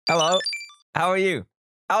Hello. How are you?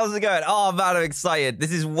 How's it going? Oh, man, I'm excited.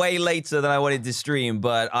 This is way later than I wanted to stream,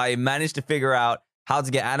 but I managed to figure out how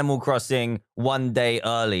to get Animal Crossing one day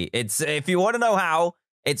early. If you want to know how,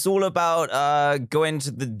 it's all about going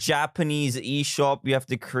to the Japanese eShop. You have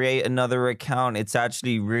to create another account. It's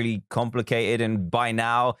actually really complicated, and by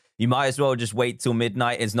now, you might as well just wait till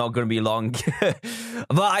midnight. It's not going to be long.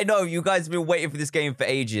 But I know you guys have been waiting for this game for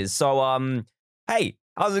ages. So, hey,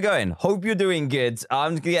 how's it going? Hope you're doing good.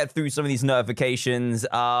 I'm going to get through some of these notifications,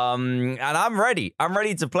 and I'm ready. I'm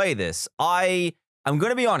ready to play this. I'm going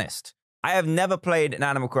to be honest. I have never played an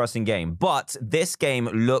Animal Crossing game, but this game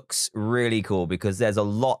looks really cool because there's a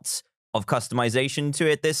lot of customization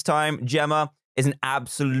to it this time. Gemma is an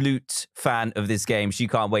absolute fan of this game. She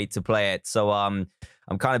can't wait to play it. So I'm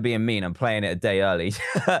kind of being mean. I'm playing it a day early.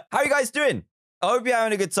 How are you guys doing? I hope you're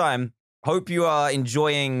having a good time. Hope you are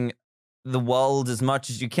enjoying the world as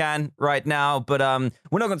much as you can right now. But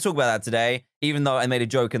we're not going to talk about that today, even though I made a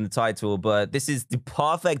joke in the title. But this is the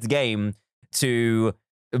perfect game to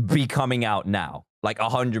be coming out now, like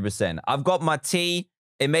 100%. I've got my tea.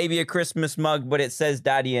 It may be a Christmas mug, but it says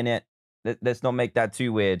daddy in it. Let's not make that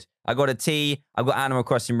too weird. I got a tea. I've got Animal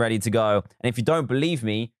Crossing ready to go. And if you don't believe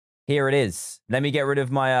me, here it is. Let me get rid of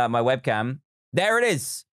my my webcam. There it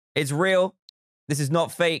is. It's real. This is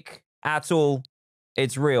not fake at all.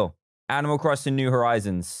 It's real. Animal Crossing New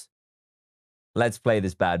Horizons. Let's play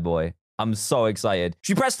this bad boy. I'm so excited.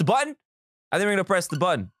 Should we press the button? I think we're going to press the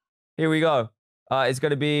button. Here we go. It's going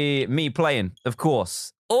to be me playing, of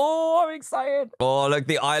course. Oh, I'm excited. Oh, look,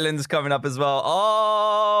 the island's coming up as well.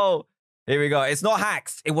 Oh, here we go. It's not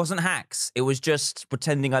hacks. It wasn't hacks. It was just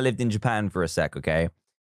pretending I lived in Japan for a sec, okay?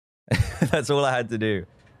 That's all I had to do.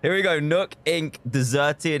 Here we go. Nook Inc.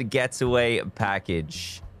 Deserted Getaway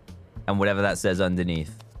Package. And whatever that says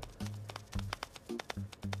underneath.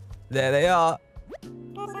 There they are.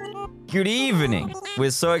 Good evening.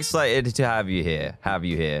 We're so excited to have you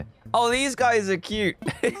here. Oh, these guys are cute.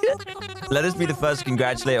 Let us be the first to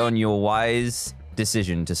congratulate on your wise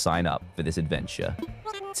decision to sign up for this adventure.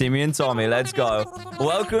 Timmy and Tommy, let's go.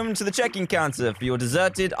 Welcome to the check-in counter for your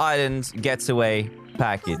Deserted Island Getaway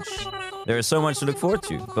Package. There is so much to look forward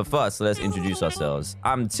to, but first, let's introduce ourselves.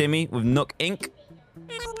 I'm Timmy with Nook Inc.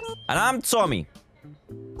 And I'm Tommy.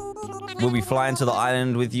 We'll be flying to the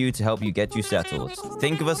island with you to help you get you settled.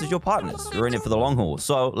 Think of us as your partners. We're in it for the long haul.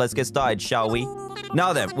 So let's get started, shall we?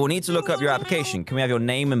 Now then, we'll need to look up your application. Can we have your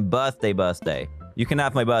name and birthday? You can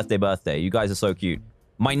have my birthday. You guys are so cute.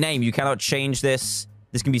 My name, you cannot change this.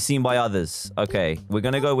 This can be seen by others. Okay, we're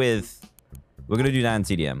going to do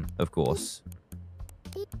DanTDM, of course.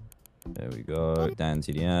 There we go.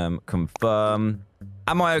 DanTDM. Confirm.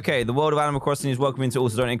 Am I okay? The world of Animal Crossing is welcoming to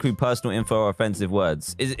also don't include personal info or offensive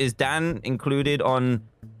words. Is Dan included on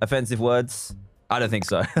offensive words? I don't think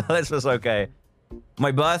so. That's just okay.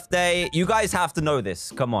 My birthday. You guys have to know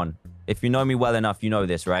this. Come on. If you know me well enough, you know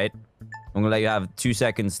this, right? I'm going to let you have 2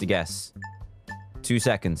 seconds to guess. 2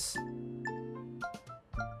 seconds.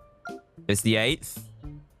 It's the 8th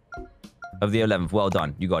of the 11th. Well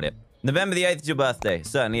done. You got it. November the 8th is your birthday.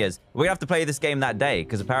 Certainly is. We're going to have to play this game that day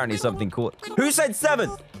because apparently something cool. Who said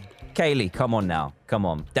 7th? Kaylee, come on now. Come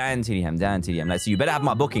on. DanTDM. Let's see. You better have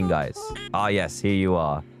my booking, guys. Ah, yes. Here you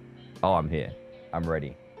are. Oh, I'm here. I'm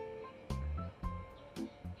ready.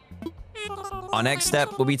 Our next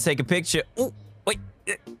step will be to take a picture. Oh, wait.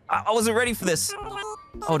 I wasn't ready for this.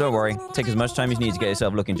 Oh, don't worry. Take as much time as you need to get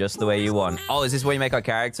yourself looking just the way you want. Oh, is this where you make our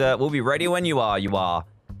character? We'll be ready when you are. You are.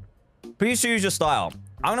 Please choose your style.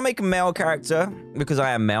 I'm going to make a male character because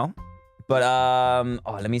I am male. But, oh,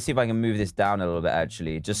 let me see if I can move this down a little bit,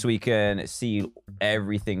 actually. Just so we can see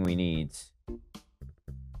everything we need.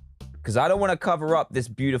 Because I don't want to cover up this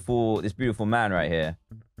beautiful man right here.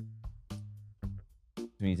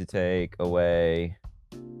 We need to take away...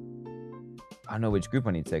 I don't know which group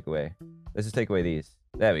I need to take away. Let's just take away these.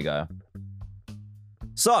 There we go.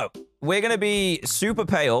 So, we're going to be super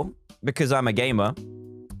pale because I'm a gamer.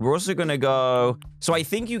 We're also going to go... So I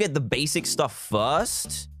think you get the basic stuff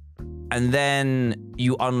first, and then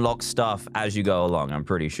you unlock stuff as you go along, I'm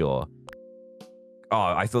pretty sure. Oh,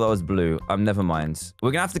 I thought that was blue. Never mind.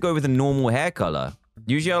 We're going to have to go with a normal hair color.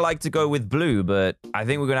 Usually I like to go with blue, but I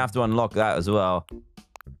think we're going to have to unlock that as well.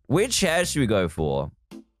 Which hair should we go for?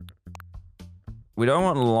 We don't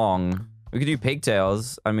want long. We could do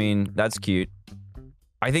pigtails. I mean, that's cute.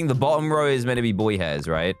 I think the bottom row is meant to be boy hairs,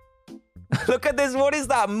 right? Look at this. What is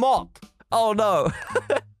that? Mop. Oh, no.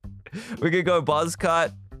 We could go buzz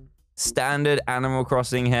cut, standard Animal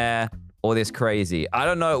Crossing hair, or this crazy. I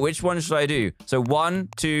don't know. Which one should I do? So 1,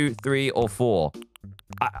 2, 3, or 4.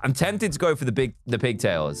 I'm tempted to go for the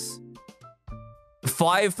pigtails.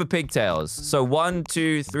 5 for pigtails. So 1,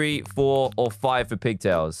 2, 3, 4, or 5 for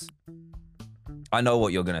pigtails. I know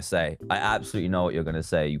what you're going to say. I absolutely know what you're going to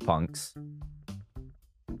say, you punks.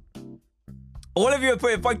 All of you are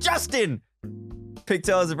putting fuck Justin!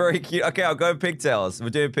 Pigtails are very cute. Okay, I'll go with pigtails. We're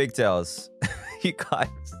doing pigtails. You guys.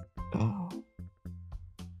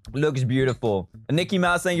 Looks beautiful. Nikki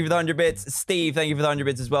Mouse, thank you for the 100 bits. Steve, thank you for the 100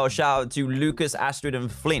 bits as well. Shout out to Lucas, Astrid,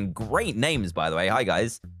 and Flynn. Great names, by the way. Hi,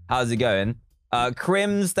 guys. How's it going?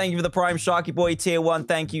 Crims, thank you for the Prime. Sharky Boy, Tier 1,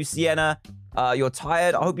 thank you. Sienna, you're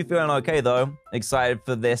tired. I hope you're feeling okay, though. Excited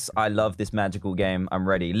for this. I love this magical game. I'm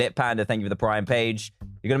ready. Lit Panda, thank you for the Prime page.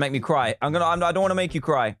 You're gonna make me cry. I don't want to make you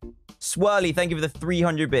cry. Swirly, thank you for the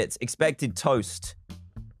 300 bits. Expected Toast.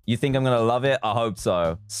 You think I'm going to love it? I hope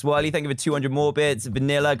so. Swirly, thank you for 200 more bits.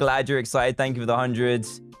 Vanilla, glad you're excited. Thank you for the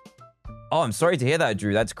 100s. Oh, I'm sorry to hear that,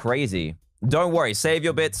 Drew. That's crazy. Don't worry. Save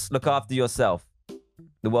your bits. Look after yourself.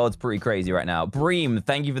 The world's pretty crazy right now. Bream,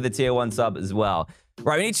 thank you for the tier 1 sub as well.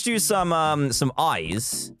 Right, we need to do some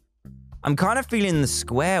eyes. I'm kind of feeling the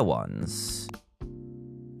square ones.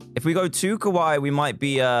 If we go too kawaii, we might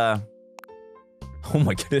be, Oh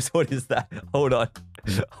my goodness, what is that? Hold on.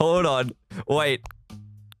 Hold on. Wait.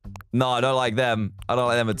 No, I don't like them. I don't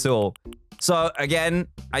like them at all. So, again,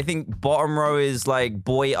 I think bottom row is like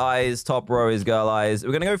boy eyes, top row is girl eyes.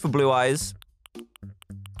 We're gonna go for blue eyes.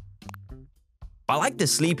 I like the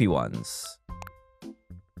sleepy ones.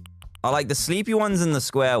 I like the sleepy ones and the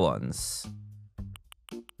square ones.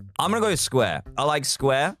 I'm gonna go square. I like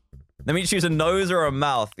square. Let me choose a nose or a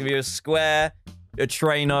mouth. Give me a square, a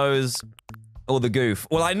tray nose, or the goof.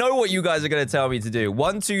 Well, I know what you guys are gonna tell me to do.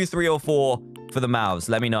 1, 2, 3, or 4 for the mouths.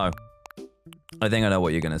 Let me know. I think I know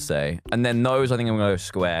what you're gonna say. And then nose, I think I'm gonna go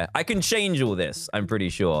square. I can change all this, I'm pretty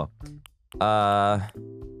sure.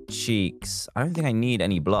 Cheeks. I don't think I need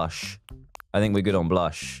any blush. I think we're good on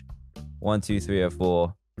blush. 1, 2, 3, or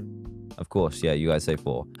 4. Of course, yeah, you guys say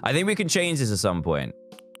 4. I think we can change this at some point.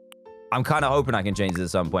 I'm kind of hoping I can change this at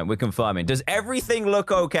some point. We're confirming. Does everything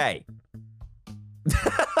look okay?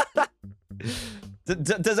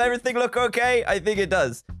 Does everything look okay? I think it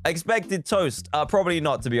does. Expected Toast. Probably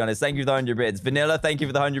not, to be honest. Thank you for the 100 bits. Vanilla, thank you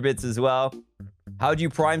for the 100 bits as well. How do you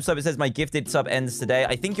Prime sub? It says my gifted sub ends today.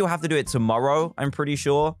 I think you'll have to do it tomorrow, I'm pretty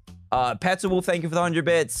sure. Petable, thank you for the 100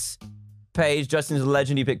 bits. Paige, Justin's a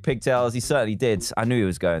legend. He picked pigtails. He certainly did. I knew he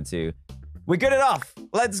was going to. We're good enough.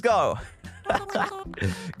 Let's go.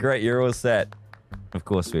 Great, you're all set. Of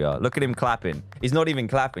course we are. Look at him clapping. He's not even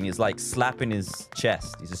clapping. He's like slapping his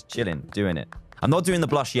chest. He's just chilling, doing it. I'm not doing the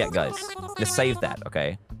blush yet, guys. Just save that,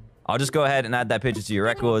 okay? I'll just go ahead and add that picture to your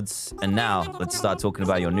records. And now, let's start talking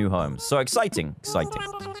about your new home. So exciting, exciting.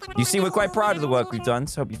 You see, we're quite proud of the work we've done.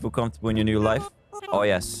 So hope you feel comfortable in your new life. Oh,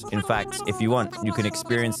 yes. In fact, if you want, you can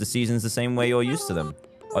experience the seasons the same way you're used to them.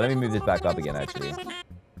 Oh, let me move this back up again, actually.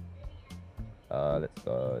 Let's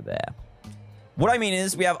go there. What I mean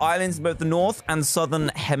is, we have islands in both the north and southern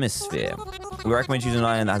hemisphere. We recommend choosing an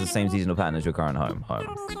island that has the same seasonal pattern as your current home.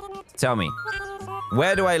 Tell me,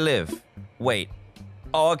 where do I live? Wait.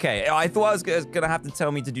 Oh, okay. I thought I was gonna have to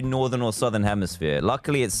tell me to do northern or southern hemisphere.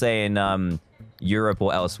 Luckily, it's saying Europe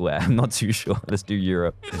or elsewhere. I'm not too sure. Let's do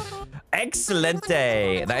Europe.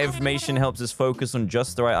 Excelente. That information helps us focus on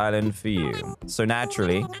just the right island for you. So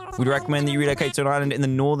naturally, we'd recommend that you relocate to an island in the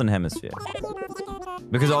northern hemisphere.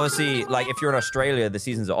 Because obviously, like, if you're in Australia, the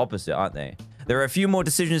seasons are opposite, aren't they? There are a few more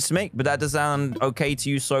decisions to make, but that does sound okay to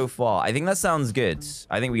you so far. I think that sounds good.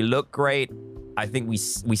 I think we look great. I think we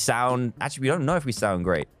sound... Actually, we don't know if we sound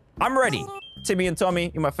great. I'm ready. Timmy and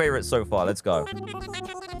Tommy, you're my favorites so far. Let's go.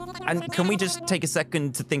 And can we just take a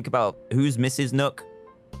second to think about who's Mrs. Nook?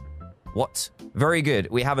 What? Very good.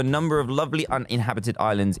 We have a number of lovely uninhabited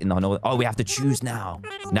islands in the north. Oh, we have to choose now.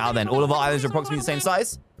 Now then, all of our islands are approximately the same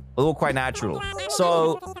size. All quite natural.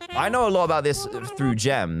 So, I know a lot about this through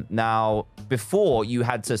Gem. Now, before, you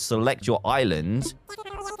had to select your island,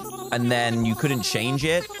 and then you couldn't change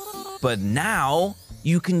it. But now,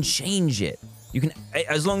 you can change it. You can,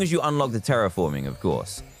 as long as you unlock the terraforming, of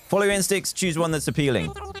course. Follow your instincts, choose one that's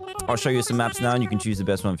appealing. I'll show you some maps now, and you can choose the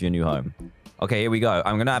best one for your new home. Okay, here we go.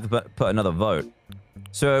 I'm gonna have to put another vote.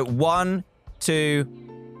 So, 1, 2,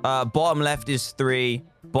 bottom left is 3.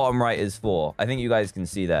 Bottom right is 4. I think you guys can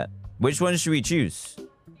see that. Which one should we choose?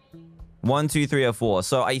 1, 2, 3, or 4.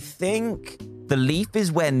 So I think the leaf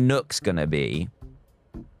is where Nook's gonna be.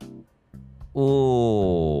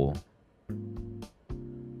 Ooh.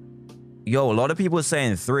 Yo, a lot of people are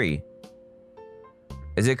saying 3.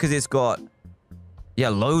 Is it because it's got... Yeah,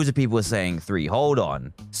 loads of people are saying 3. Hold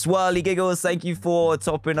on. Swirly Giggles, thank you for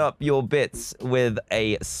topping up your bits with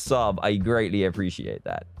a sub. I greatly appreciate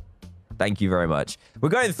that. Thank you very much. We're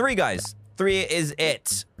going 3, guys. 3 is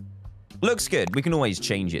it. Looks good. We can always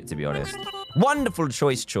change it, to be honest. Wonderful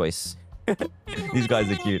choice. These guys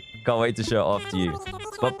are cute. Can't wait to show it off to you.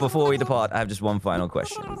 But before we depart, I have just one final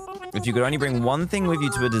question. If you could only bring one thing with you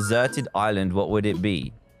to a deserted island, what would it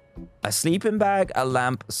be? A sleeping bag, a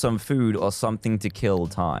lamp, some food, or something to kill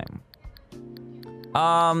time?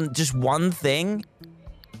 Just one thing?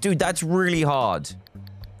 Dude, that's really hard.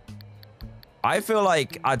 I feel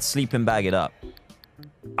like I'd sleeping bag it up.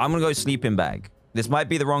 I'm gonna go sleeping bag. This might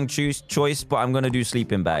be the wrong choice, but I'm gonna do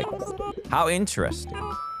sleeping bag. How interesting.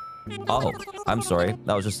 Oh, I'm sorry.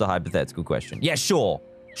 That was just a hypothetical question. Yeah, sure.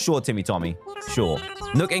 Sure, Timmy Tommy. Sure.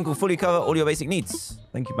 Nook Inc. will fully cover all your basic needs.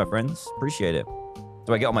 Thank you, my friends. Appreciate it.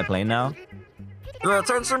 Do I get on my plane now? Your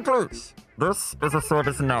attention, please. This is a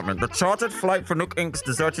service announcement. The chartered flight for Nook Inc.'s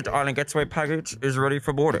deserted island getaway package is ready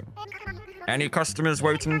for boarding. Any customers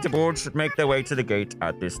waiting to board should make their way to the gate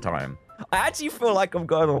at this time. I actually feel like I'm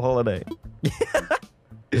going on holiday.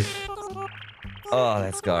 Oh,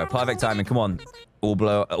 let's go. Perfect timing. Come on. All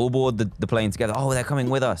board the plane together. Oh, they're coming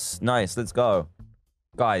with us. Nice. Let's go.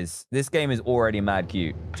 Guys, this game is already mad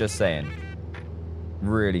cute. Just saying.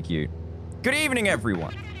 Really cute. Good evening,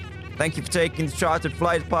 everyone. Thank you for taking the chartered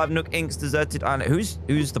flight as part of Nook Inc.'s deserted island.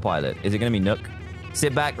 Who's the pilot? Is it going to be Nook?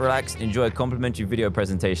 Sit back, relax, enjoy a complimentary video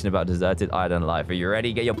presentation about deserted island life. Are you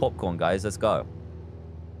ready? Get your popcorn, guys. Let's go.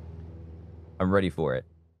 I'm ready for it.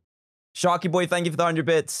 Sharky Boy, thank you for the 100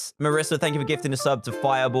 bits. Marissa, thank you for gifting a sub to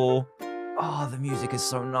Fireball. Oh, the music is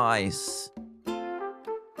so nice.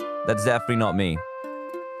 That's definitely not me,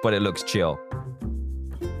 but it looks chill.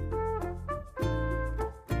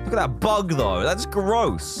 Look at that bug, though. That's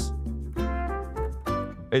gross.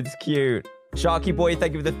 It's cute. Sharky Boy,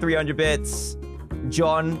 thank you for the 300 bits.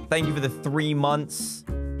 John, thank you for the 3 months.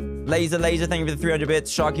 Laser, thank you for the 300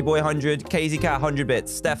 bits. Sharky Boy, 100. KZ Cat, 100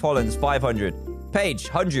 bits. Steph Hollands, 500. Paige,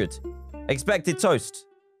 100. Expected toast.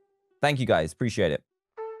 Thank you, guys. Appreciate it.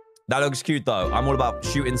 That looks cute, though. I'm all about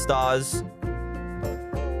shooting stars.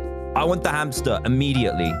 I want the hamster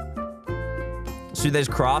immediately. So there's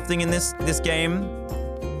crafting in this game.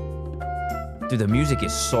 Dude, the music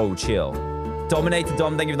is so chill. Dominator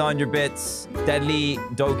Dom, thank you for the 100 bits. Deadly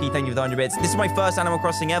Doki, thank you for the 100 bits. This is my first Animal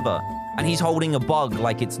Crossing ever. And he's holding a bug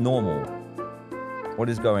like it's normal. What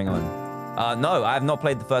is going on? No, I have not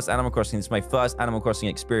played the first Animal Crossing. It's my first Animal Crossing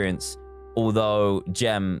experience. Although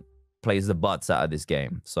Gem plays the butts out of this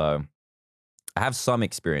game. So I have some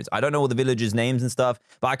experience. I don't know all the villagers' names and stuff.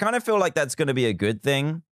 But I kind of feel like that's going to be a good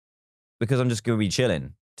thing. Because I'm just going to be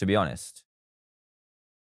chilling, to be honest.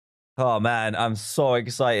 Oh, man. I'm so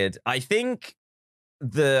excited. I think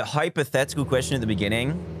the hypothetical question at the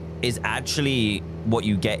beginning is actually what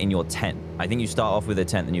you get in your tent. I think you start off with a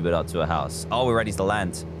tent, then you build up to a house. Oh, we're ready to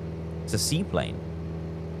land. It's a seaplane.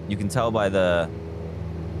 You can tell by the...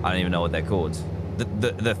 I don't even know what they're called.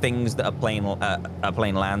 The things that a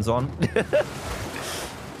plane lands on.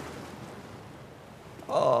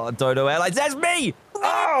 Oh, Dodo Airlines. That's me!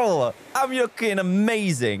 Oh! I'm looking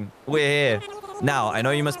amazing. We're here. Now, I know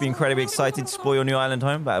you must be incredibly excited to explore your new island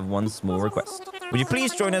home, but I have one small request. Would you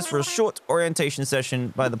please join us for a short orientation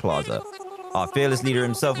session by the plaza? Our fearless leader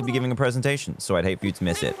himself will be giving a presentation, so I'd hate for you to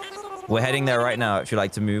miss it. We're heading there right now if you'd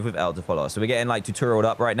like to move with L to follow us. So we're getting like tutorialed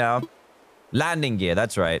up right now. Landing gear,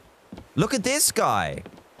 that's right. Look at this guy.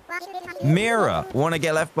 Mira, want to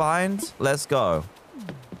get left behind? Let's go.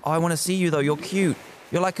 Oh, I want to see you though. You're cute.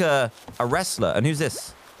 You're like a wrestler. And who's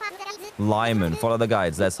this? Lyman. Follow the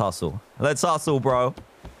guides. Let's hustle. Let's hustle, bro.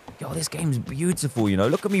 Yo, this game's beautiful, you know.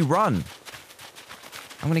 Look at me run.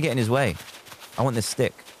 I'm going to get in his way. I want this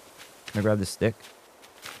stick. Can I grab this stick?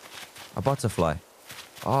 A butterfly.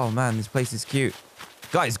 Oh, man, this place is cute.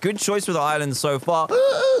 Guys, good choice for the island so far.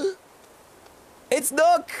 It's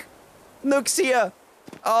Nook! Nook's here.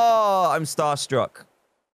 Oh, I'm starstruck.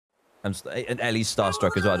 I'm at least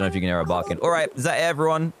starstruck as well. I don't know if you can hear her barking. All right, is that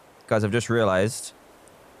everyone? Guys, I've just realized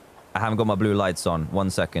I haven't got my blue lights on. 1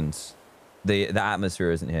 second. The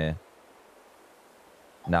atmosphere isn't here.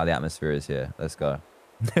 Now the atmosphere is here. Let's go.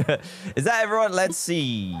 Is that everyone? Let's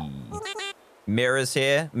see. Mira's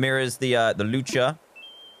here. Mira's the Lucha.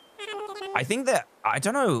 I think that... I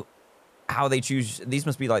don't know how they choose. These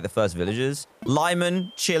must be like the first villagers.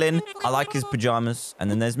 Lyman, chilling. I like his pajamas. And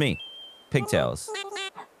then there's me. Pigtails.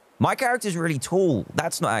 My character's really tall.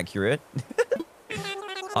 That's not accurate.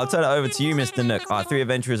 I'll turn it over to you, Mr. Nook. Our 3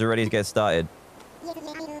 adventurers are ready to get started.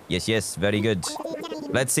 Yes, yes. Very good.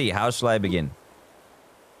 Let's see. How shall I begin?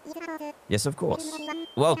 Yes, of course.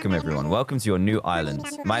 Welcome, everyone. Welcome to your new island.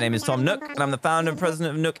 My name is Tom Nook, and I'm the founder and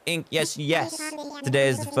president of Nook Inc. Yes, yes. Today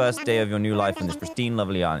is the first day of your new life on this pristine,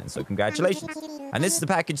 lovely island, so congratulations. And this is the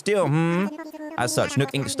package deal, I'm As such,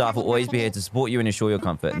 Nook Inc. staff will always be here to support you and ensure your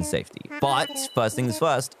comfort and safety. But first things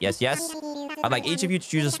first, yes, I'd like each of you to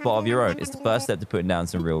choose a spot of your own. It's the first step to putting down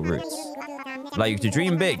some real roots. I'd like you to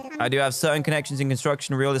dream big. I do have certain connections in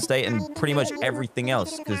construction, real estate, and pretty much everything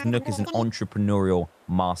else because Nook is an entrepreneurial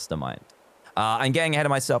mastermind. I'm getting ahead of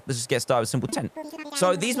myself. Let's just get started with simple tent.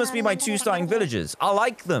 So these must be my 2 starting villagers. I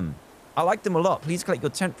like them. I like them a lot. Please collect your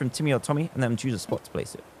tent from Timmy or Tommy and then choose a spot to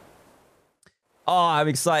place it. Oh, I'm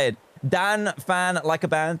excited. Dan, fan, like a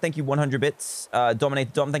band. Thank you, 100 bits. Dominator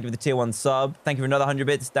Dom, thank you for the tier 1 sub. Thank you for another 100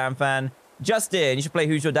 bits, Dan fan. Justin, you should play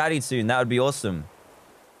Who's Your Daddy soon. That would be awesome.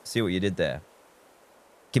 See what you did there.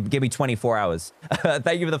 Give me 24 hours.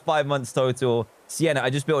 Thank you for the 5 months total. Sienna, I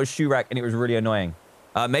just built a shoe rack and it was really annoying.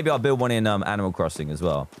 Maybe I'll build one in Animal Crossing as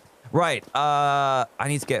well. Right. I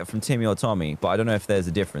need to get it from Timmy or Tommy, but I don't know if there's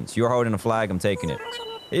a difference. You're holding a flag. I'm taking it.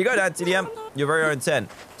 Here you go, DanTDM. Your very own tent.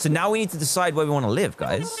 So now we need to decide where we want to live,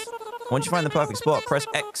 guys. Once you find the perfect spot, press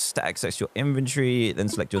X to access your inventory, then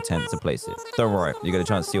select your tent to place it. Don't worry. You get a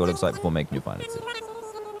chance to see what it looks like before making your finances.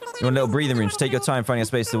 You want a little breathing room. Just take your time finding a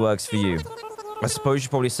space that works for you. I suppose you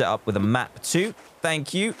probably set up with a map too.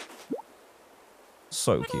 Thank you.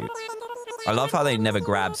 So cute. I love how they never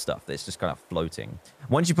grab stuff. It's just kind of floating.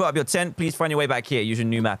 Once you put up your tent, please find your way back here. Use your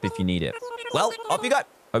new map if you need it. Well, off you go.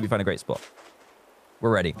 Hope you find a great spot.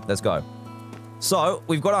 We're ready. Let's go. So,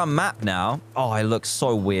 we've got our map now. Oh, it looks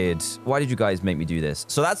so weird. Why did you guys make me do this?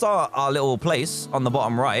 So, that's our little place on the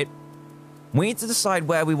bottom right. We need to decide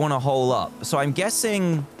where we want to hole up. So, I'm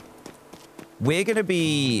guessing we're going to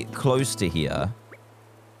be close to here.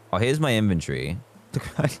 Oh, here's my inventory.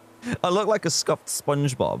 I look like a scuffed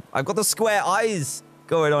SpongeBob. I've got the square eyes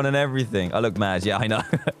going on and everything. I look mad. Yeah, I know.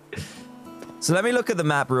 So let me look at the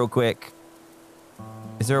map real quick.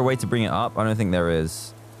 Is there a way to bring it up? I don't think there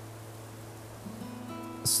is.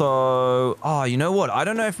 So, oh, you know what? I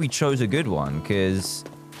don't know if we chose a good one because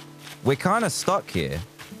we're kind of stuck here.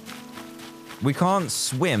 We can't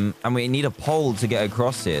swim and we need a pole to get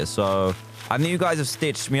across here. So I think you guys have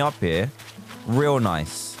stitched me up here. Real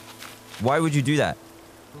nice. Why would you do that?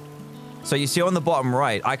 So you see on the bottom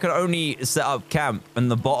right, I can only set up camp in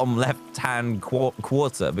the bottom left-hand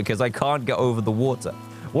quarter because I can't get over the water.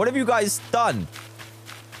 What have you guys done?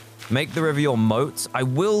 Make the river your moat? I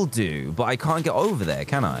will do, but I can't get over there,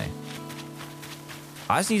 can I?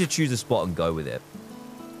 I just need to choose a spot and go with it.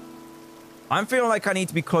 I'm feeling like I need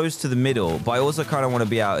to be close to the middle, but I also kind of want to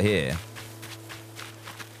be out here.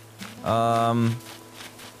 Oh,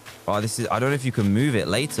 this is... I don't know if you can move it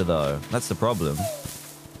later, though. That's the problem.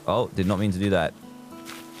 Oh, did not mean to do that.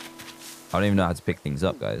 I don't even know how to pick things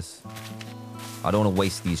up, guys. I don't want to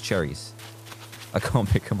waste these cherries. I can't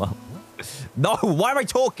pick them up. No, why am I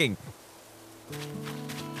talking?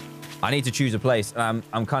 I need to choose a place.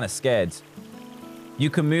 I'm kind of scared. You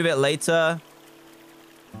can move it later.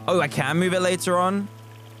 Oh, I can move it later on?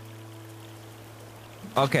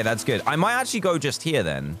 Okay, that's good. I might actually go just here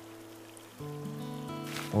then.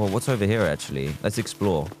 Oh, what's over here, actually? Let's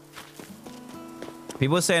explore.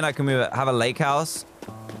 People are saying I can move it, have a lake house.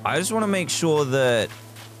 I just want to make sure that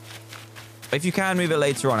if you can move it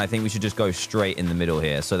later on, I think we should just go straight in the middle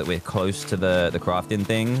here so that we're close to the crafting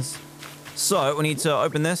things. So we need to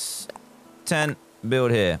open this tent, build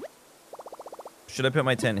here. Should I put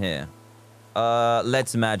my tent here?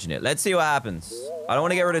 Let's imagine it. Let's see what happens. I don't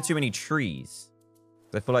want to get rid of too many trees.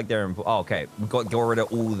 I feel like they're important. Oh, okay. We've got to get rid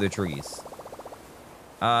of all the trees.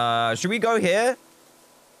 Should we go here?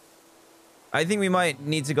 I think we might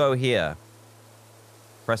need to go here.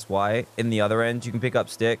 Press Y. In the other end, you can pick up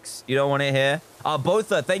sticks. You don't want it here.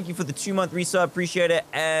 Botha, thank you for the 2-month resub. Appreciate it.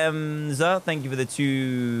 Emza, thank you for the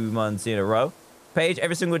 2 months in a row. Paige,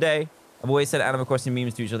 every single day. I've always said Animal Crossing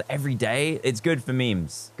memes to each other every day. It's good for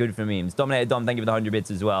memes. Good for memes. Dominator Dom, thank you for the 100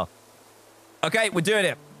 bits as well. Okay, we're doing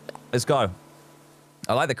it. Let's go.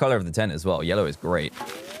 I like the color of the tent as well. Yellow is great.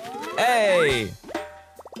 Hey!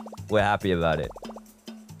 We're happy about it.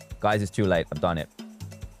 Guys, it's too late. I've done it.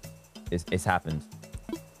 It's happened.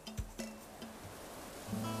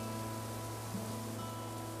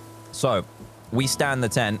 So, we stand the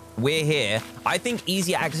tent. We're here. I think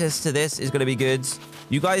easy access to this is going to be good.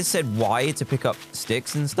 You guys said Y to pick up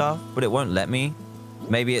sticks and stuff, but it won't let me.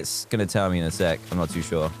 Maybe it's going to tell me in a sec. I'm not too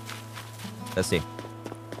sure. Let's see.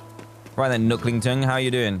 Right then, Nooklington, how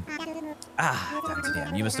you doing?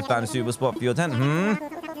 DanTDM, you must have found a suitable spot for your tent.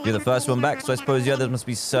 You're the first one back, so I suppose the others must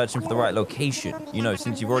be searching for the right location. You know,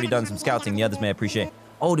 since you've already done some scouting, the others may appreciate...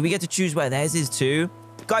 Oh, do we get to choose where theirs is too?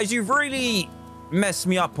 Guys, you've really messed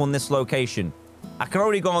me up on this location. I can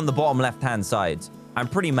only go on the bottom left-hand side. I'm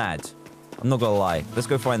pretty mad. I'm not gonna lie. Let's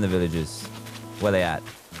go find the villagers. Where they at?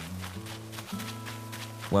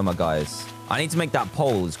 Where are my guys? I need to make that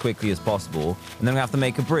pole as quickly as possible. And then we have to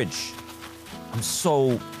make a bridge. I'm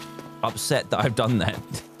so upset that I've done that.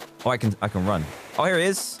 Oh, I can run. Oh, here he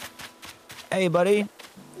is. Hey, buddy.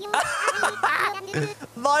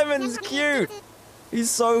 Lyman's cute. He's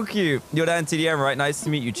so cute. You're DanTDM, right? Nice to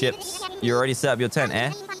meet you, Chips. You already set up your tent,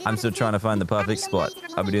 eh? I'm still trying to find the perfect spot.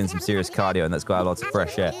 I'll be doing some serious cardio, and that's got lots of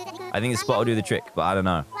fresh air. I think the spot will do the trick, but I don't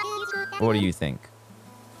know. What do you think?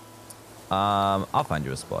 I'll find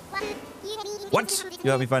you a spot. What? You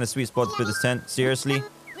help me find a sweet spot to put this tent? Seriously?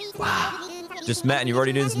 Wow. Just met and you're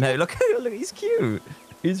already doing some heavy. Look, look, he's cute.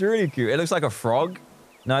 He's really cute. It looks like a frog.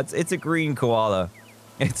 No, it's a green koala.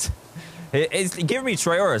 It's giving me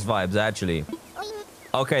Trayaurus vibes, actually.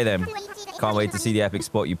 Okay, then. Can't wait to see the epic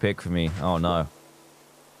spot you pick for me. Oh, no.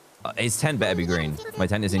 His tent better be green. My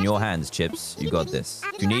tent is in your hands, Chips. You got this.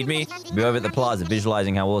 If you need me, be over at the plaza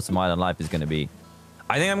visualizing how awesome island life is going to be.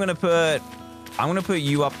 I think I'm going to put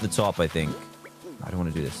you up the top, I think. I don't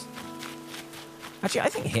want to do this. Actually, I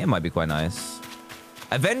think here might be quite nice.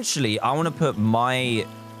 Eventually, I want to put my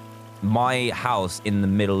house in the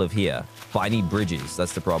middle of here. But I need bridges.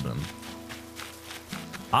 That's the problem.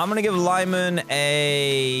 I'm going to give Lyman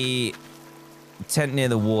a tent near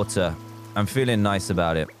the water. I'm feeling nice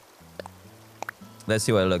about it. Let's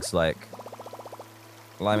see what it looks like.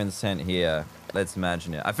 Lyman's tent here. Let's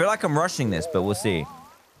imagine it. I feel like I'm rushing this, but we'll see.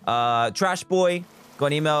 Trash Boy. Got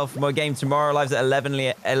an email from a game tomorrow. Lives at 11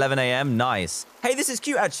 a.m. Nice. Hey, this is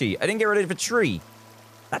cute, actually. I didn't get rid of a tree.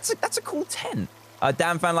 That's a cool tent.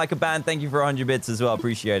 Damn fan like a band. Thank you for 100 bits as well.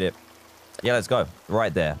 Appreciate it. Yeah, let's go.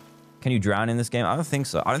 Right there. Can you drown in this game? I don't think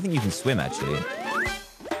so. I don't think you can swim, actually.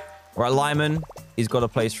 All right, Lyman. He's got a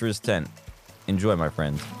place for his tent. Enjoy, my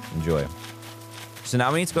friend. Enjoy. So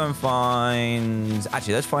now we need to go and find...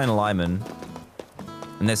 Actually, let's find Lyman.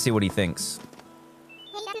 And let's see what he thinks.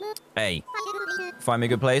 Hey. Find me a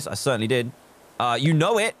good place? I certainly did. You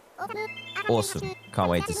know it. Awesome. Can't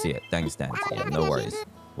wait to see it. Thanks, Dan. Yeah, no worries.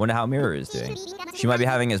 Wonder how Mira is doing. She might be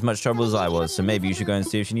having as much trouble as I was, so maybe you should go and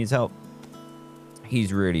see if she needs help.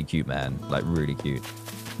 He's really cute, man. Like, really cute.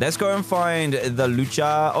 Let's go and find the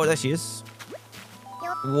Lucha. Oh, there she is.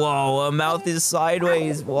 Whoa, her mouth is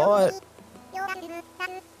sideways. What?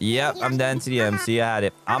 Yep, I'm DanTDM. See, I had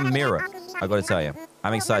it. I'm Mira. I gotta tell you.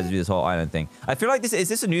 I'm excited to do this whole island thing. I feel like this... Is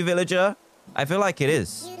this a new villager? I feel like it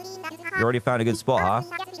is. You already found a good spot,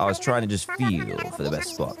 huh? I was trying to just feel for the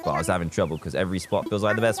best spot, but I was having trouble because every spot feels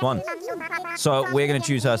like the best one. So we're going to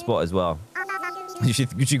choose her spot as well.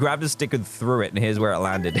 She grabbed a stick and threw it, and here's where it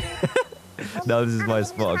landed. No, this is my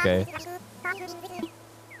spot, okay?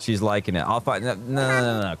 She's liking it. I'll find...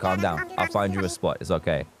 No. Calm down. I'll find you a spot. It's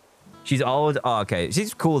okay. She's old. Oh, okay.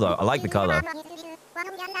 She's cool, though. I like the color.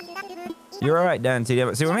 You're all right,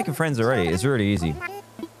 DanTDM. See, we're making friends already. It's really easy.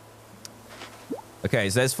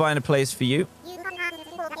 Okay, so let's find a place for you.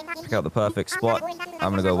 Pick out the perfect spot.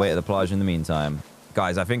 I'm gonna go wait at the plage in the meantime.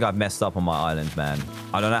 Guys, I think I've messed up on my island, man.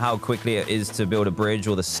 I don't know how quickly it is to build a bridge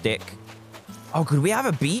or the stick. Oh, could we have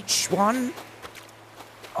a beach one?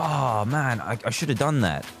 Oh, man, I should have done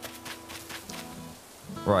that.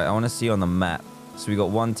 Right, I want to see on the map. So we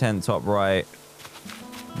got one tent top right.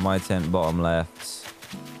 My tent bottom left.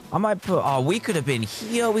 I might put... Oh, we could have been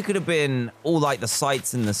here. We could have been all, like, the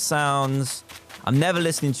sights and the sounds. I'm never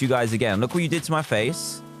listening to you guys again. Look what you did to my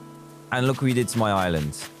face. And look what you did to my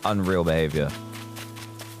island. Unreal behavior.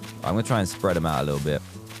 I'm going to try and spread them out a little bit.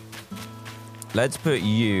 Let's put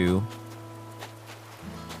you...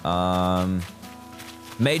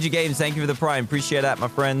 Major Games, thank you for the prime. Appreciate that, my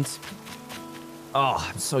friends. Oh,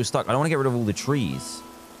 I'm so stuck. I don't want to get rid of all the trees.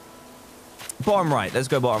 Bottom right. Let's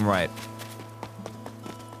go bottom right.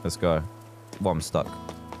 Let's go. Well, I'm stuck.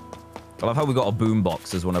 I love how we got a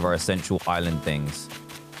boombox as one of our essential island things.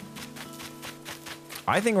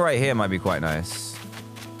 I think right here might be quite nice.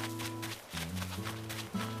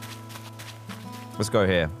 Let's go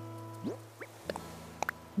here.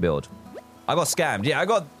 Build. I got scammed. Yeah, I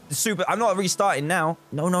got super... I'm not restarting now.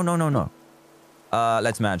 No.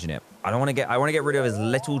 Let's imagine it. I want to get rid of as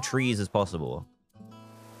little trees as possible.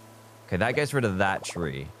 Okay, that gets rid of that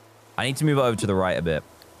tree. I need to move over to the right a bit.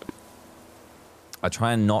 I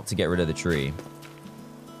try not to get rid of the tree.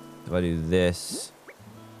 If I do this,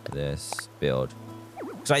 build.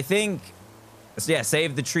 So I think... So yeah,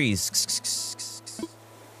 save the trees.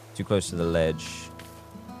 Too close to the ledge.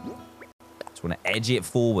 Just want to edge it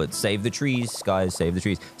forward. Save the trees, guys. Save the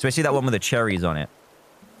trees. Especially that one with the cherries on it.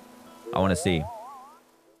 I want to see.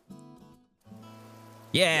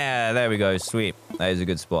 Yeah, there we go. Sweet. That is a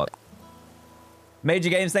good spot. Major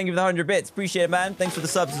Games, thank you for the 100 bits. Appreciate it, man. Thanks for the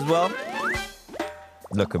subs as well.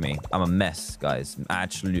 Look at me. I'm a mess, guys.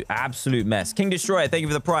 Absolute mess. King Destroyer, thank you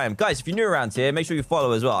for the prime. Guys, if you're new around here, make sure you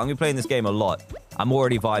follow as well. I'm going to be playing this game a lot. I'm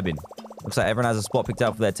already vibing. Looks like everyone has a spot picked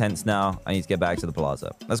out for their tents now. I need to get back to the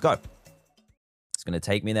plaza. Let's go. It's going to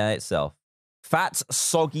take me there itself. Fat,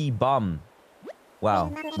 soggy bum.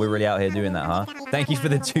 Wow. We're really out here doing that, huh? Thank you for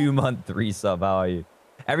the 2-month resub. How are you?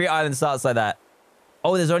 Every island starts like that.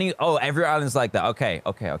 Oh, there's only... Oh, every island's like that. Okay.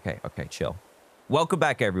 Chill. Welcome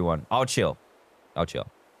back, everyone. I'll chill.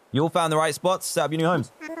 You all found the right spots. Set up your new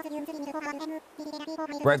homes.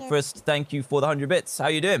 Breakfast. Thank you for the 100 bits. How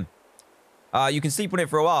you doing? You can sleep on it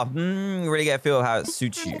for a while. Really get a feel of how it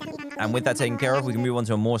suits you. And with that taken care of, we can move on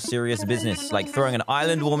to a more serious business, like throwing an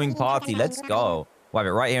island warming party. Let's go. We'll have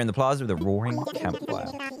it right here in the plaza with a roaring campfire.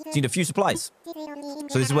 Just need a few supplies.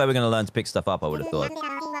 So this is where we're going to learn to pick stuff up, I would have thought.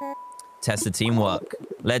 Test the teamwork.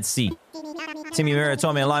 Let's see. Timmy, Mira,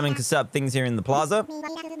 Tommy, and Lyman can set up things here in the plaza.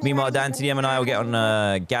 Meanwhile, DanTDM and I will get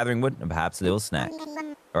on gathering wood and perhaps a little snack.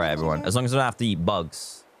 All right, everyone. As long as I don't have to eat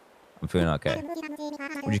bugs, I'm feeling okay.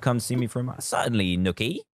 Would you come see me for a moment? Certainly,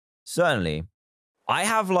 Nookie. Certainly. I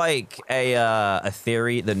have like a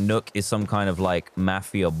theory that Nook is some kind of like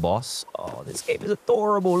mafia boss. Oh, this game is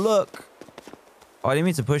adorable. Look. Oh, I didn't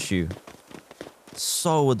mean to push you.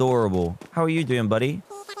 So adorable. How are you doing, buddy?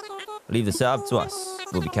 Leave the setup to us.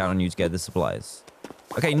 We'll be counting on you to get the supplies.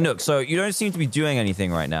 Okay, Nook, so you don't seem to be doing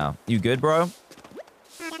anything right now. You good, bro?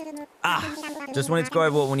 Just wanted to go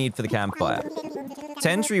over what we need for the campfire.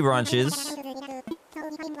 10 tree branches.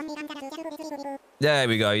 There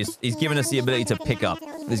we go. He's given us the ability to pick up.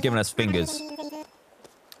 He's given us fingers.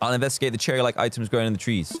 I'll investigate the cherry-like items growing in the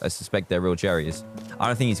trees. I suspect they're real cherries. I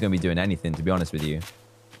don't think he's going to be doing anything, to be honest with you.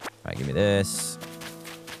 All right, give me this.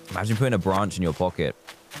 Imagine putting a branch in your pocket.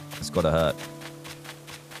 It's got to hurt.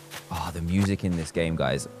 Oh, the music in this game,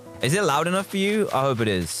 guys. Is it loud enough for you? I hope it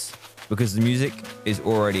is. Because the music is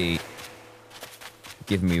already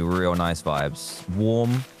giving me real nice vibes.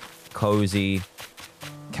 Warm, cozy,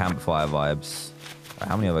 campfire vibes. Right,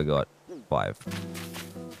 how many have I got?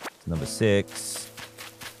 5. Number 6.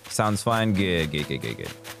 Sounds fine. Good.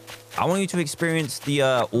 I want you to experience the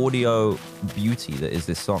audio beauty that is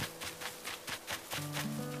this song.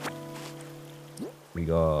 We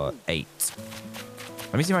got 8.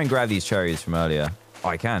 Let me see if I can grab these cherries from earlier. Oh,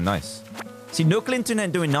 I can. Nice. See, Nook Linton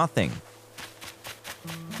ain't doing nothing.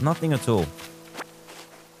 Nothing at all.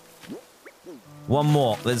 One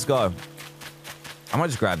more. Let's go. I might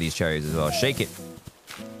just grab these cherries as well. Shake it.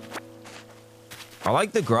 I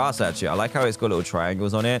like the grass, actually. I like how it's got little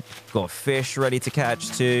triangles on it. Got fish ready to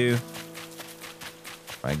catch, too.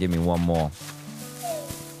 All right, give me one more.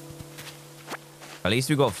 At least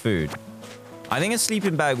we got food. I think a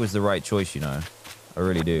sleeping bag was the right choice, you know. I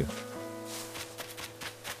really do.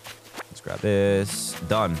 Let's grab this.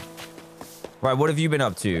 Done. Right, what have you been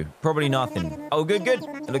up to? Probably nothing. Oh, good.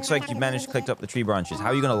 It looks like you managed to collect up the tree branches.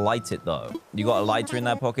 How are you going to light it, though? You got a lighter in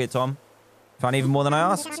that pocket, Tom? Found even more than I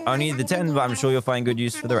asked. I only need the 10, but I'm sure you'll find good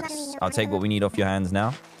use for the rest. I'll take what we need off your hands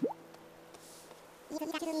now.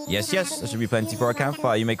 Yes. There should be plenty for our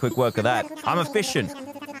campfire. You make quick work of that. I'm efficient.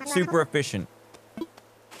 Super efficient.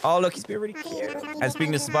 Oh, look, he's being really cute. And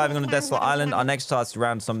speaking of surviving on a desolate island, our next task is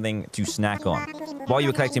around something to snack on. While you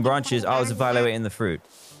were collecting branches, I was evaluating the fruit.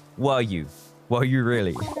 Were you? Were you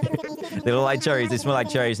really? They look like cherries. They smell like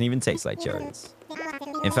cherries and even taste like cherries.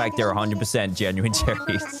 In fact, they're 100% genuine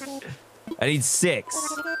cherries. I need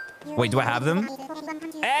 6. Wait, do I have them?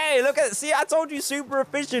 Hey, look at it. See, I told you, super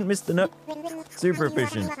efficient, Mr. Nook. Super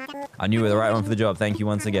efficient. I knew we were the right one for the job. Thank you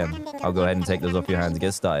once again. I'll go ahead and take those off your hands and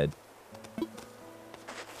get started.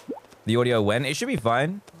 The audio went. It should be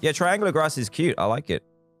fine. Yeah, triangular grass is cute. I like it.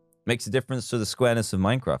 Makes a difference to the squareness of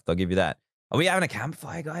Minecraft. I'll give you that. Are we having a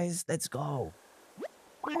campfire, guys? Let's go.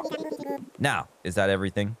 Now, is that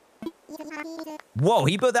everything? Whoa,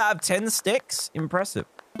 he built that out of 10 sticks? Impressive.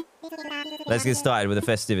 Let's get started with the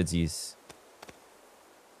festivities.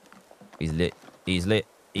 He's lit. He's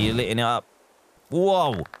litting it up.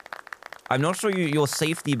 Whoa. I'm not sure your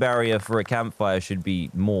safety barrier for a campfire should be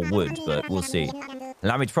more wood, but we'll see.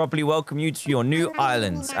 Allow me to properly welcome you to your new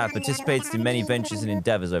islands. I've participated in many ventures and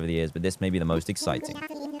endeavors over the years, but this may be the most exciting.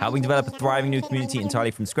 Helping develop a thriving new community entirely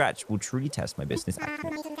from scratch will truly test my business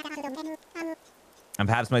acumen. And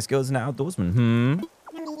perhaps my skills as an outdoorsman.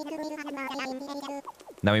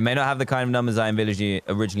 Now, we may not have the kind of numbers I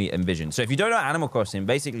originally envisioned. So if you don't know Animal Crossing,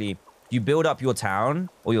 basically, you build up your town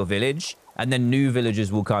or your village, and then new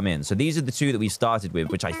villagers will come in. So these are the 2 that we started with,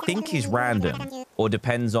 which I think is random, or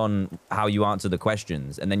depends on how you answer the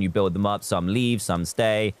questions. And then you build them up. Some leave, some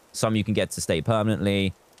stay. Some you can get to stay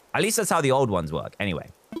permanently. At least that's how the old ones work. Anyway.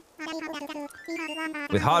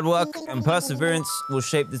 With hard work and perseverance, we'll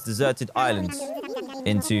shape this deserted island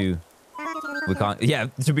into... We can't... Yeah,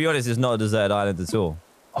 to be honest, it's not a deserted island at all.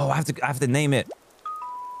 Oh, I have to name it.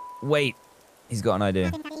 Wait. He's got an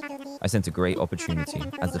idea. I sense a great opportunity.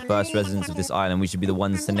 As the first residents of this island, we should be the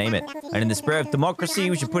ones to name it. And in the spirit of democracy,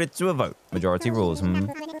 we should put it to a vote. Majority rules.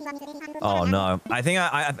 Oh, no. I think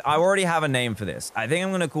I already have a name for this. I think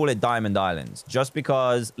I'm going to call it Diamond Island. Just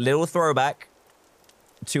because, little throwback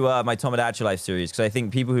to my Tomodachi Life series. Because I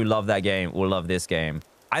think people who love that game will love this game.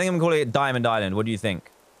 I think I'm going to call it Diamond Island. What do you think?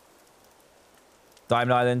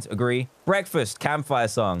 Diamond Island, agree? Breakfast, campfire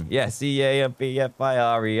song. Yes,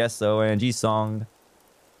 CAMPFIRESONG song.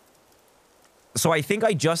 So I think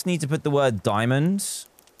I just need to put the word diamond.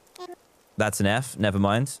 That's an F. Never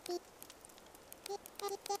mind.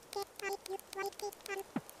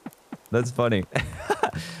 That's funny.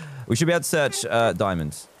 We should be able to search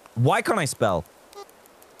diamonds. Why can't I spell?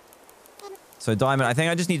 So diamond. I think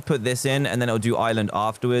I just need to put this in, and then it'll do island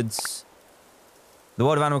afterwards. The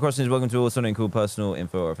world of Animal Crossing is welcome to all sort of include personal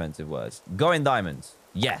info or offensive words. Go in diamonds.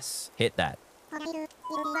 Yes. Hit that.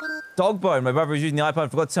 Dogbone, my brother was using the iPad.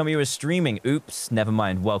 Forgot to tell me you were streaming. Oops. Never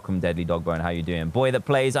mind. Welcome, Deadly Dogbone. How you doing? Boy that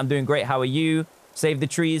plays. I'm doing great. How are you? Save the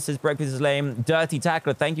trees. Says breakfast is lame. Dirty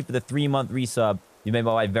Tackler. Thank you for the 3-month resub. You made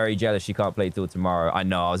my wife very jealous. She can't play till tomorrow. I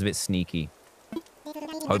know. I was a bit sneaky.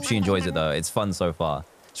 Hope she enjoys it, though. It's fun so far.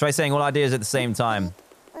 Try saying all ideas at the same time.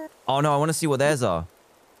 Oh, no. I want to see what theirs are.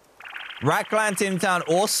 Rackland, Timtown,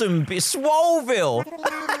 awesome. Swoleville.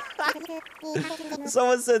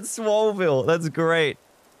 Someone said Swoleville. That's great.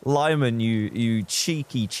 Lyman, you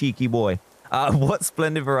cheeky boy. What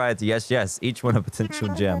splendid variety. Yes. Each one a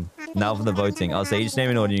potential gem. Now for the voting. I'll say each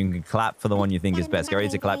name in order. You can clap for the one you think is best. Get ready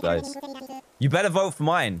to clap, guys. You better vote for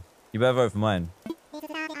mine.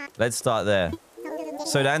 Let's start there.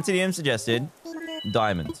 So DanTDM suggested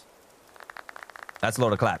diamond. That's a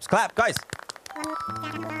lot of claps. Clap, guys.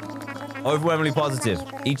 Overwhelmingly positive.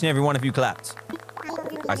 Each and every one of you clapped.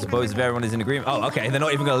 I suppose if everyone is in agreement. Oh, okay. They're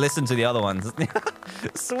not even going to listen to the other ones.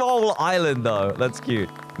 Swole Island, though. That's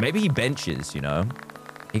cute. Maybe he benches, you know.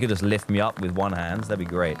 He could just lift me up with one hand. That'd be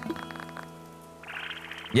great.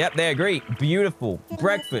 Yep, they agree. Beautiful.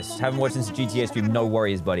 Breakfast. Haven't watched since the GTA stream. No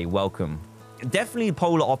worries, buddy. Welcome. Definitely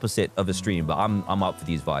polar opposite of a stream, but I'm up for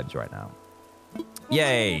these vibes right now.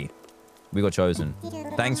 Yay. We got chosen.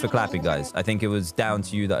 Thanks for clapping, guys. I think it was down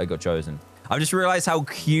to you that I got chosen. I've just realized how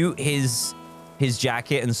cute his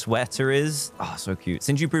jacket and sweater is. Oh, so cute.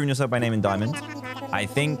 Since you've proven yourself by naming Diamond, I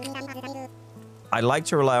think I'd like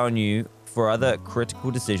to rely on you for other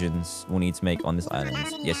critical decisions we'll need to make on this island.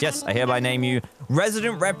 Yes. I hereby name you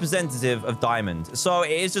resident representative of Diamond. So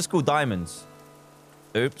it is just called Diamond.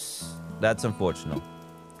 Oops. That's unfortunate.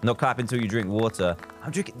 Not clap until you drink water. I'm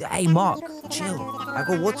drinking. Hey, Mark, chill. I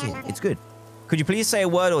got water. It's good. Could you please say a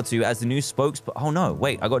word or two as the new spokesperson? Oh, no.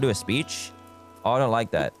 Wait, I got to do a speech? Oh, I don't like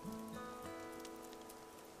that.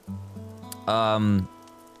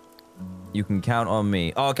 You can count on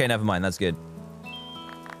me. Oh, okay, never mind. That's good.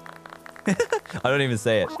 I don't even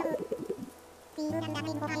say it.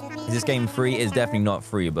 Is this game free? It's definitely not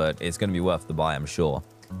free, but it's going to be worth the buy, I'm sure.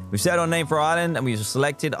 We've set our name for our island, and we've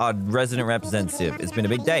selected our resident representative. It's been a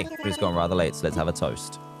big day, but it's gone rather late, so let's have a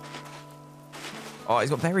toast. Oh, he's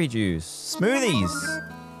got berry juice. Smoothies.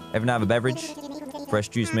 Ever have a beverage? Fresh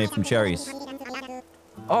juice made from cherries.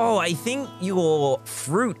 Oh, I think your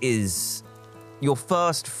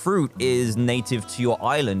first fruit is native to your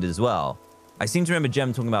island as well. I seem to remember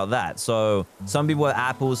Jem talking about that. So some people have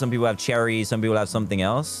apples, some people have cherries, some people have something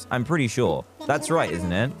else. I'm pretty sure. That's right,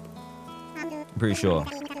 isn't it? I'm pretty sure.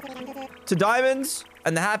 To Diamonds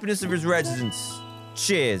and the happiness of his residents.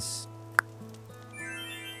 Cheers.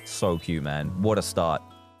 So cute, man. What a start.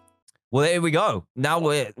 Well, there we go. Now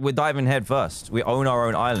we're diving head first. We own our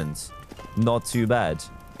own islands. Not too bad.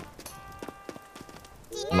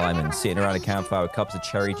 Lyman, sitting around a campfire with cups of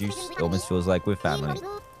cherry juice. It almost feels like we're family.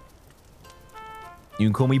 You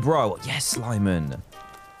can call me bro. Yes, Lyman.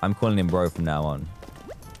 I'm calling him bro from now on.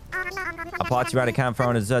 A party around a campfire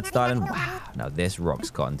on a deserted island. Wow. Now this rocks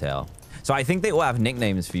Cottontail. So I think they all have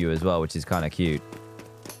nicknames for you as well, which is kind of cute.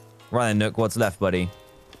 Right then, Nook. What's left, buddy?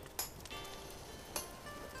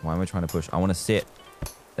 Why am I trying to push? I want to sit.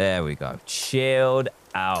 There we go. Chilled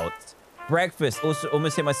out. Breakfast. Also,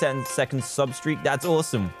 almost hit my second sub streak. That's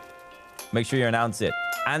awesome. Make sure you announce it.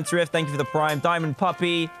 Antarif, thank you for the prime. Diamond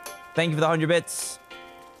Puppy, thank you for the 100 bits.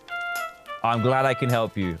 I'm glad I can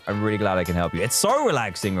help you. I'm really glad I can help you. It's so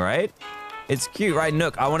relaxing, right? It's cute, right?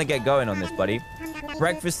 Nook, I want to get going on this, buddy.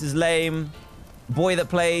 Breakfast is lame. Boy that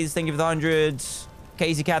plays, thank you for the 100.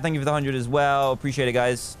 Casey Cat, thank you for the 100 as well. Appreciate it,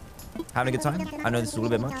 guys. Having a good time? I know this is a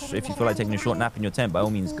little bit much. If you feel like taking a short nap in your tent, by all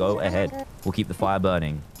means, go ahead. We'll keep the fire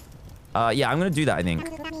burning. Yeah, I'm going to do that, I think.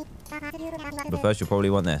 But first, you'll probably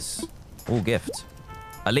want this. Ooh, gift.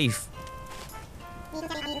 A leaf.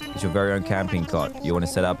 It's your very own camping cot. You want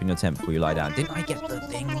to set up in your tent before you lie down. Didn't I get the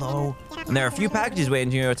thing, though? And there are a few packages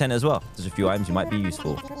waiting in your tent as well. There's a few items you might be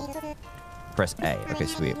useful. Press A. Okay,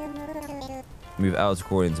 sweet. Move L to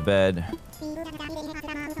crawl into bed.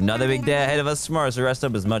 Another big day ahead of us tomorrow, so rest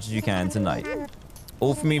up as much as you can tonight.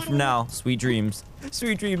 All for me from now. Sweet dreams.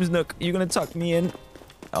 Sweet dreams, Nook. Are you going to tuck me in?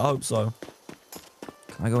 I hope so.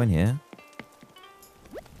 Can I go in here?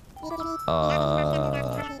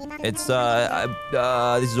 This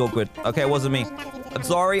is awkward. Okay, it wasn't me. I'm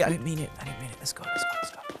sorry. I didn't mean it. Let's go.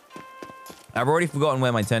 I've already forgotten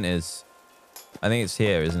where my tent is. I think it's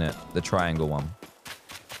here, isn't it? The triangle one.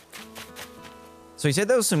 So he said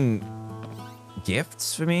there was some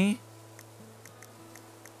gifts for me.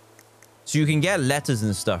 So you can get letters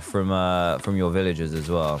and stuff from your villagers as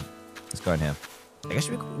well. Let's go in here. I guess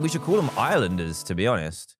we should call them islanders, to be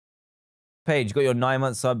honest. Paige, you got your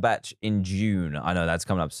 9-month sub batch in June. I know that's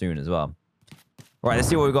coming up soon as well. All right, let's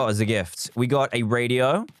see what we got as a gift. We got a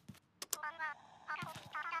radio.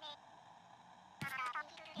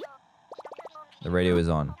 The radio is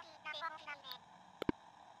on.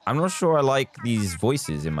 I'm not sure I like these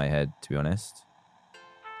voices in my head, to be honest.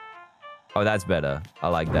 Oh, that's better. I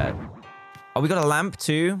like that. Oh, we got a lamp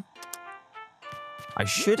too. I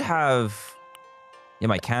should have... Yeah,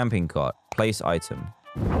 my camping cot. Place item.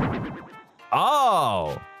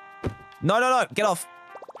 Oh! No. Get off.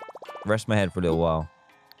 Rest my head for a little while.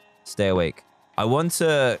 Stay awake. I want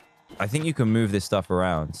to... I think you can move this stuff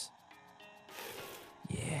around.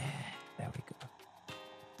 Yeah. There we go.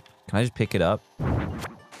 Can I just pick it up?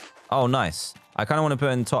 Oh, nice. I kind of want to put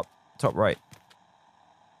it in top right.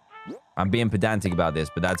 I'm being pedantic about this,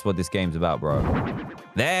 but that's what this game's about, bro.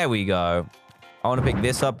 There we go. I want to pick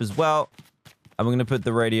this up as well. I'm going to put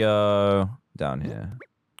the radio down here.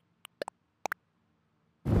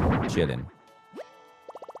 Chilling.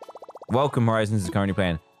 Welcome Horizons is currently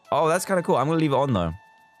playing. Oh, that's kind of cool. I'm going to leave it on, though.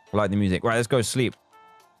 I like the music. Right, let's go sleep.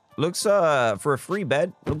 Looks, for a free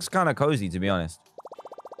bed, looks kind of cozy, to be honest.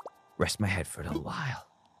 Rest my head for a little while.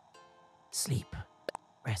 Sleep.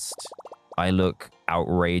 Rest. I look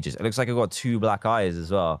outrageous. It looks like I've got 2 black eyes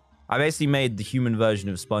as well. I basically made the human version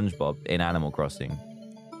of SpongeBob in Animal Crossing.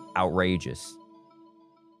 Outrageous.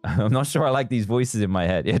 I'm not sure I like these voices in my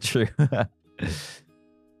head. Yeah, true.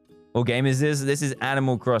 What game is this? This is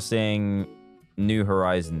Animal Crossing New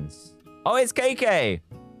Horizons. Oh, it's KK!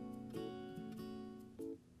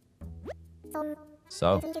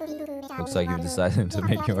 So, looks like you've decided to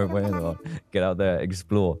make your own way in the world. Get out there,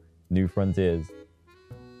 explore new frontiers.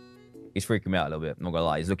 He's freaking me out a little bit. I'm not gonna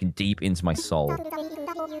lie. He's looking deep into my soul.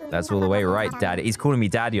 That's all the way right, Daddy. He's calling me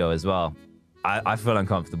Daddy-o as well. I feel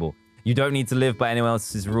uncomfortable. You don't need to live by anyone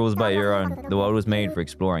else's rules but your own. The world was made for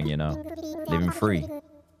exploring, you know. Living free.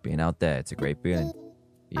 Being out there, it's a great feeling.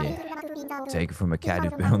 Yeah. Take it from a cat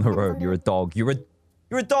who's been on the road. You're a dog. You're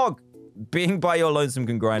a dog! Being by your lonesome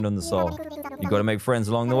can grind on the soul. You gotta make friends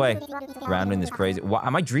along the way. Rambling this crazy... What,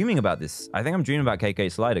 am I dreaming about this? I think I'm dreaming about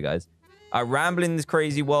KK Slider, guys. Rambling this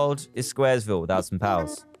crazy world is Squaresville without some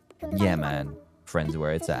pals. Yeah, man. Friends are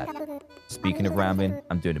where it's at. Speaking of rambling,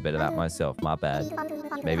 I'm doing a bit of that myself. My bad.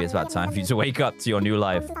 Maybe it's about time for you to wake up to your new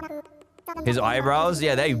life. His eyebrows?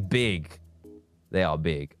 Yeah, they're big. They are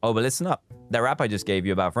big. Oh, but listen up. That rap I just gave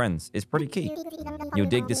you about friends is pretty key. You'll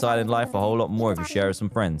dig this island life a whole lot more if you share with some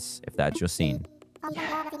friends, if that's your scene.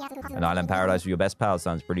 Yeah. An island paradise with your best pal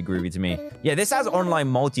sounds pretty groovy to me. Yeah, this has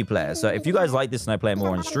online multiplayer, so if you guys like this and I play it more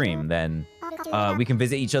on stream, then we can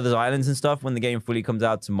visit each other's islands and stuff when the game fully comes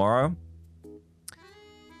out tomorrow.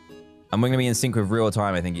 And we're going to be in sync with real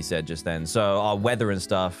time, I think he said just then. So our weather and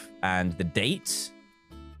stuff and the date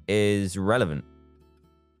is relevant.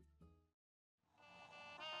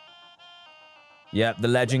 Yep, the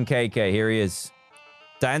legend KK. Here he is.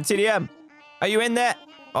 DanTDM, are you in there?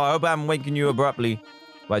 Oh, I hope I haven't waking you abruptly.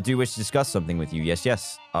 But I do wish to discuss something with you.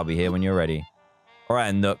 Yes. I'll be here when you're ready. All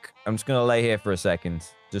right, Nook. I'm just going to lay here for a second.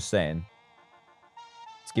 Just saying.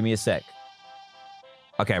 Just give me a sec.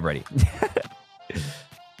 Okay, I'm ready.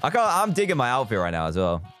 I'm digging my outfit right now as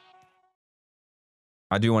well.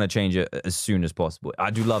 I do want to change it as soon as possible.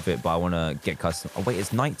 I do love it, but I want to get custom. Oh, wait,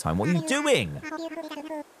 it's nighttime. What are you doing?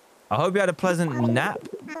 I hope you had a pleasant nap.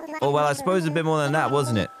 Oh, well, I suppose a bit more than that,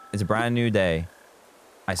 wasn't it? It's a brand new day.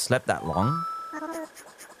 I slept that long?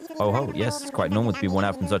 Oh, yes, it's quite normal to be worn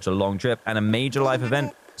out from such a long trip and a major life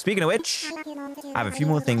event. Speaking of which, I have a few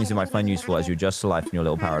more things you might find useful as you adjust to life in your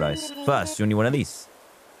little paradise. First, you'll need one of these.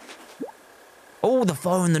 Oh, the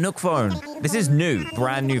phone, the Nook phone. This is new,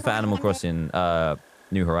 brand new for Animal Crossing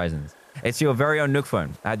New Horizons. It's your very own Nook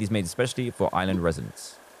phone. I had these made especially for island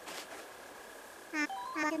residents.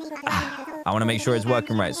 I want to make sure it's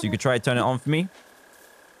working right, so you could try to turn it on for me.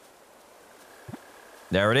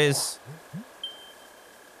 There it is.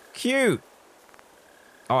 Cute.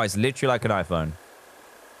 Oh, it's literally like an iPhone.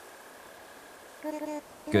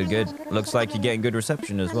 Good, good. Looks like you're getting good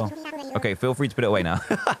reception as well. Okay, feel free to put it away now.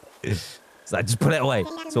 So I just put it away.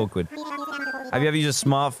 It's awkward. Have you ever used a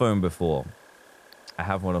smartphone before? I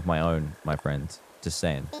have one of my own, my friend. Just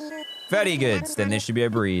saying. Very good. Then this should be a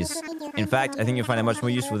breeze. In fact, I think you'll find it much more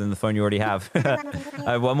useful than the phone you already have.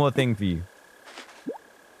 I have one more thing for you.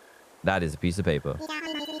 That is a piece of paper.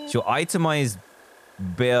 It's your itemized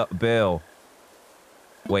bill.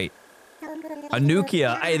 Wait. A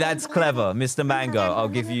Nukia. Hey, that's clever. Mr. Mango. I'll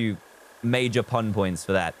give you major pun points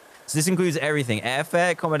for that. So this includes everything.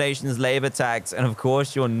 Airfare, accommodations, labor tax, and of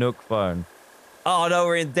course your Nook phone. Oh no,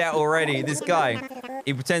 we're in debt already. This guy.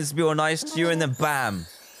 He pretends to be all nice to you and then bam.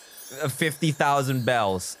 50,000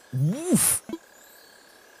 bells. Woof.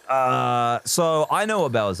 So I know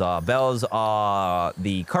what bells are. Bells are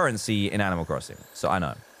the currency in Animal Crossing. So I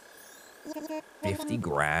know. 50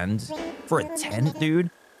 grand for a tent, dude?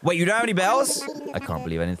 Wait, you don't have any bells? I can't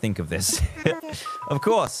believe I didn't think of this. Of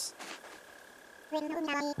course.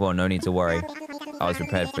 Well, no need to worry. I was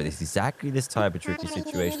prepared for this. Exactly this type of tricky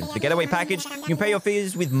situation. For the getaway package, you can pay your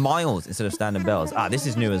fees with miles instead of standard bells. Ah, this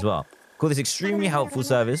is new as well. Call this extremely helpful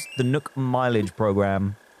service the Nook Mileage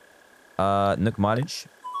Program. Nook Mileage?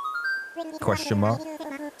 Question mark.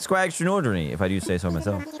 It's quite extraordinary, if I do say so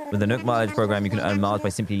myself. With the Nook Mileage Program, you can earn miles by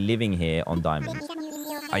simply living here on Diamond.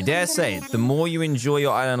 I dare say, the more you enjoy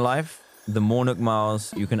your island life, the more Nook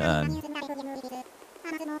miles you can earn.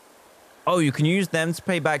 Oh, you can use them to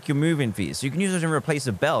pay back your moving fees. So you can use those in replace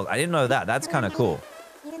of bells. I didn't know that. That's kind of cool.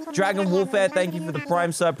 Dragon Warfare, thank you for the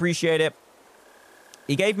Prime, sir. Appreciate it.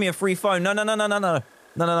 He gave me a free phone. No.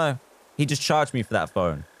 He just charged me for that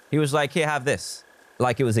phone. He was like, here, have this.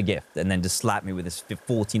 Like it was a gift. And then just slapped me with this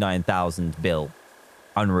 49,000 bill.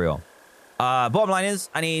 Unreal. Bottom line is,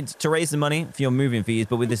 I need to raise the money for your moving fees.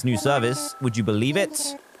 But with this new service, would you believe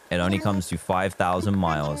it? It only comes to 5,000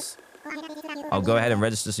 miles. I'll go ahead and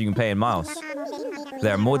register so you can pay in miles.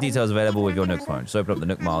 There are more details available with your Nook phone. Just open up the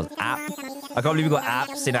Nook Miles app. I can't believe you've got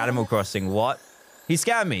apps in Animal Crossing. What? He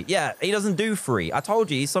scammed me. Yeah, he doesn't do free. I told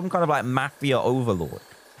you, he's some kind of like mafia overlord.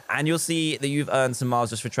 And you'll see that you've earned some miles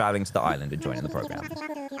just for traveling to the island and joining the program.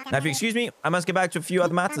 Now, if you excuse me, I must get back to a few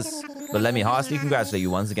other matters. But let me heartily congratulate you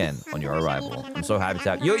once again on your arrival. I'm so happy to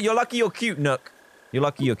have you. You're lucky you're cute, Nook. You're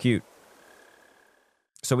lucky you're cute.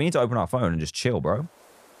 So we need to open our phone and just chill, bro.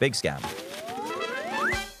 Big scam.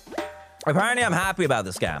 Apparently, I'm happy about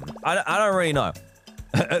the scam. I don't really know.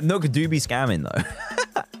 Nook do be scamming, though.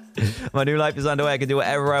 My new life is underway. I can do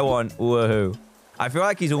whatever I want. Woohoo. I feel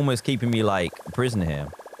like he's almost keeping me, like, a prisoner here.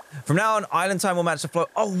 From now on, island time will match the flow.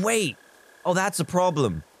 Oh, wait. Oh, that's a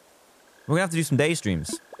problem. We're going to have to do some day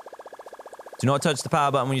streams. Do not touch the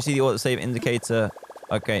power button when you see the autosave indicator.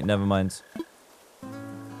 Okay, never mind.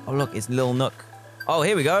 Oh, look. It's Lil Nook. Oh,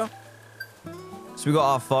 here we go. So we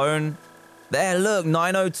got our phone. There, look.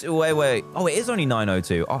 9:02. Wait. Oh, it is only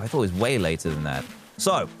 9:02. Oh, I thought it was way later than that.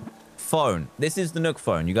 So, phone. This is the Nook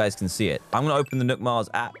phone. You guys can see it. I'm going to open the Nook Miles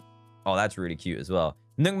app. Oh, that's really cute as well.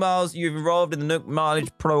 Nook Miles, you've enrolled in the Nook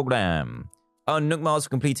Mileage Program. Earn Nook Miles for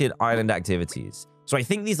completed island activities. So I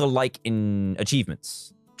think these are like in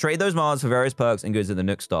achievements. Trade those miles for various perks and goods at the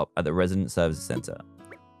Nook stop at the Resident Services Center.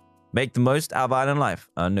 Make the most out of island life.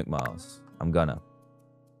 Earn Nook Miles. I'm gonna.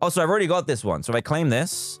 Oh, so I've already got this one. So if I claim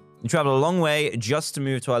this, you travel a long way just to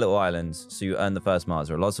move to our little islands, so you earn the first miles.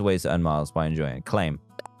 There are lots of ways to earn miles by enjoying it. Claim.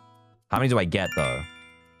 How many do I get, though?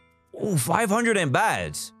 Oh, 500 ain't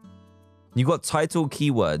bad. You got title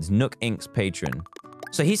keywords, Nook Inc.'s patron.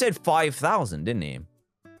 So he said 5,000, didn't he?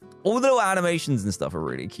 All the little animations and stuff are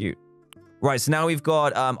really cute. Right, so now we've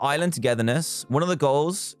got island togetherness. One of the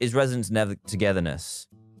goals is resident togetherness.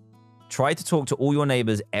 Try to talk to all your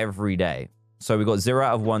neighbors every day. So we got 0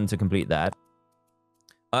 out of 1 to complete that.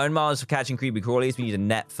 Earn miles for catching creepy crawlies. We need a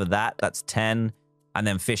net for that. That's 10. And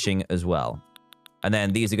then fishing as well. And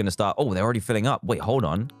then these are going to start... Oh, they're already filling up. Wait, hold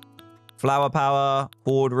on. Flower power,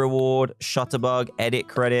 horde reward, shutterbug, edit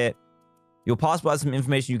credit. Your passport has some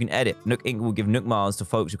information you can edit. Nook Inc. will give Nook miles to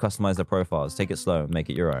folks who customize their profiles. Take it slow and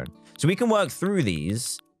make it your own. So we can work through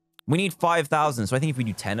these. We need 5,000. So I think if we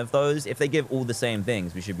do 10 of those, if they give all the same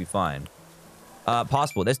things, we should be fine.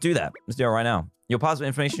 Passport. Let's do that. Let's do it right now. Your passport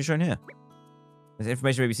information is shown here. This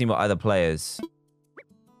information may be seen by other players.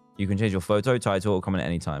 You can change your photo, title, or comment at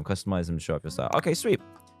any time. Customize them to show off your style. Okay, sweet.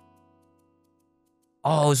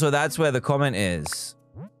 Oh, so that's where the comment is.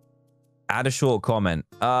 Add a short comment.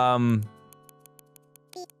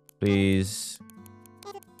 Please.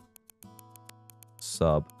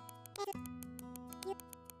 Sub.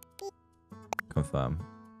 Confirm.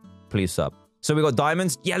 Please sub. So we got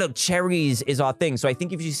diamonds. Yeah, look, cherries is our thing. So I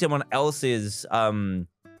think if you see someone else's,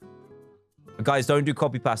 guys, don't do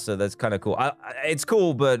copy pasta. That's kind of cool. It's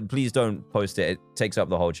cool, but please don't post it. It takes up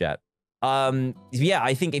the whole chat. Yeah,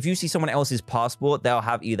 I think if you see someone else's passport, they'll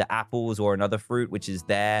have either apples or another fruit, which is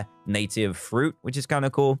their native fruit, which is kind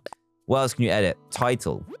of cool. What else can you edit?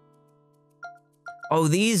 Title. Oh,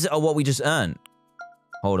 these are what we just earned.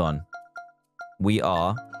 Hold on. We're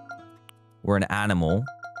an animal.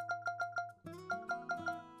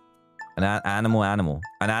 An animal.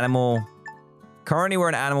 An animal. Currently, we're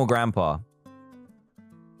an animal grandpa.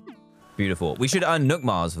 Beautiful. We should earn Nook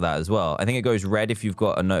Miles for that as well. I think it goes red if you've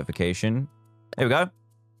got a notification. There we go.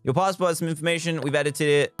 Your passport has some information. We've edited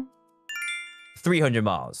it. 300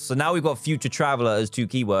 miles. So now we've got future traveler as 2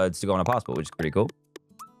 keywords to go on our passport, which is pretty cool.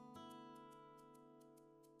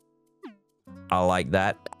 I like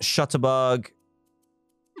that. Shutterbug.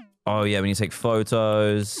 Oh, yeah, we need to take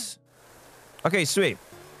photos. Okay, sweet.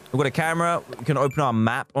 We've got a camera. We can open our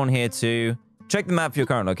map on here too. Check the map for your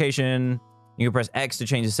current location. You can press X to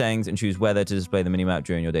change the settings and choose whether to display the minimap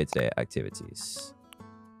during your day-to-day activities.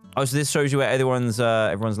 Oh, so this shows you where everyone's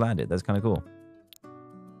landed. That's kind of cool.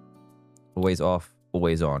 Always off,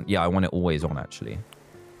 always on. Yeah, I want it always on, actually.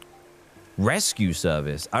 Rescue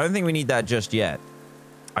service. I don't think we need that just yet.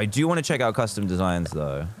 I do want to check out custom designs,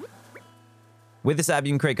 though. With this app,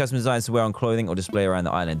 you can create custom designs to wear on clothing or display around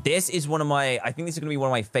the island. This is one of my... I think this is going to be one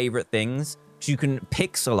of my favorite things. So you can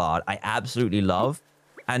pixel art. I absolutely love.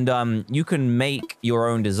 And you can make your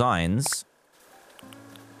own designs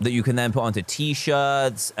that you can then put onto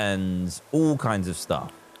t-shirts and all kinds of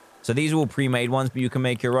stuff. So these are all pre-made ones, but you can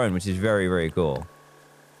make your own, which is very, very cool.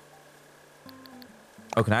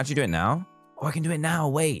 Oh, can I actually do it now? Oh, I can do it now.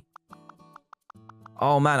 Wait.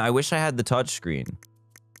 Oh, man. I wish I had the touch screen.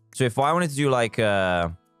 So if I wanted to do like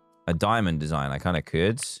a diamond design, I kind of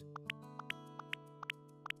could.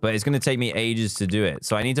 But it's going to take me ages to do it.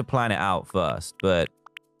 So I need to plan it out first. But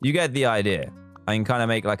you get the idea. I can kind of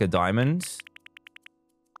make like a diamond.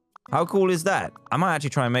 How cool is that? I might actually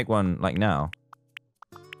try and make one like now.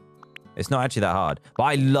 It's not actually that hard. But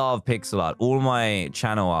I love pixel art. All my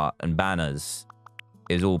channel art and banners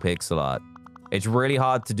is all pixel art. It's really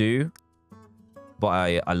hard to do.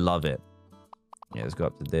 But I love it. Yeah, let's go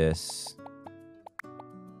up to this.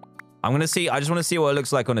 I'm going to see... I just want to see what it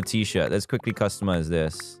looks like on a t-shirt. Let's quickly customize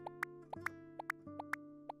this.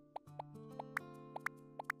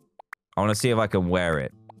 I want to see if I can wear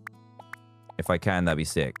it. If I can, that'd be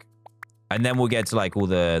sick. And then we'll get to like all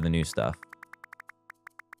the new stuff.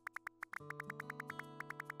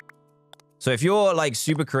 So if you're like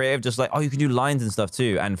super creative, just like, oh, you can do lines and stuff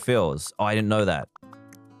too. And fills. Oh, I didn't know that.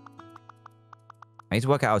 I need to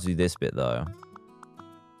work out how to do this bit though.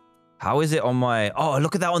 How is it on my... Oh,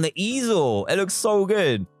 look at that on the easel. It looks so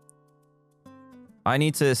good. I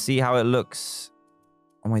need to see how it looks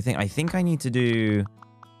on my thing. I think I need to do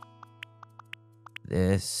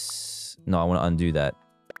this. No, I want to undo that.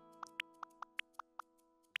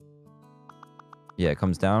 Yeah, it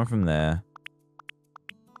comes down from there.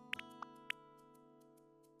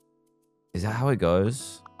 Is that how it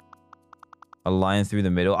goes? A line through the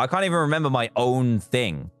middle. I can't even remember my own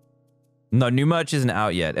thing. No, new merch isn't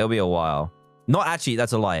out yet. It'll be a while. Not actually,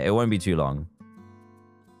 that's a lie. It won't be too long.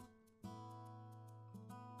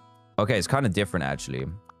 Okay, it's kind of different, actually.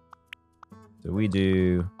 So we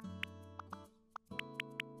do...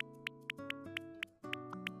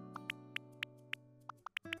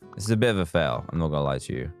 This is a bit of a fail. I'm not gonna lie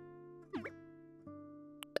to you.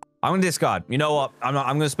 I'm gonna discard. You know what? I'm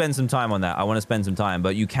gonna spend some time on that. I want to spend some time,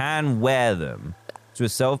 but you can wear them to a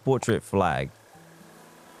self-portrait flag.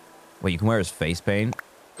 Wait, you can wear his face paint?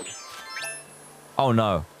 Oh,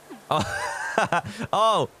 no.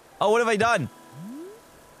 Oh, oh, what have I done?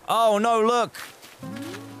 Oh, no, look.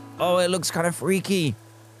 Oh, it looks kind of freaky.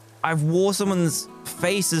 I've wore someone's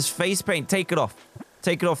face as face paint. Take it off.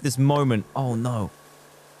 Take it off this moment. Oh, no.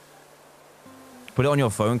 Put it on your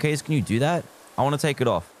phone case. Can you do that? I want to take it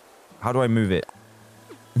off. How do I move it?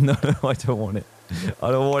 No, I don't want it. I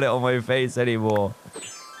don't want it on my face anymore.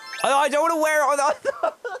 I don't want to wear it on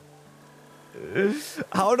the...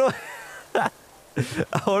 How do I...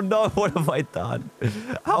 Oh no, what have I done?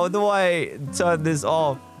 How do I turn this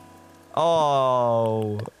off?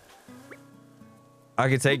 Oh. I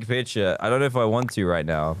can take a picture. I don't know if I want to right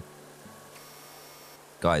now.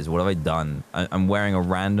 Guys, what have I done? I'm wearing a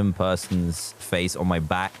random person's face on my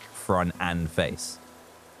back, front, and face.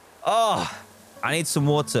 Oh, I need some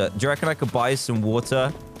water. Do you reckon I could buy some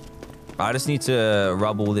water? I just need to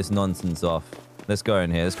rub all this nonsense off. Let's go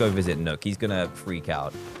in here. Let's go visit Nook. He's gonna freak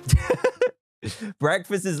out.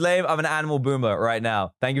 Breakfast is lame. I'm an animal boomer right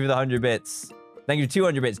now. Thank you for the 100 bits. Thank you for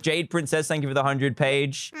 200 bits. Jade Princess, thank you for the 100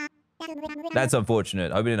 page. That's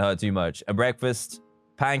unfortunate. I hope it didn't hurt too much. A breakfast.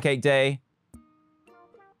 Pancake day.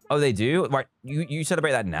 Oh, they do? Right. You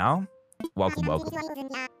celebrate that now? Welcome, welcome.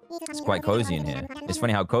 It's quite cozy in here. It's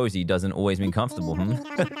funny how cozy doesn't always mean comfortable, hmm?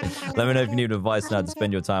 Let me know if you need advice on how to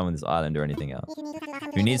spend your time on this island or anything else.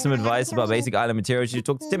 If you need some advice about basic island materials, you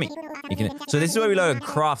talk to Timmy. So this is where we learn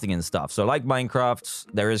crafting and stuff. So like Minecraft,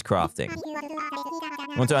 there is crafting.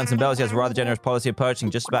 Want to earn some bells? He has a rather generous policy of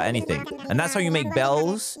purchasing just about anything. And that's how you make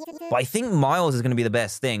bells. But I think Miles is going to be the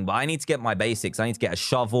best thing. But I need to get my basics. I need to get a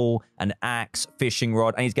shovel, an axe, fishing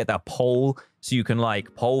rod. I need to get that pole so you can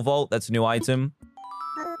like pole vault. That's a new item.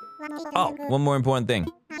 Oh, one more important thing.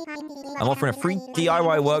 I'm offering a free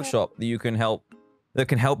DIY workshop that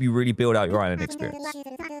can help you really build out your island experience.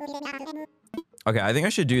 Okay, I think I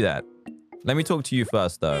should do that. Let me talk to you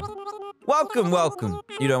first, though. Welcome, welcome.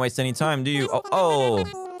 You don't waste any time, do you? Oh,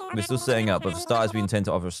 we're still setting up. But for starters, we intend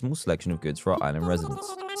to offer a small selection of goods for our island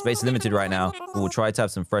residents. Space is limited right now, but we'll try to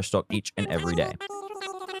have some fresh stock each and every day.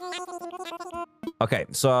 Okay,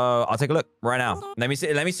 so I'll take a look right now. Let me see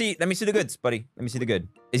the goods, buddy. Let me see the good.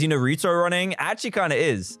 Is he Naruto running? Actually, kind of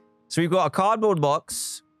is. So we've got a cardboard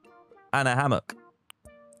box and a hammock.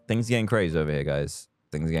 Things are getting crazy over here, guys.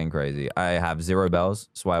 Things are getting crazy. I have 0 bells,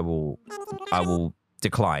 so I will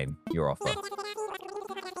decline your offer.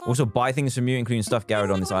 Also, buy things from you, including stuff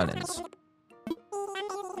gathered on this island.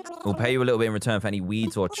 We'll pay you a little bit in return for any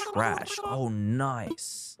weeds or trash. Oh,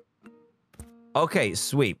 nice. Okay,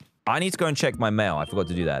 sweet. I need to go and check my mail. I forgot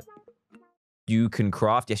to do that. You can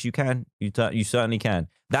craft. Yes, you can. You certainly can.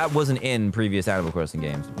 That wasn't in previous Animal Crossing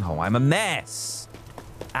games. Oh, I'm a mess.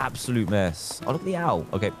 Absolute mess. Oh, look at the owl.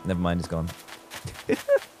 Okay, never mind. It's gone.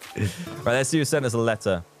 Right, let's see who sent us a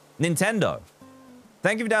letter. Nintendo.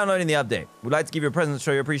 Thank you for downloading the update. We'd like to give you a present to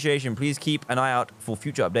show your appreciation. Please keep an eye out for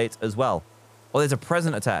future updates as well. Oh, there's a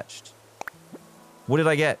present attached. What did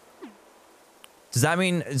I get? Does that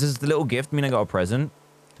mean, does the little gift mean I got a present?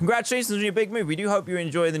 Congratulations on your big move. We do hope you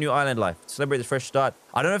enjoy the new island life. To celebrate this fresh start.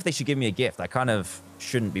 I don't know if they should give me a gift. I kind of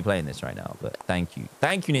shouldn't be playing this right now, but thank you.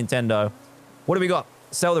 Thank you, Nintendo. What do we got?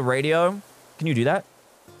 Sell the radio. Can you do that?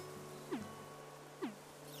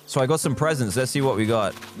 So I got some presents. Let's see what we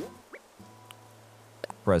got.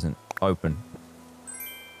 Present. Open.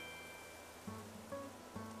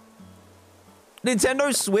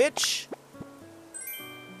 Nintendo Switch?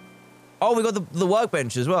 Oh, we got the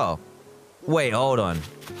workbench as well. Wait, hold on.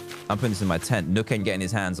 I'm putting this in my tent. Nook ain't getting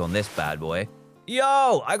his hands on this bad boy.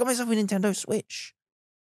 Yo, I got myself a Nintendo Switch.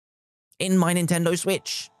 In my Nintendo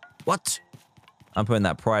Switch. What? I'm putting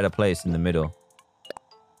that pride of place in the middle.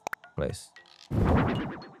 Place.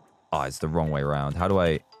 Oh, it's the wrong way around. How do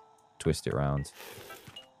I twist it around?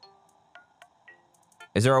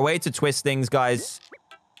 Is there a way to twist things, guys?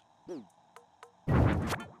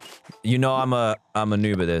 You know I'm a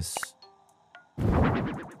noob at this.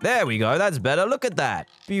 There we go. That's better. Look at that.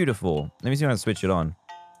 Beautiful. Let me see if I can switch it on.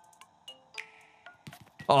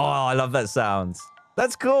 Oh, I love that sound.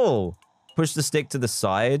 That's cool. Push the stick to the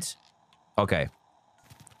side. Okay.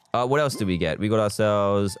 What else did we get? We got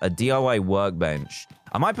ourselves a DIY workbench.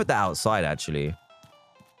 I might put that outside, actually.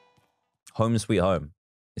 Home sweet home.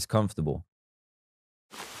 It's comfortable.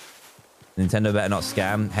 Nintendo better not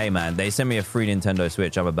scam. Hey, man, they sent me a free Nintendo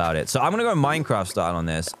Switch. I'm about it. So I'm going to go Minecraft style on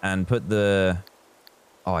this and put the...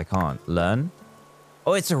 Oh, I can't. Learn?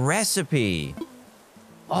 Oh, it's a recipe.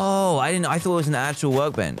 Oh, I thought it was an actual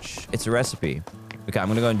workbench. It's a recipe. Okay, I'm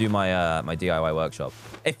going to go and do my my DIY workshop.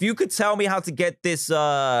 If you could tell me how to get this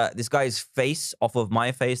this guy's face off of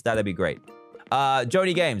my face, that'd be great.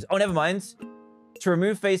 Jody Games. Oh, never mind. To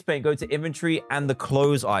remove face paint, go to inventory and the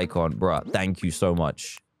close icon. Bruh, thank you so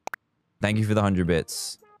much. Thank you for the 100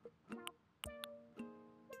 bits.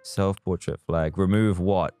 Self-portrait flag. Remove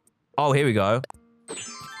what? Oh, here we go.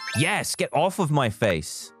 Yes, get off of my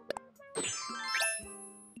face.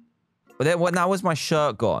 But then, what? Now was my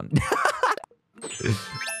shirt gone?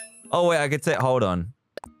 Oh, wait, I could say, hold on.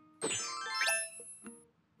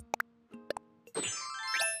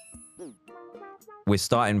 We're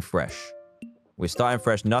starting fresh. We're starting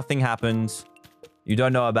fresh. Nothing happened. You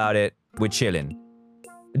don't know about it. We're chilling.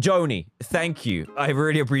 Joni, thank you. I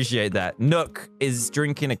really appreciate that. Nook is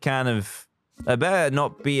drinking a can of... It better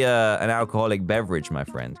not be an alcoholic beverage, my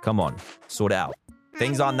friend. Come on. Sort it out.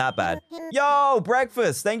 Things aren't that bad. Yo,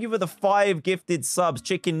 breakfast. Thank you for the 5 gifted subs.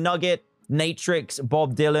 Chicken Nugget, Natrix,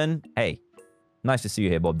 Bob Dylan. Hey, Nice to see you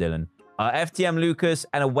here, Bob Dylan. FTM Lucas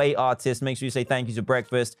and Away Artist. Make sure you say thank you to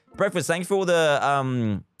Breakfast. Breakfast, thank you for all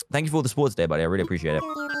the sports day, buddy. I really appreciate it.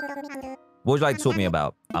 What would you like to talk to me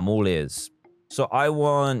about? I'm all ears. So I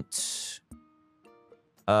want...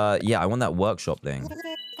 yeah, I want that workshop thing.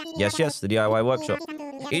 Yes, the DIY workshop.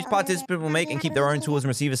 Each participant will make and keep their own tools and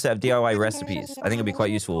receive a set of DIY recipes. I think it'll be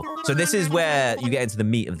quite useful. So this is where you get into the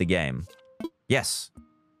meat of the game. Yes.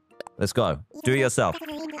 Let's go. Do it yourself.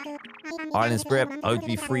 Island Spirit, hope to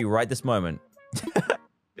be free right this moment.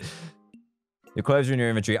 Your clothes are in your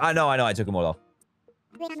inventory. I know, I took them all off.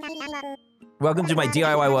 Welcome to my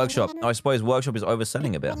DIY workshop. I suppose workshop is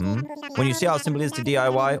overselling a bit, When you see how simple it is to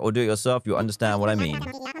DIY or do it yourself, you'll understand what I mean.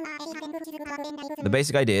 The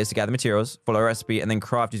basic idea is to gather materials, follow a recipe, and then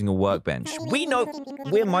craft using a workbench. We know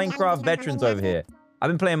we're Minecraft veterans over here. I've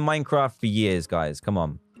been playing Minecraft for years, guys. Come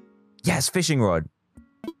on. Yes, fishing rod.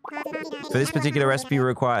 For this particular recipe, we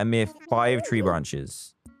require a mere 5 tree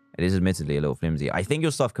branches. It is admittedly a little flimsy. I think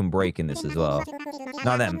your stuff can break in this as well.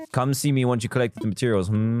 Now then, come see me once you collected the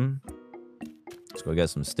materials, Let's go get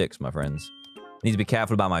some sticks, my friends. I need to be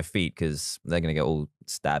careful about my feet, because they're going to get all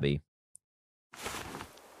stabby.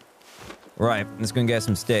 Right, let's go and get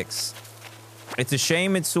some sticks. It's a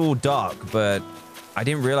shame it's all dark, but I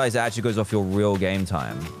didn't realize it actually goes off your real game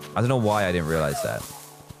time. I don't know why I didn't realize that.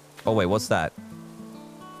 Oh, wait, what's that?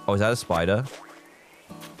 Oh, is that a spider?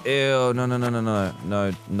 Ew,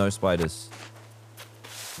 no spiders.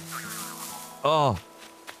 Oh.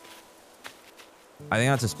 I think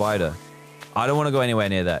that's a spider. I don't want to go anywhere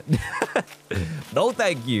near that. No,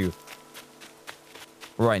 thank you.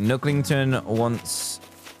 Right, Nooklington wants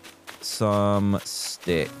some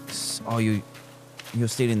sticks. Oh, you're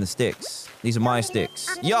stealing the sticks. These are my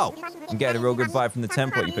sticks. Yo! I'm getting a real good vibe from the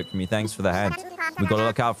template you picked for me. Thanks for the hand. We gotta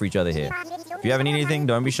look out for each other here. If you ever need anything,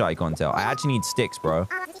 don't be shy, Contel. I actually need sticks, bro.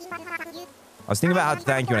 I was thinking about how to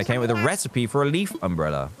thank you, and I came up with a recipe for a leaf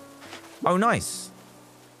umbrella. Oh, nice.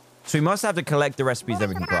 So we must have to collect the recipes, then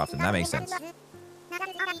we can craft them. That makes sense.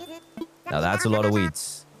 Now, that's a lot of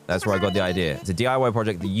weeds. That's where I got the idea. It's a DIY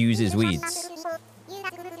project that uses weeds.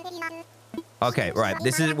 Okay, right.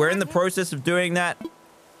 We're in the process of doing that.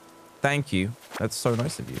 Thank you. That's so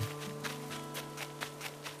nice of you.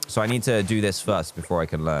 So I need to do this first before I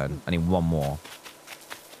can learn. I need one more.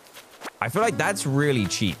 I feel like that's really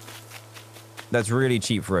cheap. That's really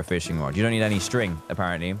cheap for a fishing rod. You don't need any string,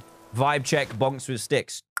 apparently. Vibe check, bonks with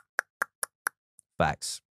sticks.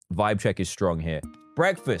 Facts. Vibe check is strong here.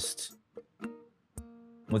 Breakfast.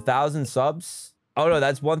 1,000 subs? Oh, no,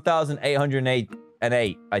 that's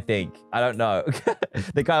 1,808, I think. I don't know.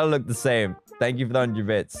 They kind of look the same. Thank you for the 100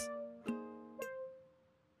 bits.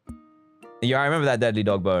 Yeah, I remember that deadly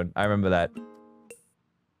dog bone. I remember that.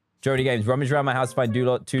 Jody Games, rummage around my house to find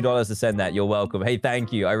 $2 to send that. You're welcome. Hey,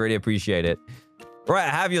 thank you. I really appreciate it. Right,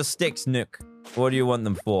 have your sticks, Nook. What do you want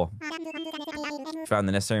them for? Found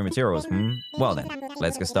the necessary materials. Well then,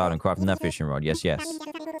 let's get started on crafting that fishing rod. Yes.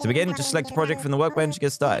 To begin, just select a project from the workbench.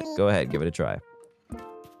 Get started. Go ahead, give it a try.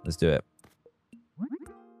 Let's do it.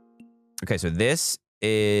 Okay, so this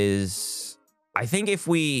is... I think if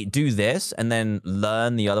we do this and then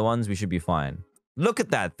learn the other ones, we should be fine. Look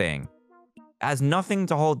at that thing. It has nothing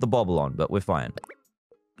to hold the bobble on, but we're fine.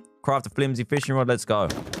 Craft a flimsy fishing rod. Let's go.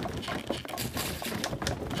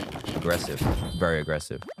 Aggressive. Very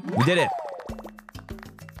aggressive. We did it.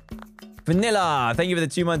 Vanilla. Thank you for the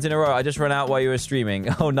 2 months in a row. I just ran out while you were streaming.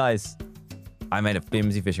 Oh, nice. I made a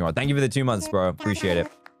flimsy fishing rod. Thank you for the 2 months, bro. Appreciate it.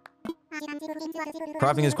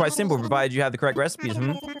 Crafting is quite simple, provided you have the correct recipes.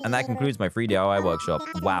 And that concludes my free DIY workshop.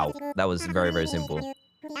 Wow. That was very, very simple.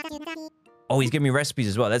 Oh, he's giving me recipes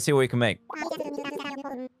as well. Let's see what we can make.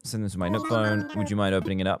 Send this to my Nook phone. Would you mind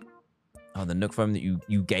opening it up? Oh, the Nook phone that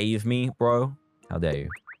you gave me, bro. How dare you?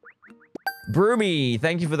 Broomy,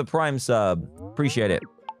 thank you for the Prime sub. Appreciate it.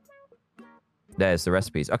 There's the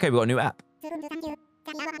recipes. Okay, we got a new app.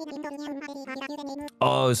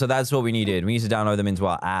 Oh, so that's what we needed. We need to download them into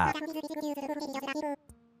our app.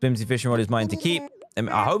 Flimsy fishing rod is mine to keep.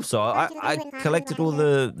 I hope so. I collected all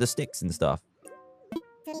the sticks and stuff.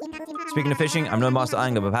 Speaking of fishing, I'm no master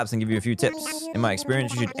angler, but perhaps I can give you a few tips. In my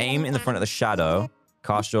experience, you should aim in the front of the shadow,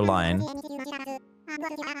 cast your line.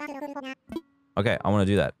 Okay, I want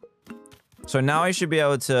to do that. So now I should be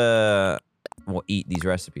able to, well, eat these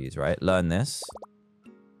recipes, right? Learn this.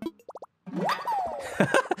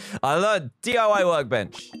 I learned DIY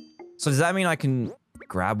workbench. So does that mean I can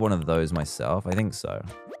grab one of those myself? I think so.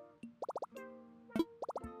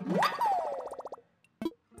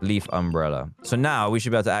 Leaf umbrella. So now we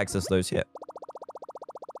should be able to access those here.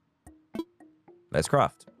 Let's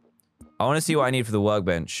craft. I want to see what I need for the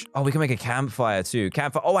workbench. Oh, we can make a campfire too.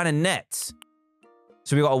 Campfire. Oh, and a net.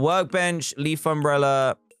 So we got a workbench, leaf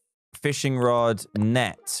umbrella, fishing rod,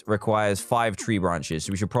 net requires 5 tree branches.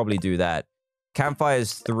 So we should probably do that. Campfire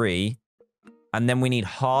is 3. And then we need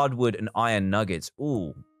hardwood and iron nuggets.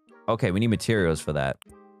 Ooh. Okay, we need materials for that.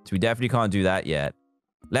 So we definitely can't do that yet.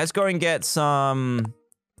 Let's go and get some...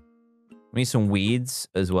 We need some weeds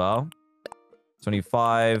as well.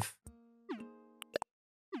 25.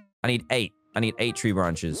 I need 8. I need 8 tree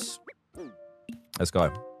branches. Let's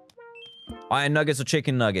go. Iron nuggets or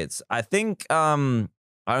chicken nuggets? I think, I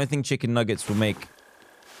don't think chicken nuggets will make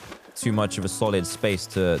too much of a solid space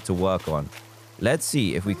to work on. Let's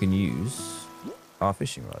see if we can use our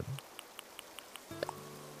fishing rod.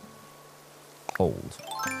 Hold.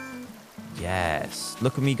 Yes.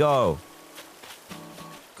 Look at me go.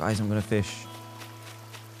 Guys, I'm gonna fish.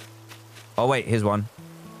 Oh, wait. Here's one.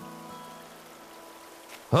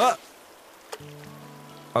 Huh!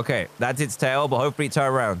 Okay, that's its tail, but hopefully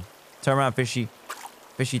turn around. Turn around, fishy.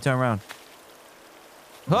 Fishy, turn around.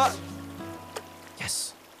 Huh!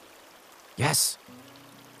 Yes. Yes.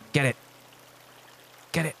 Get it.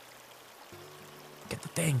 Get it. Get the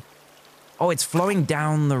thing. Oh, it's flowing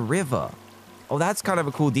down the river. Oh, that's kind of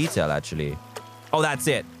a cool detail, actually. Oh, that's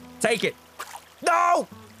it. Take it. No!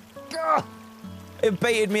 Ugh! It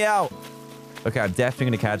baited me out. Okay, I'm definitely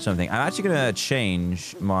going to catch something. I'm actually going to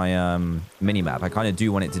change my mini-map. I kind of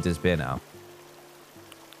do want it to disappear now.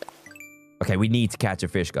 Okay, we need to catch a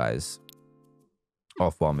fish, guys.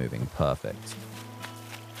 Off while moving. Perfect.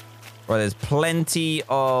 Right, there's plenty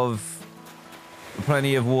of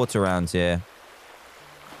water around here.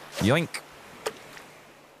 Yoink.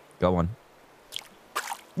 Go on.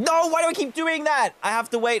 No, why do I keep doing that? I have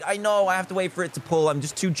to wait. I know, I have to wait for it to pull. I'm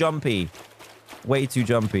just too jumpy. Way too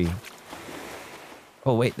jumpy.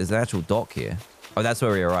 Oh, wait, there's an actual dock here. Oh, that's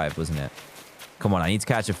where we arrived, wasn't it? Come on, I need to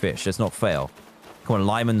catch a fish. Let's not fail. Come on,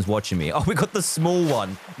 Lyman's watching me. Oh, we got the small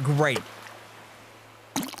one. Great.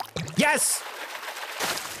 Yes!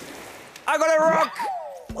 I got a rock!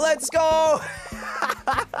 Let's go!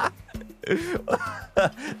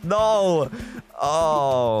 No!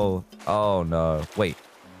 Oh. Oh, no. Wait.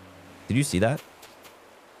 Did you see that?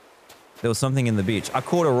 There was something in the beach. I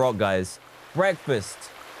caught a rock, guys. Breakfast.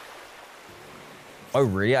 Oh,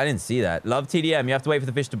 really? I didn't see that. Love TDM. You have to wait for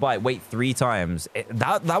the fish to bite. Wait 3 times.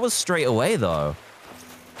 That was straight away, though.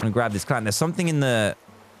 I'm gonna grab this clam. There's something in the...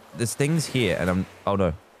 There's things here, and I'm... Oh,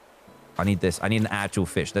 no. I need this. I need an actual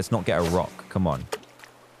fish. Let's not get a rock. Come on.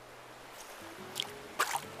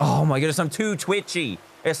 Oh, my goodness. I'm too twitchy.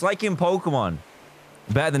 It's like in Pokemon.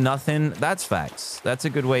 Better than nothing. That's facts. That's a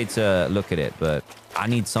good way to look at it, but I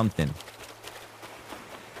need something.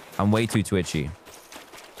 I'm way too twitchy.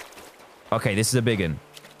 Okay, this is a big one.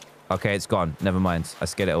 Okay, it's gone. Never mind. I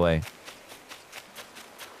scared it away.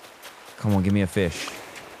 Come on, give me a fish.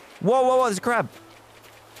 Whoa, whoa, whoa, there's a crab.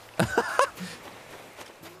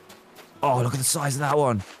 Oh, look at the size of that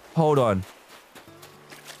one. Hold on.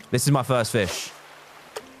 This is my first fish.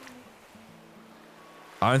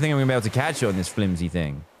 I don't think I'm going to be able to catch it on this flimsy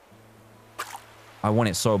thing. I want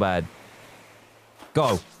it so bad.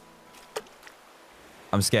 Go.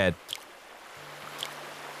 I'm scared.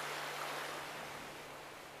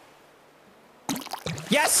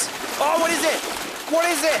 Yes! Oh, what is it? What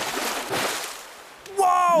is it?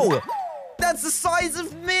 Whoa! That's the size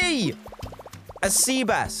of me! A sea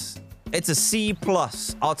bass. It's a C+.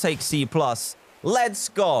 I'll take C+. Let's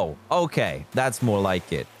go. Okay, that's more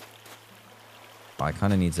like it. I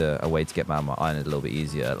kind of need a way to get my iron a little bit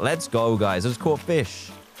easier. Let's go, guys. I just caught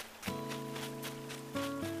fish.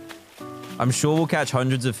 I'm sure we'll catch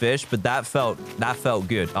hundreds of fish, but that felt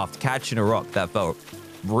good. After catching a rock, that felt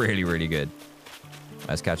really, really good.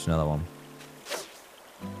 Let's catch another one.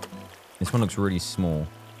 This one looks really small.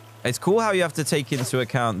 It's cool how you have to take into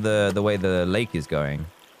account the way the lake is going.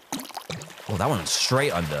 Oh, that one's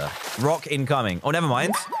straight under. Rock incoming. Oh, never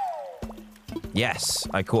mind. Yes,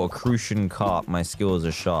 I caught a crucian carp. My skills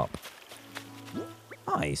are sharp.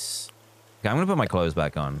 Nice. Okay, I'm going to put my clothes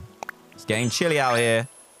back on. It's getting chilly out here.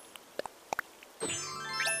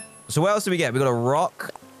 So what else do we get? We got a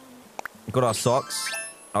rock. We got our socks.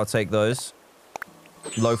 I'll take those.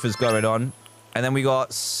 Loafers going on. And then we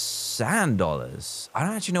got sand dollars. I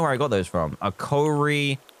don't actually know where I got those from. A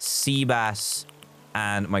Kori, sea bass,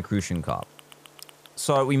 and my crucian carp.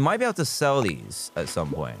 So we might be able to sell these at some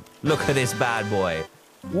point. Look at this bad boy.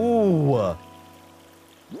 Ooh.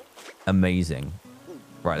 Amazing.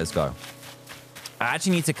 Right, let's go. I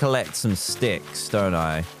actually need to collect some sticks, don't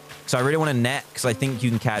I? Because I really want a net, because I think you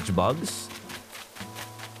can catch bugs.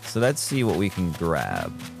 So let's see what we can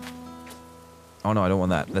grab. Oh, no, I don't want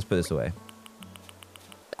that. Let's put this away.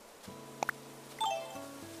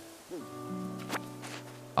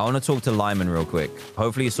 I want to talk to Lyman real quick.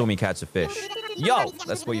 Hopefully you saw me catch a fish. Yo,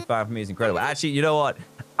 that's what you found for me is incredible. Actually, you know what?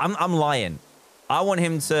 I'm lying. I want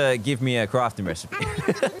him to give me a crafting recipe.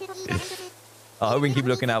 I hope we can keep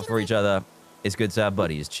looking out for each other. It's good to have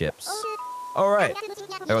buddies, Chips. All right.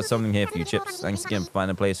 I got something here for you, Chips. Thanks again for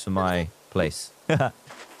finding a place for my place.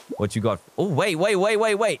 What you got? Oh,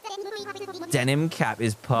 wait. Denim cap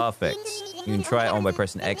is perfect. You can try it on by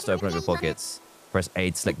pressing X to open up your pockets. Press A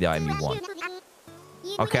to select the item you want.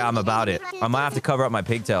 Okay, I'm about it. I might have to cover up my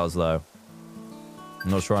pigtails, though. I'm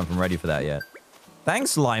not sure I'm ready for that yet.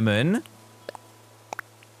 Thanks, Lyman.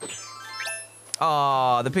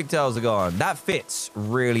 Oh, the pigtails are gone. That fits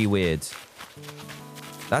really weird.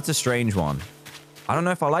 That's a strange one. I don't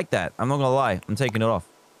know if I like that. I'm not gonna lie. I'm taking it off.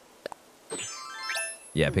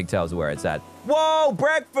 Yeah, pigtails are where it's at. Whoa,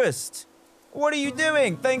 breakfast! What are you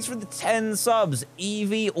doing? Thanks for the 10 subs.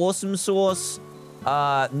 Evie, Awesome Sauce,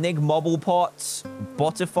 Nig Mobblepot,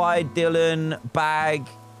 Botify, Dylan, Bag,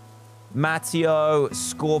 Matteo,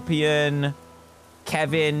 Scorpion,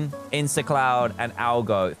 Kevin, Instacloud, and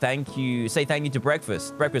Algo. Thank you. Say thank you to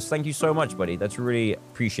Breakfast. Breakfast, thank you so much, buddy. That's really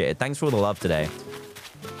appreciated. Thanks for all the love today.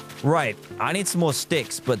 Right, I need some more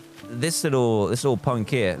sticks, but this little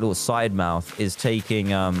punk here, little side mouth, is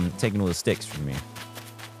taking all the sticks from me.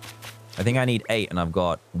 I think I need 8, and I've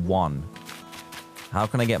got 1. How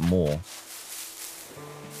can I get more?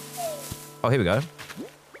 Oh, here we go.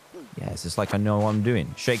 Yes, it's like I know what I'm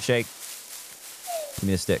doing. Shake, shake. Give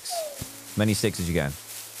me the sticks. As many sticks as you can.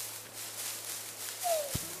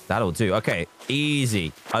 That'll do. Okay,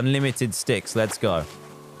 easy. Unlimited sticks. Let's go.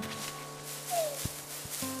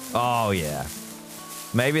 Oh, yeah.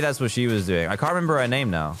 Maybe that's what she was doing. I can't remember her name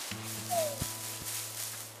now.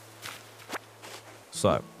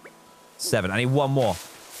 So, 7. I need 1 more.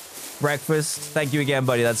 Breakfast. Thank you again,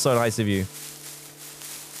 buddy. That's so nice of you.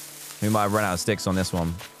 We might have run out of sticks on this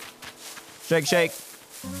one. Shake, shake.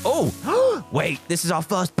 Oh! Wait, this is our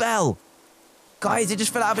first bell. Guys, it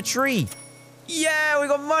just fell out of a tree. Yeah, we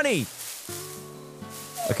got money.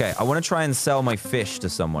 Okay, I want to try and sell my fish to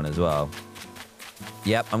someone as well.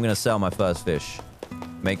 Yep, I'm going to sell my first fish.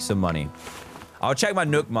 Make some money. I'll check my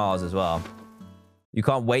Nook miles as well. You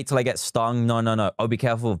can't wait till I get stung. No. Oh, be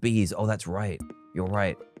careful of bees. Oh, that's right. You're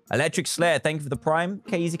right. Electric Slayer, thank you for the prime.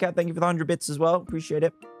 KZCat, thank you for the 100 bits as well. Appreciate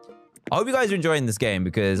it. I hope you guys are enjoying this game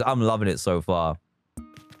because I'm loving it so far.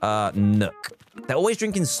 Nook. They're always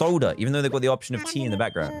drinking soda, even though they've got the option of tea in the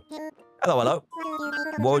background. Hello, hello.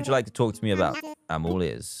 What would you like to talk to me about? I'm all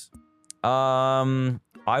ears. I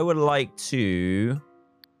would like to...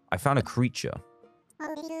 I found a creature.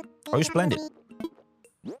 Oh, splendid.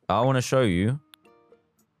 I want to show you.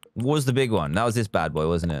 What was the big one? That was this bad boy,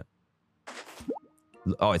 wasn't it?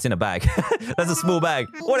 Oh, it's in a bag. That's a small bag.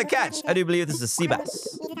 What a catch. I do believe this is a sea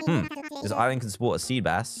bass. This island can support a sea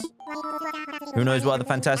bass. Who knows what other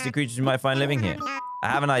fantastic creatures you might find living here? I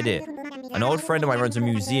have an idea. An old friend of mine runs a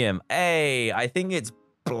museum. Hey, I think it's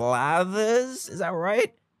Blathers. Is that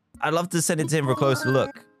right? I'd love to send it to him for a closer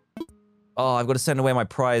look. Oh, I've got to send away my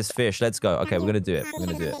prize fish. Let's go. Okay, we're going to do it. We're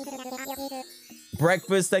going to do it.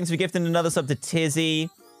 Breakfast. Thanks for gifting another sub to Tizzy.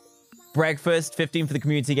 Breakfast. 15 for the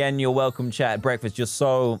community again. You're welcome, chat. Breakfast, you're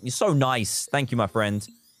so nice. Thank you, my friend.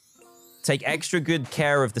 Take extra good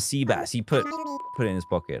care of the sea bass. He put it in his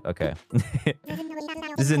pocket. Okay.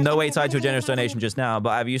 This is in no way tied to a generous donation just now,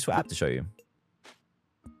 but I have a useful app to show you.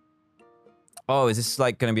 Oh, is this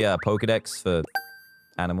like going to be a Pokedex for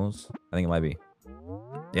animals? I think it might be.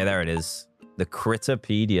 Yeah, there it is. The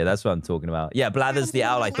Critterpedia. That's what I'm talking about. Yeah, Blathers the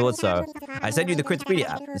Owl. I thought so. I sent you the Critterpedia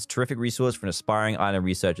app. It's a terrific resource for an aspiring island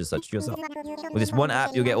researcher such as yourself. With this one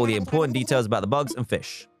app, you'll get all the important details about the bugs and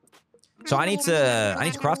fish. So I need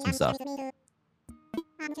to craft some stuff.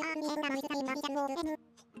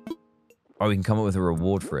 Oh, we can come up with a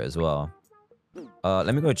reward for it as well.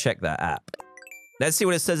 Let me go check that app. Let's see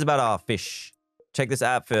what it says about our fish. Check this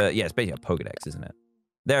app for... Yeah, it's basically a Pokedex, isn't it?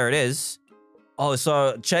 There it is. Oh,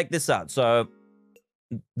 so check this out. So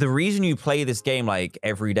the reason you play this game like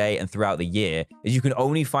every day and throughout the year is you can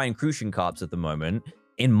only find Crucian Carps at the moment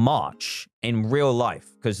in March in real life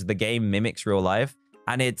because the game mimics real life.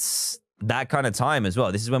 And it's that kind of time as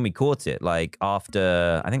well. This is when we caught it, like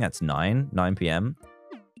after, I think that's 9 p.m.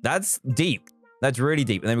 That's deep. That's really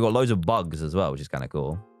deep. And then we've got loads of bugs as well, which is kind of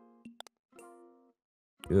cool.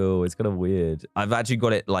 Oh, it's kind of weird. I've actually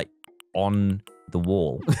got it like on the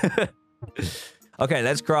wall. Okay,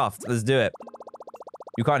 let's craft. Let's do it.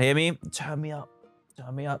 You can't hear me? Turn me up.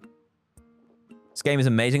 Turn me up. This game is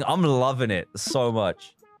amazing. I'm loving it so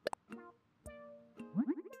much.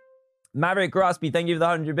 Maverick Graspy, thank you for the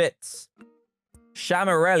 100 bits.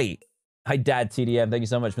 Shamarelli. Hi, DanTDM. Thank you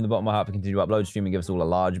so much from the bottom of my heart for continuing to upload, stream, and give us all a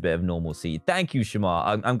large bit of normalcy. Thank you,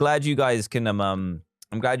 Shamar. I'm glad you guys can I'm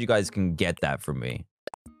glad you guys can get that from me.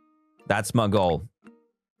 That's my goal.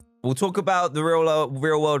 We'll talk about the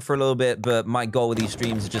real world for a little bit, but my goal with these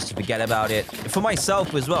streams is just to forget about it. For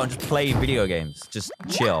myself as well, and just play video games. Just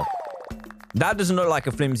chill. That doesn't look like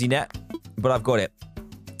a flimsy net, but I've got it.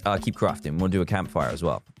 Keep crafting. We'll do a campfire as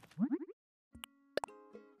well.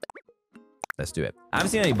 Let's do it. I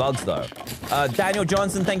haven't seen any bugs, though. Daniel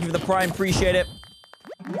Johnson, thank you for the prime. Appreciate it.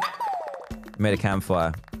 Made a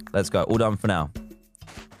campfire. Let's go. All done for now.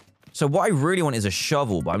 So what I really want is a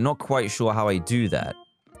shovel, but I'm not quite sure how I do that.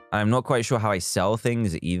 I'm not quite sure how I sell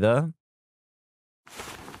things either.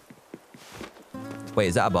 Wait,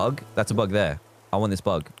 is that a bug? That's a bug there. I want this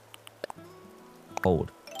bug.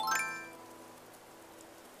 Hold.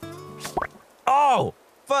 Oh!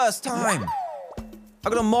 First time! I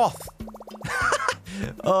got a moth.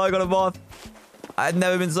 Oh, I got a moth. I've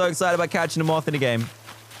never been so excited about catching a moth in a game.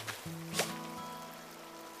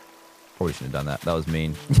 Probably shouldn't have done that. That was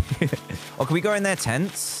mean. Oh, can we go in their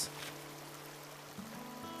tents?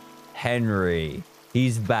 Henry.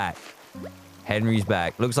 He's back. Henry's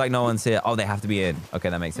back. Looks like no one's here. Oh, they have to be in. Okay,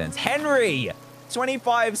 that makes sense. Henry!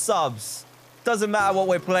 25 subs. Doesn't matter what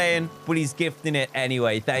we're playing, but he's gifting it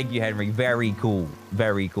anyway. Thank you, Henry. Very cool.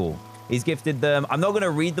 Very cool. He's gifted them. I'm not going to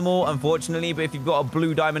read them all, unfortunately, but if you've got a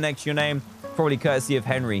blue diamond next to your name, probably courtesy of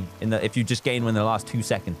Henry if you just gained one in the last 2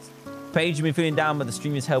 seconds. Paige, you've been feeling down, but the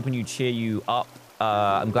stream is helping you cheer you up.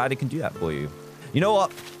 I'm glad it can do that for you. You know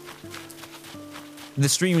what? The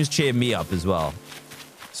stream has cheered me up as well.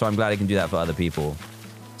 So I'm glad I can do that for other people.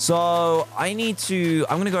 So I'm going to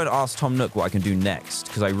go and ask Tom Nook what I can do next,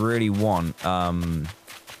 because I really want to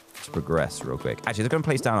progress real quick. Actually, let's go and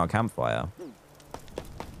place down our campfire.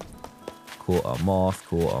 Caught a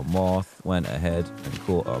moth, went ahead and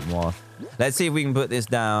caught a moth. Let's see if we can put this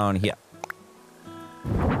down here.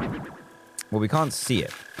 Well, we can't see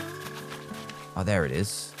it. Oh, there it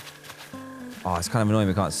is. Oh, it's kind of annoying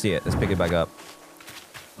we can't see it. Let's pick it back up.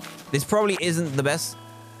 This probably isn't the best.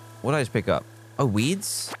 What did I just pick up? Oh,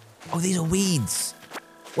 weeds? Oh, these are weeds.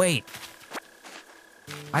 Wait.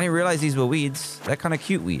 I didn't realize these were weeds. They're kind of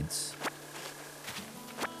cute weeds.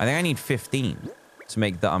 I think I need 15 to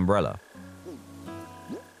make the umbrella.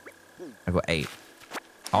 I've got 8.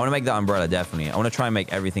 I want to make the umbrella, definitely. I want to try and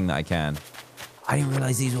make everything that I can. I didn't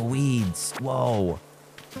realize these were weeds. Whoa.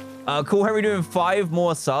 Cool, Henry doing 5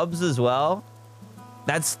 more subs as well.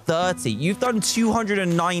 That's 30. You've done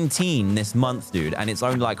 219 this month, dude. And it's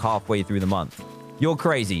only like halfway through the month. You're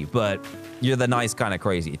crazy, but you're the nice kind of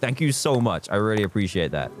crazy. Thank you so much. I really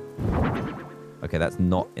appreciate that. Okay, that's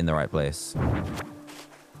not in the right place.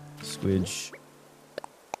 Squidge.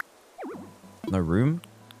 No room?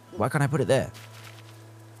 Why can't I put it there?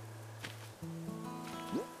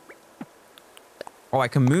 Oh, I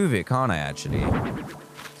can move it, can't I, actually?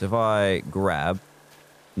 So if I grab...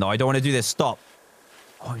 No, I don't want to do this. Stop.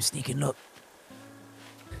 Oh, I'm sneaking. Look.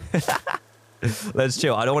 Let's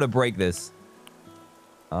chill. I don't want to break this.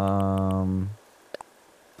 Put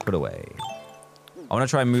away. I want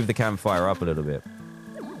to try and move the campfire up a little bit.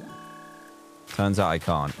 Turns out I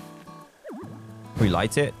can't. Can we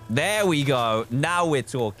light it? There we go. Now we're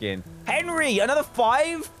talking. Henry, another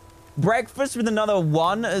 5? Breakfast with another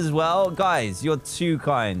 1 as well. Guys, you're too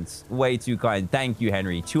kind. Way too kind. Thank you,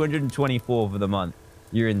 Henry. 224 for the month.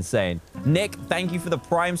 You're insane. Nick, thank you for the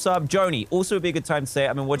prime sub. Joni, also would be a good time to say it.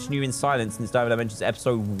 I've been watching you in silence since Diamond Dimensions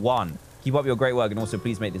episode 1. Keep up your great work, and also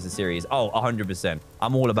please make this a series. Oh, 100%.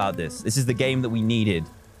 I'm all about this. This is the game that we needed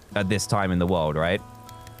at this time in the world, right?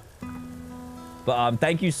 But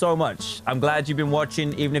thank you so much. I'm glad you've been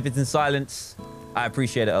watching, even if it's in silence. I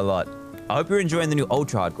appreciate it a lot. I hope you're enjoying the new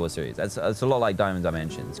Ultra Hardcore series. That's a lot like Diamond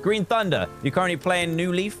Dimensions. Green Thunder, you're currently playing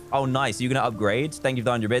New Leaf? Oh, nice. You're going to upgrade. Thank you for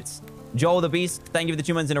the 100 bits. Joel the Beast, thank you for the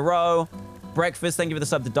 2 months in a row. Breakfast, thank you for the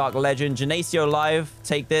sub to Dark Legend. Genesio Live,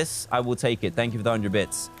 take this. I will take it. Thank you for the 100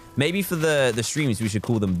 bits. Maybe for the streams, we should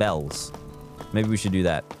call them bells. Maybe we should do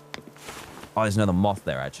that. Oh, there's another moth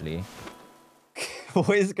there, actually.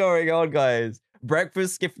 What is going on, guys?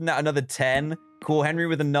 Breakfast skipping that another 10. Cool, Henry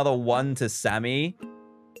with another 1 to Sammy.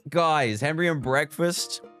 Guys, Henry and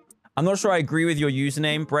Breakfast. I'm not sure I agree with your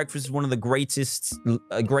username. Breakfast is one of the greatest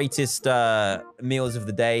meals of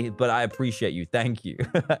the day, but I appreciate you. Thank you.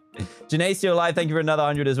 Genesio Live, thank you for another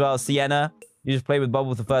 100 as well. Sienna, you just played with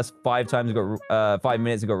Bubble the first 5 times, got 5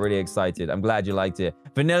 minutes and got really excited. I'm glad you liked it.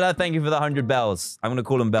 Vanilla, thank you for the 100 bells. I'm going to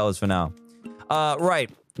call them bells for now. Right,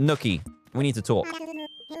 Nookie, we need to talk.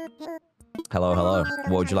 Hello, hello.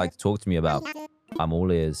 What would you like to talk to me about? I'm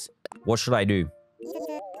all ears. What should I do?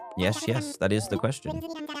 Yes, yes, that is the question.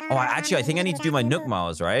 Oh, actually, I think I need to do my Nook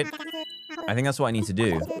Miles, right? I think that's what I need to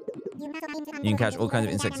do. You can catch all kinds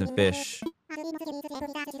of insects and fish.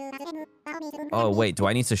 Oh, wait, do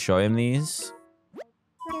I need to show him these?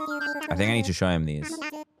 I think I need to show him these.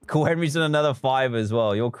 Cool, Henry's done another 5 as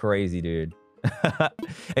well. You're crazy, dude.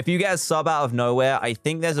 If you get a sub out of nowhere, I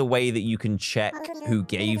think there's a way that you can check who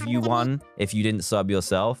gave you one if you didn't sub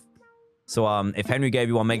yourself. So if Henry gave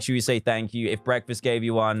you one, make sure you say thank you. If Breakfast gave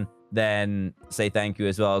you one, then say thank you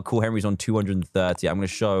as well. Cool, Henry's on 230. I'm going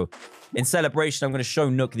to show, in celebration, I'm going to show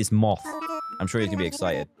Nook this moth. I'm sure he's going to be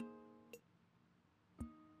excited.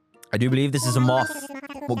 I do believe this is a moth.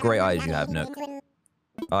 What great eyes you have, Nook.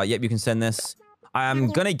 Yep, you can send this.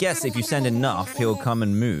 I'm going to guess if you send enough, he'll come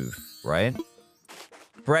and move, right?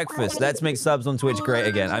 Breakfast, let's make subs on Twitch great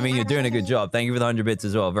again. I mean, you're doing a good job. Thank you for the 100 bits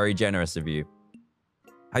as well. Very generous of you.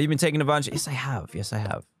 Have you been taking advantage? Yes, I have. Yes, I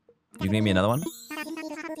have. You can give me another one?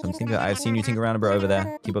 I've seen you tinker around a bit over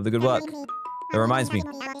there. Keep up the good work. That reminds me.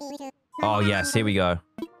 Oh, yes. Here we go.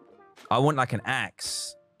 I want like an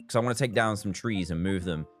axe. Because I want to take down some trees and move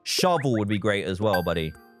them. Shovel would be great as well,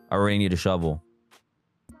 buddy. I really need a shovel.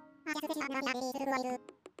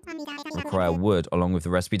 Require wood along with the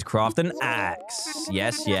recipe to craft an axe.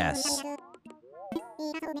 Yes, yes.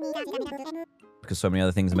 Because so many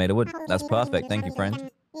other things are made of wood. That's perfect. Thank you, friend.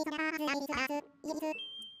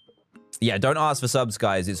 Yeah, don't ask for subs,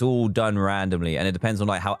 guys. It's all done randomly, and it depends on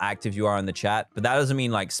like how active you are in the chat. But that doesn't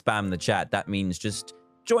mean like spam the chat. That means just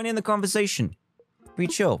join in the conversation. Be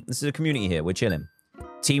chill. This is a community here. We're chilling.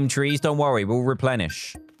 Team trees, don't worry. We'll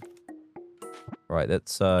replenish. Right,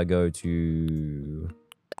 let's go to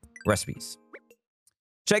recipes.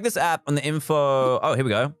 Check this app on the info. Oh, here we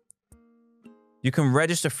go. You can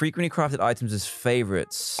register frequently crafted items as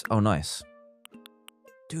favorites. Oh, nice.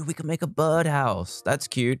 Dude, we can make a birdhouse. That's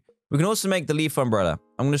cute. We can also make the leaf umbrella.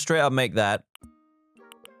 I'm going to straight up make that.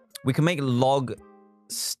 We can make log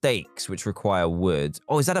stakes, which require wood.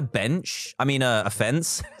 Oh, is that a bench? I mean, a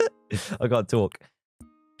fence? I can't talk.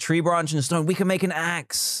 Tree branch and stone. We can make an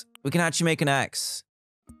axe. We can actually make an axe.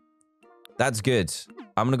 That's good.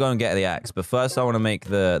 I'm going to go and get the axe. But first, I want to make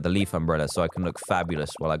the leaf umbrella so I can look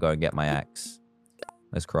fabulous while I go and get my axe.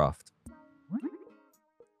 Let's craft.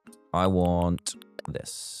 I want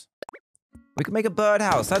this. We can make a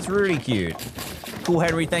birdhouse. That's really cute. Cool,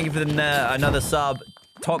 Henry. Thank you for the another sub.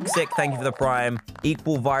 Toxic, thank you for the prime.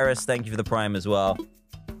 Equal Virus, thank you for the prime as well.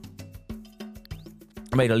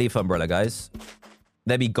 I made a leaf umbrella, guys.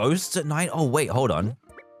 There be ghosts at night? Oh, wait, hold on.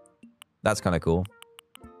 That's kind of cool.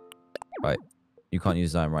 Right. You can't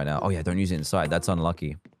use that right now. Oh, yeah, don't use it inside. That's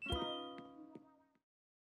unlucky.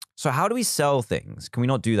 So how do we sell things? Can we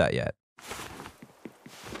not do that yet?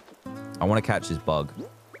 I want to catch this bug.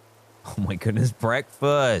 Oh, my goodness.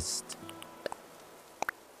 Breakfast.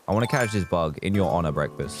 I want to catch this bug in your honor,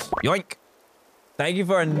 Breakfast. Yoink. Thank you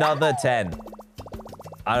for another 10.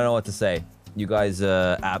 I don't know what to say. You guys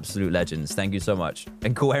are absolute legends. Thank you so much.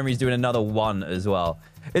 And Cool Henry's doing another 1 as well.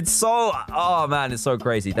 It's so... Oh, man. It's so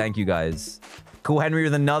crazy. Thank you, guys. Cool Henry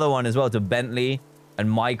with another 1 as well to Bentley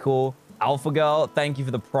and Michael. Alpha Girl, thank you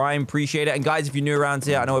for the prime. Appreciate it. And guys, if you're new around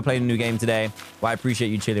here, I know we're playing a new game today, but I appreciate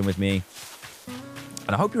you chilling with me.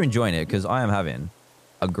 And I hope you're enjoying it because I am having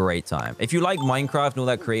a great time. If you like Minecraft and all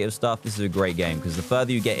that creative stuff, this is a great game because the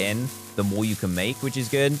further you get in, the more you can make, which is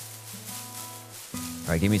good. All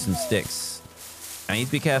right, give me some sticks. I need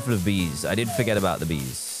to be careful of bees. I did forget about the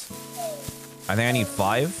bees. I think I need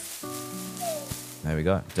 5. There we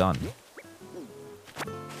go. Done.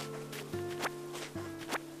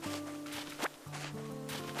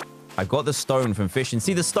 I got the stone from fishing.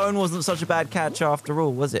 See, the stone wasn't such a bad catch after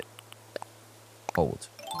all, was it? Hold.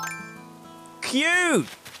 Cute!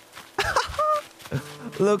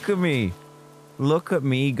 Look at me. Look at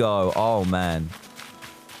me go. Oh, man.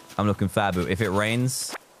 I'm looking fabu. If it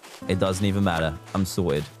rains, it doesn't even matter. I'm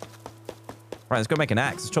sorted. Right, let's go make an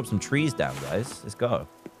axe. Let's chop some trees down, guys. Let's go.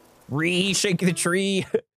 Shake the tree.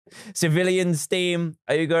 Civilians team.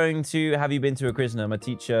 Are you going to... Have you been to a prisoner? My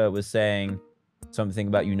teacher was saying... something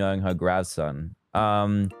about you knowing her grandson.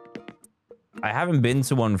 I haven't been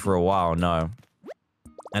to one for a while, no.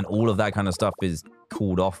 And all of that kind of stuff is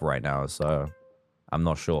cooled off right now, so I'm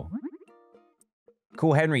not sure.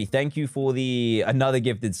 Cool, Henry. Thank you for the another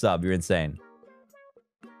gifted sub. You're insane.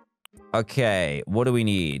 Okay, what do we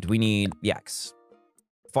need? We need the axe.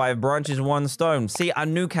 5 branches, 1 stone. See, I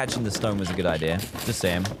knew catching the stone was a good idea. Just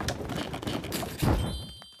saying.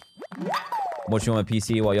 Watching on my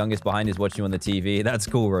PC while youngest behind is watching on the TV. That's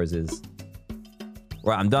cool, Roses.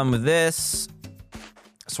 Right, I'm done with this.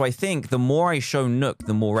 So I think the more I show Nook,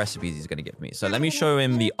 the more recipes he's going to give me. So let me show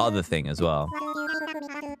him the other thing as well.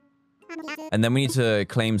 And then we need to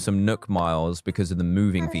claim some Nook miles because of the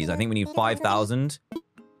moving fees. I think we need 5,000.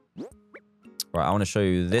 Right, I want to show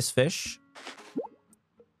you this fish.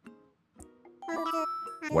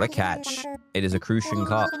 What a catch. It is a crucian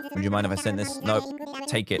carp. Would you mind if I send this? Nope.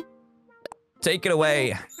 Take it. Take it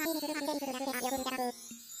away.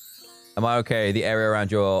 Am I okay? The area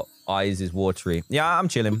around your eyes is watery. Yeah, I'm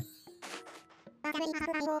chilling.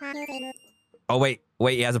 Oh, wait.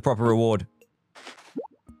 Wait, he has a proper reward.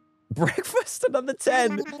 Breakfast, another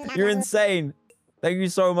 10. You're insane. Thank you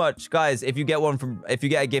so much. Guys, if you get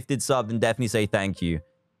a gifted sub, then definitely say thank you.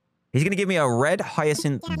 He's going to give me a red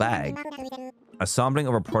hyacinth bag. A sampling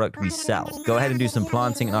of a product we sell. Go ahead and do some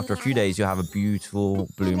planting, and after a few days, you'll have a beautiful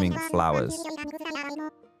blooming flowers.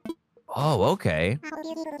 Oh, okay.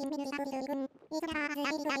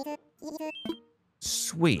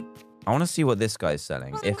 Sweet. I want to see what this guy's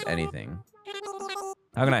selling, if anything.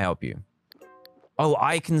 How can I help you? Oh,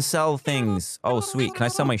 I can sell things. Oh, sweet. Can I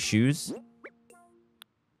sell my shoes?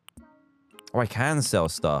 Oh, I can sell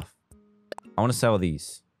stuff. I want to sell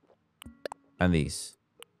these. And these.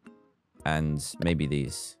 And maybe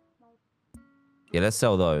these. Yeah, let's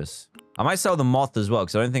sell those. I might sell the moth as well,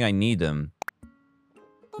 because I don't think I need them.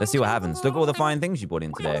 Let's see what happens. Look at all the fine things you brought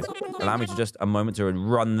in today. Allow me to just a moment to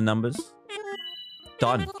run the numbers.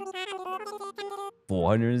 Done.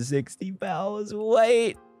 460 bells.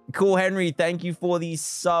 Wait. Cool, Henry. Thank you for the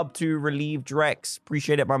sub to Relieve Drex.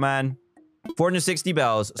 Appreciate it, my man. 460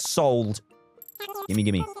 bells. Sold. Gimme,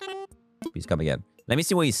 gimme. Please come again. Let me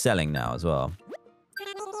see what he's selling now as well.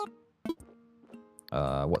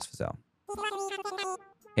 What's for sale?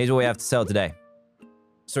 Here's what we have to sell today.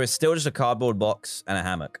 So it's still just a cardboard box and a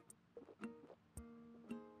hammock.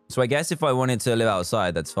 So I guess if I wanted to live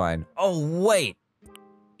outside, that's fine. Oh, wait.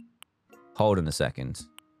 Hold on a second.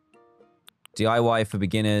 DIY for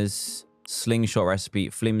beginners. Slingshot recipe.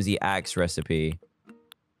 Flimsy axe recipe.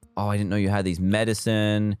 Oh, I didn't know you had these.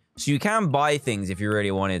 Medicine. So you can buy things if you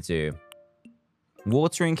really wanted to.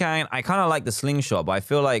 Watering can. I kind of like the slingshot, but I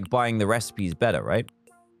feel like buying the recipe is better, right?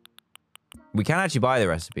 We can actually buy the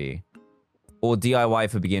recipe. Or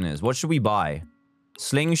DIY for beginners. What should we buy?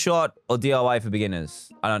 Slingshot or DIY for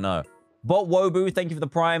beginners? I don't know. Bot Wobu, thank you for the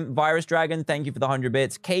Prime. Virus Dragon, thank you for the 100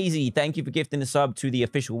 bits. KZ, thank you for gifting the sub to the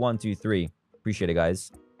official 123. Appreciate it,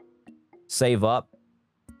 guys. Save up.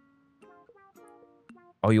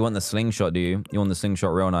 Oh, you want the slingshot, do you? You want the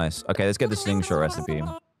slingshot real nice. Okay, let's get the slingshot recipe.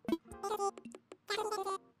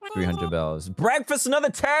 300 bells. Breakfast,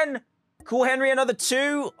 another 10. Cool Henry, another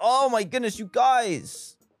 2. Oh my goodness, you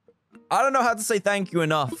guys. I don't know how to say thank you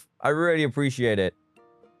enough. I really appreciate it.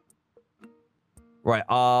 Right,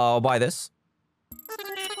 I'll buy this.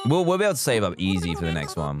 We'll be able to save up easy for the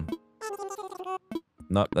next one.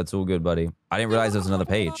 Nope, that's all good, buddy. I didn't realize there was another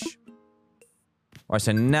page. All right,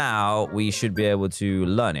 so now we should be able to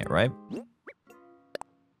learn it, right?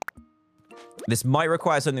 This might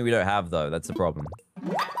require something we don't have, though. That's the problem.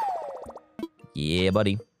 Yeah,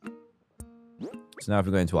 buddy. So now if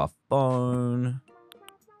we go into our phone...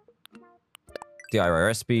 DIY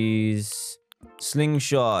recipes.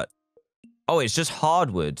 Slingshot. Oh, it's just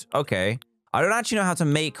hardwood. Okay. I don't actually know how to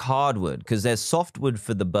make hardwood because there's softwood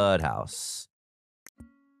for the birdhouse.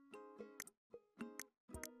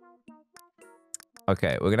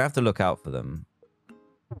 Okay, we're going to have to look out for them.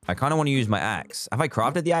 I kind of want to use my axe. Have I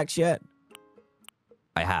crafted the axe yet?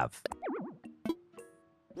 I have.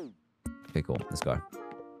 Okay, cool. Let's go.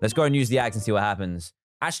 Let's go and use the axe and see what happens.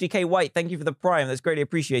 Ashley K. White, thank you for the Prime. That's greatly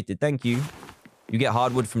appreciated. Thank you. You get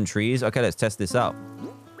hardwood from trees? Okay, let's test this out.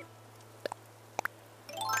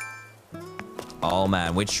 Oh,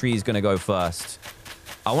 man. Which tree is going to go first?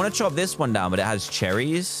 I want to chop this one down, but it has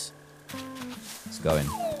cherries. Let's go in.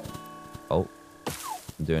 Oh.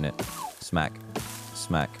 I'm doing it. Smack.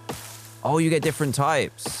 Smack. Oh, you get different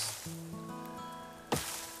types.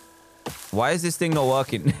 Why is this thing not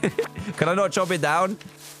working? Can I not chop it down?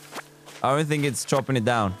 I don't think it's chopping it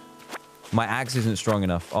down. My axe isn't strong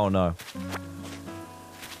enough. Oh, no.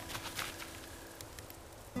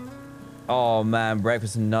 Oh, man.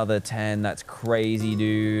 Breakfast, another 10. That's crazy,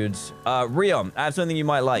 dude. Rion, I have something you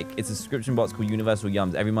might like. It's a subscription box called Universal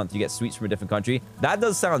Yums. Every month you get sweets from a different country. That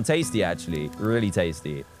does sound tasty, actually. Really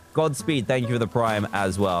tasty. Godspeed. Thank you for the Prime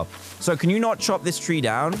as well. So, can you not chop this tree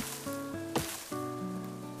down?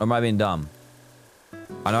 Or am I being dumb?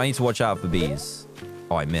 I know I need to watch out for bees.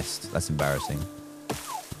 Oh, I missed. That's embarrassing.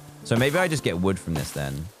 So, maybe I just get wood from this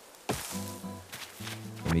then.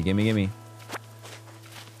 Gimme, gimme, gimme.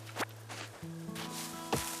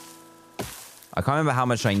 I can't remember how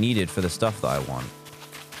much I needed for the stuff that I want.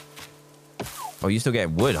 Oh, you still get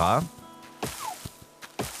wood, huh?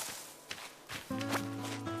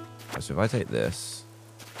 Right, so if I take this...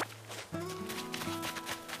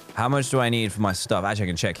 How much do I need for my stuff? Actually, I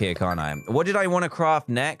can check here, can't I? What did I want to craft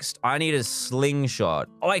next? I need a slingshot.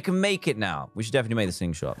 Oh, I can make it now. We should definitely make the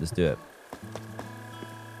slingshot. Let's do it.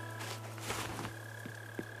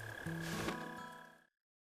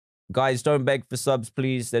 Guys, don't beg for subs,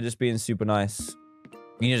 please. They're just being super nice.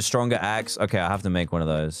 You need a stronger axe? Okay, I have to make one of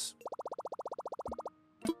those.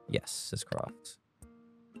 Yes, let's craft.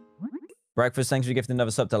 Breakfast, thanks for gifting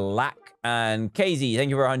another sub to Lack. And KZ, thank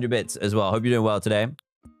you for 100 bits as well. Hope you're doing well today.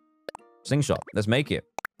 Slingshot, let's make it.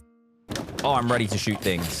 Oh, I'm ready to shoot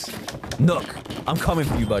things. Nook, I'm coming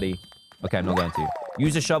for you, buddy. Okay, I'm not going to.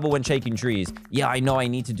 Use a shovel when shaking trees. Yeah, I know I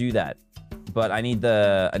need to do that. But I need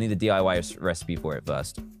the DIY recipe for it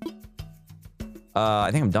first.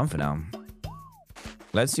 I think I'm done for now.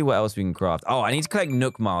 Let's see what else we can craft. Oh, I need to collect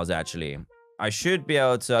Nook miles, actually. I should be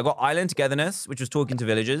able to... I got Island Togetherness, which was talking to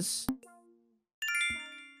villagers.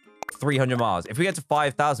 300 miles. If we get to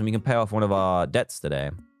 5,000, we can pay off one of our debts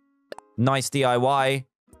today. Nice DIY.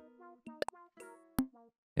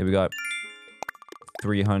 Here we go.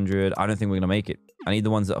 300. I don't think we're going to make it. I need the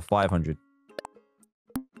ones that are 500.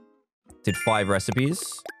 Did 5 recipes.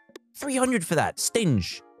 300 for that.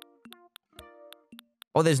 Stinge.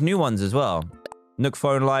 Oh, there's new ones as well. Nook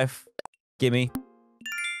Phone Life. Gimme.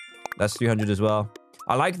 That's 300 as well.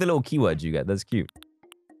 I like the little keywords you get. That's cute.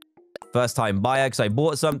 First time buyer because I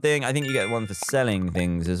bought something. I think you get one for selling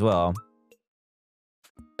things as well.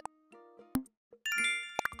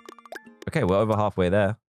 Okay, we're over halfway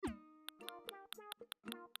there.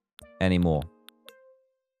 Any more?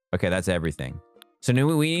 Okay, that's everything. So now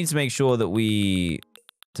we need to make sure that we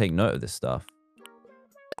take note of this stuff.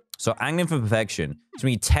 So angling for perfection. So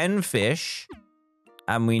we need 10 fish.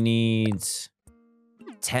 And we need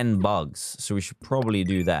 10 bugs. So we should probably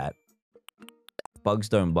do that. Bugs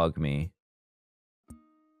don't bug me.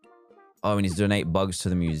 Oh, we need to donate bugs to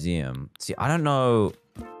the museum. See, I don't know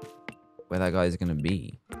where that guy's going to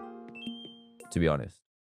be. To be honest.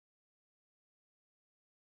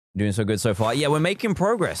 Doing so good so far. Yeah, we're making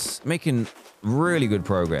progress. Making really good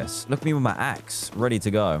progress. Look at me with my axe. Ready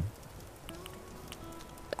to go.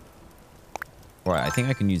 Alright, I think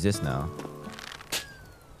I can use this now.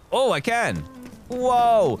 Oh, I can.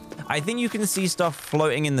 Whoa. I think you can see stuff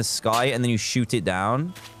floating in the sky and then you shoot it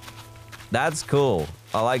down. That's cool.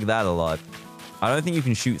 I like that a lot. I don't think you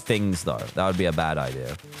can shoot things, though. That would be a bad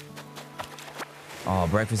idea. Oh,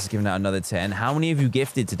 breakfast is giving out another 10. How many have you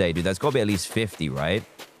gifted today, dude? That's got to be at least 50, right?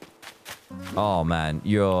 Oh, man.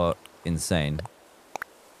 You're insane.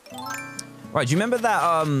 Right, do you remember that,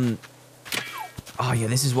 Oh, yeah,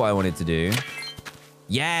 this is what I wanted to do.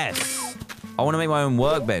 Yes! I want to make my own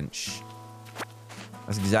workbench.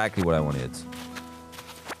 That's exactly what I wanted.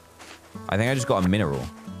 I think I just got a mineral.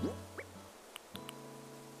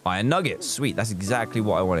 Iron nugget. Sweet. That's exactly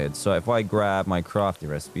what I wanted. So if I grab my crafting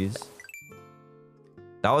recipes.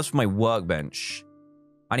 That was for my workbench.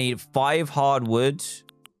 I need 5 hardwood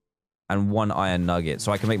and 1 iron nugget.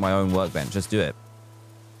 So I can make my own workbench. Let's do it.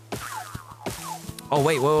 Oh,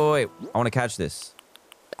 wait. I want to catch this.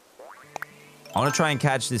 I want to try and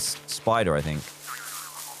catch this spider, I think.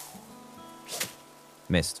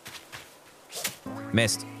 Missed.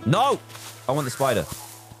 Missed. No! I want the spider.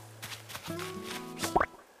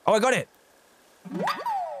 Oh, I got it!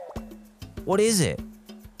 What is it?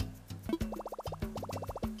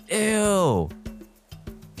 Ew!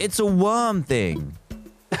 It's a worm thing.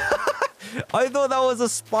 I thought that was a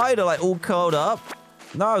spider, like, all curled up.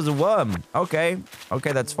 No, it was a worm. Okay.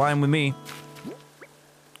 Okay, that's fine with me.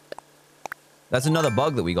 That's another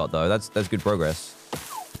bug that we got, though. That's good progress.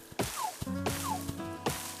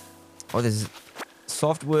 Oh, there's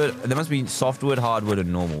softwood. There must be softwood, hardwood,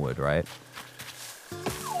 and normal wood, right?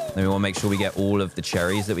 Then we want to make sure we get all of the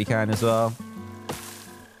cherries that we can as well.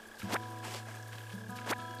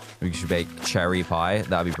 We should make cherry pie.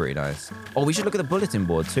 That'd be pretty nice. Oh, we should look at the bulletin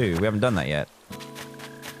board, too. We haven't done that yet.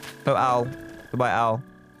 Oh, Al. Goodbye, Al.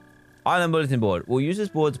 Island bulletin board. We'll use this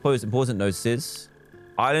board to post important notices.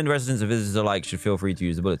 Island residents and visitors alike should feel free to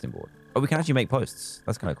use the bulletin board. Oh, we can actually make posts.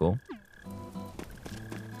 That's kind of cool.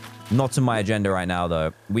 Not on my agenda right now,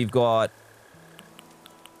 though. We've got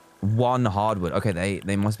 1 hardwood. Okay,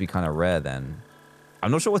 they must be kind of rare then.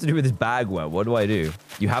 I'm not sure what to do with this bagworm. What do I do?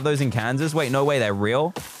 You have those in Kansas? Wait, no way. They're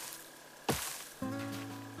real?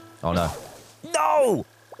 Oh, no. No!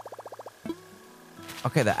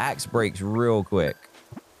 Okay, the axe breaks real quick.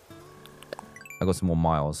 I got some more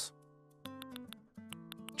miles.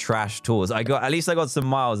 Trash tools. At least I got some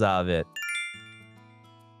miles out of it.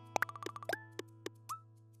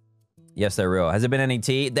 Yes, they're real. Has there been any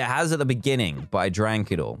tea? There has at the beginning, but I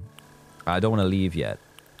drank it all. I don't want to leave yet.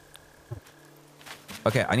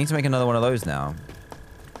 Okay, I need to make another one of those now.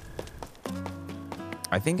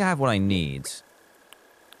 I think I have what I need.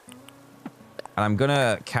 And I'm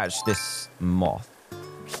gonna catch this moth.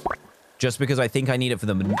 Just because I think I need it for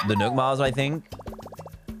the Nook Miles, I think.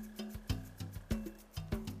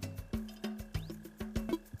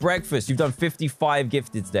 Breakfast, you've done 55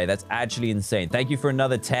 gifted today. That's actually insane. Thank you for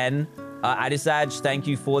another 10. Adisaj, thank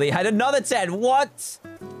you for the... Had another 10. What?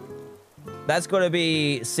 That's got to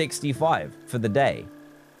be 65 for the day.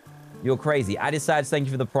 You're crazy. Adisaj, thank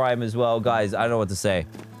you for the prime as well. Guys, I don't know what to say.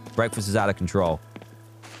 Breakfast is out of control.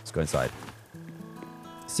 Let's go inside.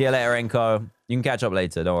 See you later, Enko. You can catch up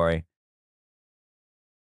later. Don't worry.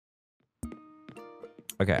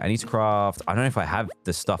 Okay, I need to craft... I don't know if I have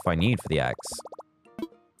the stuff I need for the axe.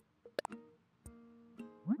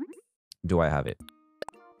 Do I have it?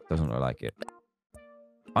 Doesn't look like it.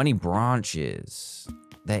 I need branches.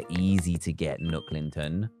 They're easy to get,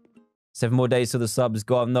 Nooklinton. 7 more days till the sub's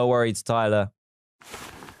gone. No worries, Tyler.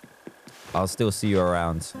 I'll still see you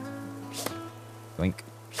around. Blink.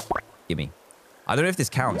 Gimme. I don't know if this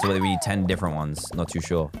counts or whether we need 10 different ones. Not too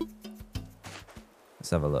sure.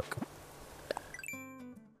 Let's have a look.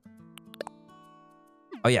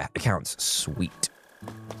 Oh yeah, it counts. Sweet.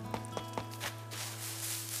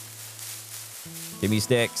 Give me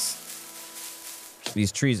sticks.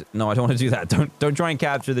 These trees... No, I don't want to do that. Don't try and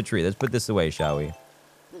capture the tree. Let's put this away, shall we?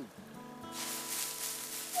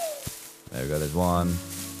 There we go. There's one.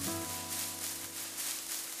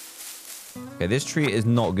 Okay, this tree is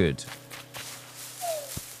not good.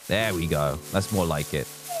 There we go. That's more like it.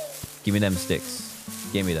 Give me them sticks.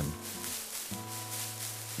 Give me them.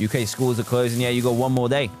 UK schools are closing. Yeah, you got one more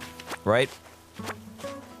day. Right?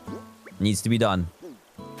 Needs to be done.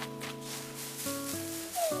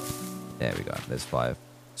 There we go. There's 5.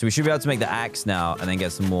 So we should be able to make the axe now and then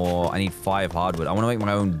get some more. I need 5 hardwood. I want to make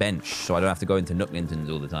my own bench so I don't have to go into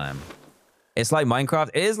Nooklintons all the time. It's like Minecraft.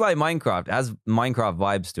 It is like Minecraft. It has Minecraft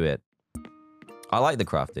vibes to it. I like the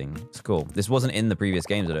crafting. It's cool. This wasn't in the previous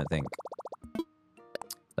games, I don't think.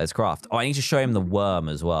 Let's craft. Oh, I need to show him the worm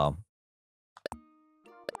as well.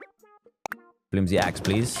 Bloomsy axe,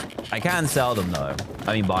 please. I can sell them, though.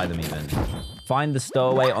 I mean, buy them even. Find the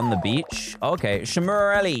stowaway on the beach. Okay,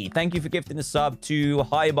 Shamurelli, thank you for gifting a sub to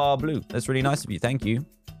High Bar Blue. That's really nice of you. Thank you.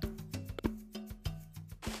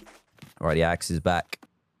 All right, the axe is back.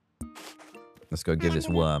 Let's go give this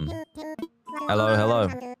worm. Hello,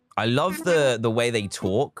 hello. I love the way they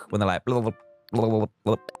talk when they're like... Blah, blah, blah, blah,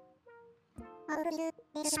 blah.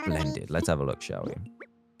 Splendid. Let's have a look, shall we?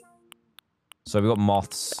 So we've got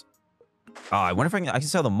moths. Oh, I wonder if I can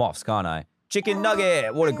sell the moths, can't I? Chicken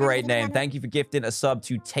Nugget, what a great name. Thank you for gifting a sub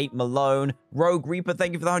to Tate Malone. Rogue Reaper,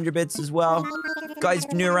 thank you for the 100 bits as well. Guys,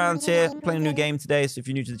 if you're new around here, playing a new game today, so if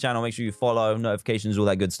you're new to the channel, make sure you follow, notifications, all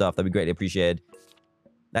that good stuff. That'd be greatly appreciated.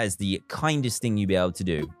 That is the kindest thing you'd be able to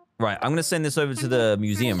do. Right, I'm going to send this over to the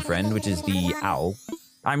museum friend, which is the owl.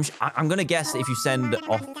 I'm going to guess if you send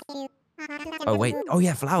off... Oh, wait. Oh,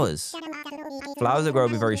 yeah, flowers. Flowers that grow will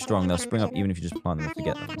be very strong. They'll spring up even if you just plant them and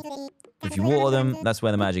forget them. If you water them, that's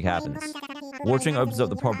where the magic happens. Watering opens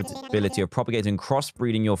up the possibility of propagating and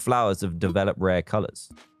crossbreeding your flowers to develop rare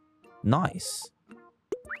colors. Nice.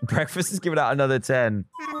 Breakfast is giving out another 10.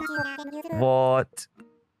 What?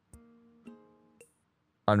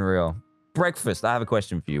 Unreal. Breakfast, I have a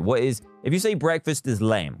question for you. What is... If you say breakfast is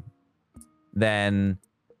lame, then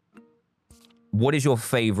what is your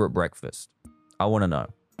favorite breakfast? I want to know.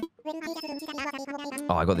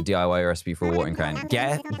 Oh, I got the DIY recipe for a watering can.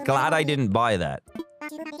 Glad I didn't buy that.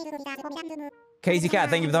 Casey Cat,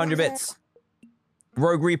 thank you for the 100 bits.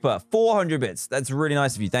 Rogue Reaper, 400 bits. That's really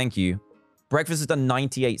nice of you. Thank you. Breakfast has done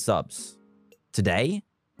 98 subs. Today?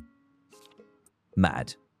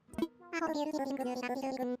 Mad.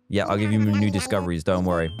 Yeah, I'll give you new discoveries. Don't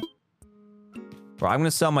worry. Right, I'm going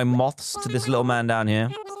to sell my moths to this little man down here.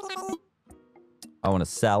 I want to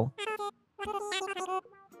sell.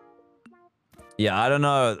 Yeah, I don't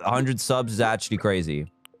know. 100 subs is actually crazy.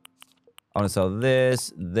 I want to sell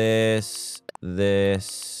this, this,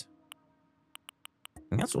 this.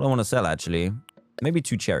 And that's what I want to sell, actually. Maybe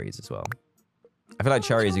 2 cherries as well. I feel like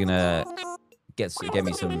cherries are going to get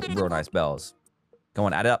me some real nice bells. Come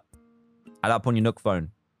on, add it up. Add up on your Nook phone.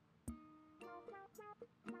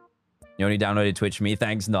 You only downloaded Twitch me.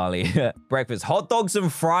 Thanks, Gnarly. Breakfast. Hot dogs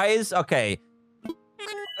and fries? Okay.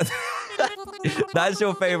 That's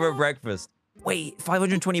your favorite breakfast. Wait,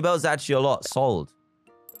 520 bells is actually a lot. Sold.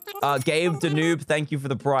 Gabe the Noob, thank you for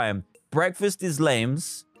the prime. Breakfast is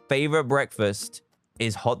lame's. Favorite breakfast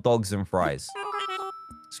is hot dogs and fries.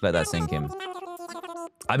 Just let that sink in.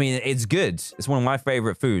 I mean, it's good. It's one of my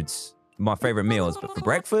favorite foods. My favorite meals. But for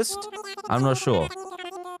breakfast, I'm not sure.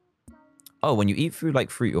 Oh, when you eat food like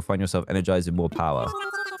fruit, you'll find yourself energized with more power.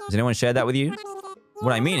 Has anyone shared that with you?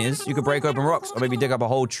 What I mean is, you could break open rocks or maybe dig up a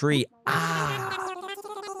whole tree. Ah!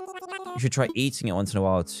 You should try eating it once in a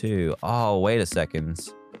while too. Oh, wait a second.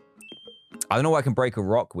 I don't know what I can break a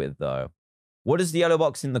rock with though. What does the yellow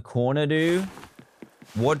box in the corner do?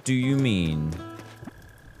 What do you mean?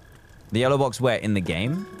 The yellow box where? In the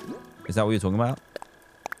game? Is that what you're talking about?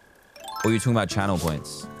 Or are you talking about channel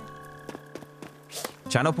points?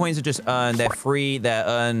 Channel points are just earned. They're free. They're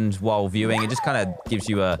earned while viewing. It just kind of gives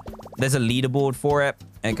you a... There's a leaderboard for it.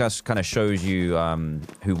 And it kind of shows you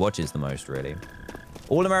who watches the most, really.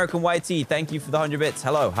 All American YT, thank you for the 100 bits.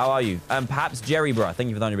 Hello, how are you? Perhaps Jerry, bruh. Thank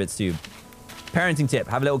you for the 100 bits, too. Parenting tip.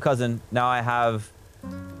 Have a little cousin. Now I have...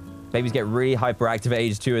 Babies get really hyperactive at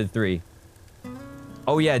age 2 and 3.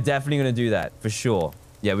 Oh, yeah, definitely going to do that. For sure.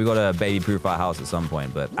 Yeah, we got to baby-proof our house at some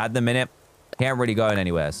point. But at the minute, can't really go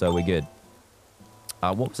anywhere, so we're good.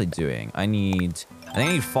 What was I doing? I think I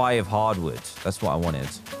need 5 hardwood. That's what I wanted.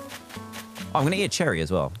 Oh, I'm going to eat a cherry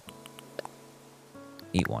as well.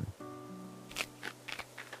 Eat one.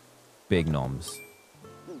 Big noms.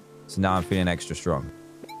 So now I'm feeling extra strong.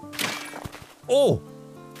 Oh!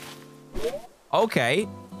 Okay.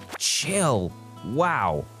 Chill.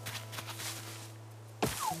 Wow.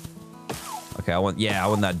 Okay, I want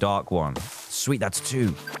that dark one. Sweet, that's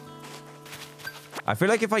 2. I feel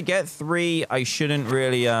like if I get 3, I shouldn't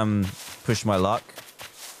really push my luck.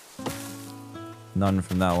 None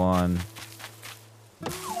from that one.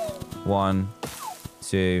 1,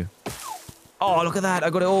 2. Oh, look at that. I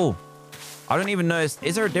got it all. I don't even notice.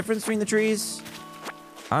 Is there a difference between the trees?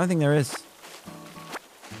 I don't think there is.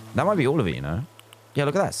 That might be all of it, you know? Yeah,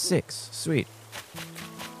 look at that. 6. Sweet.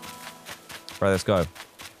 Right, let's go.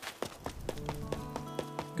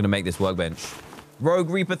 Gonna make this workbench. Rogue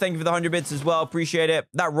Reaper, thank you for the 100 bits as well. Appreciate it.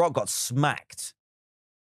 That rock got smacked.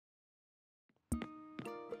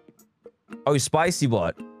 Oh, Spicy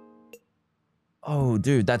Bot. Oh,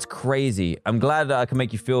 dude, that's crazy. I'm glad that I can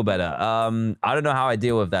make you feel better. I don't know how I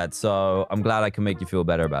deal with that, so I'm glad I can make you feel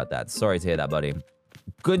better about that. Sorry to hear that, buddy.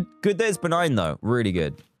 Good that it's benign, though. Really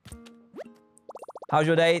good. How's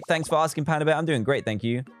your day? Thanks for asking, Pandabet. I'm doing great, thank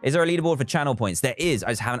you. Is there a leaderboard for channel points? There is. I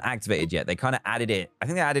just haven't activated yet. They kind of added it. I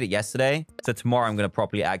think they added it yesterday. So tomorrow I'm going to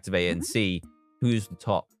properly activate it and see who's the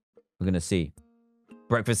top. We're going to see.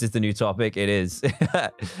 Breakfast is the new topic. It is.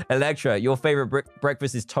 Electra, your favorite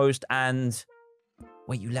breakfast is toast and...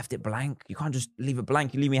 Wait, you left it blank? You can't just leave it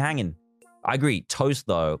blank. You leave me hanging. I agree. Toast,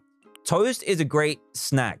 though. Toast is a great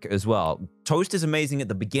snack as well. Toast is amazing at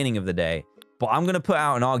the beginning of the day. But I'm going to put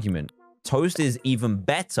out an argument. Toast is even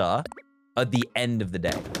better at the end of the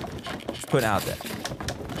day. Just put it out there.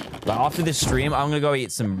 Like, after this stream, I'm going to go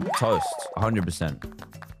eat some toast. 100%.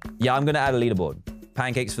 Yeah, I'm going to add a leaderboard.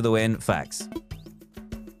 Pancakes for the win. Facts.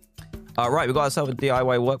 Right, we got ourselves a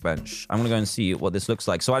DIY workbench. I'm going to go and see what this looks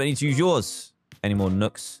like. So I don't need to use yours. Any more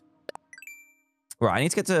nooks? Right, I need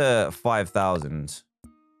to get to 5,000.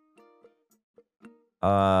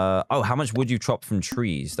 Oh, how much wood you chop from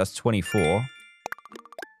trees? That's 24.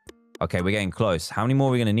 Okay, we're getting close. How many more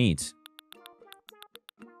are we going to need?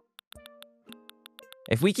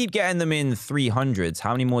 If we keep getting them in 300s,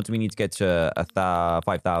 how many more do we need to get to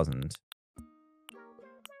 5,000?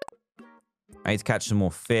 I need to catch some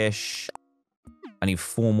more fish. I need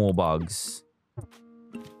 4 more bugs.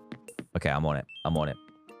 Okay, I'm on it. I'm on it.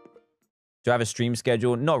 Do I have a stream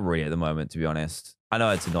schedule? Not really at the moment, to be honest. I know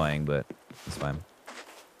it's annoying, but it's fine.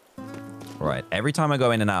 All right. Every time I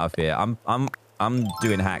go in and out of here, I'm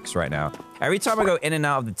doing hacks right now. Every time I go in and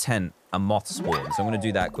out of the tent, a moth spawns. So I'm going to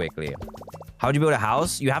do that quickly. How do you build a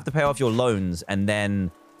house? You have to pay off your loans. And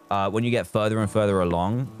then when you get further and further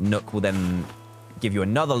along, Nook will then give you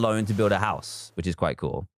another loan to build a house, which is quite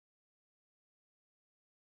cool.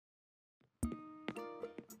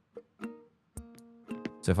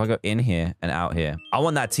 So if I go in here and out here, I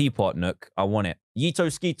want that teapot, Nook. I want it. Yito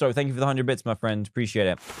Skeeto, thank you for the 100 bits, my friend. Appreciate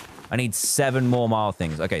it. I need 7 more mile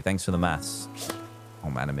things. Okay, thanks for the maths.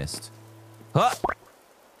 Oh, man, I missed. Huh!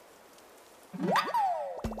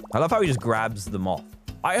 I love how he just grabs the moth.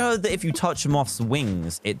 I heard that if you touch a moth's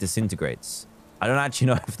wings, it disintegrates. I don't actually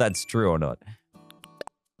know if that's true or not.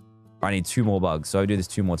 I need 2 more bugs, so I do this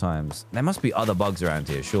 2 more times. There must be other bugs around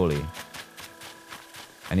here, surely.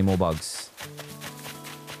 Any more bugs?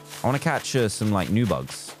 I want to catch some, like, new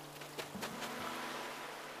bugs.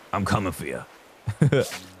 I'm coming for you.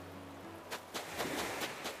 There's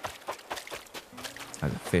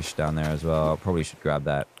a fish down there as well. Probably should grab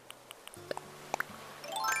that.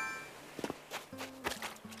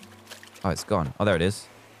 Oh, it's gone. Oh, there it is.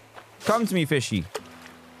 Come to me, fishy.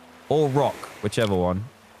 Or rock, whichever one.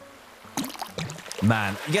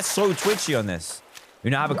 Man, you get so twitchy on this.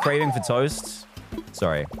 You know, I have a craving for toast.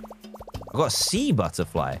 Sorry. I got a sea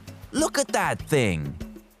butterfly. Look at that thing.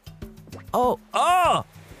 Oh, oh!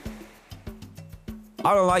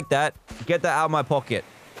 I don't like that. Get that out of my pocket.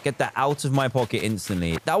 Get that out of my pocket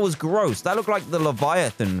instantly. That was gross. That looked like the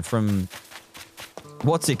Leviathan from...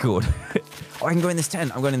 What's it called? Oh, I can go in this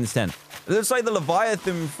tent. I'm going in this tent. It looks like the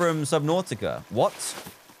Leviathan from Subnautica. What?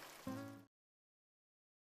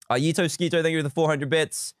 Yito Skeeto, thank you for the 400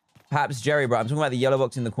 bits. Perhaps Jerry, bro. I'm talking about the yellow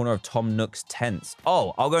box in the corner of Tom Nook's tent.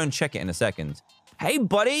 Oh, I'll go and check it in a second. Hey,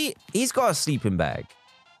 buddy. He's got a sleeping bag.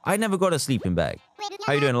 I never got a sleeping bag.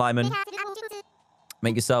 How you doing, Lyman?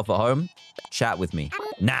 Make yourself at home. Chat with me.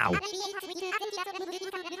 Now.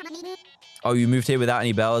 Oh, you moved here without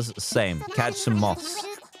any bells? Same. Catch some moths.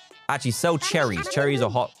 Actually, sell cherries. Cherries are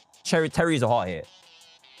hot. Cherries are hot here.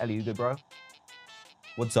 Ellie, you good, bro?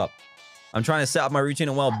 What's up? I'm trying to set up my routine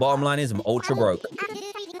and well, bottom line is I'm ultra broke.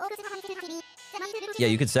 Yeah,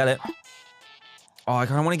 you could sell it. Oh, I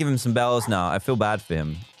kind of want to give him some bells now. I feel bad for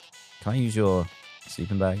him. Can I use your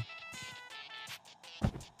sleeping bag?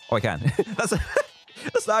 Oh, I can. That's not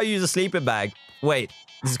how you use a sleeping bag. Wait,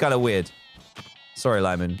 this is kind of weird. Sorry,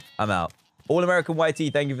 Lyman. I'm out. All-American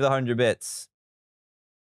YT, thank you for the 100 bits.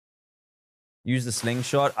 Use the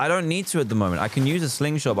slingshot. I don't need to at the moment. I can use a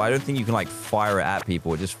slingshot, but I don't think you can, like, fire it at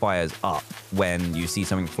people. It just fires up when you see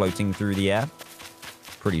something floating through the air.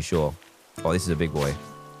 Pretty sure. Oh, this is a big boy.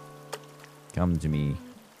 Come to me.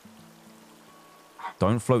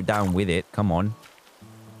 Don't float down with it. Come on.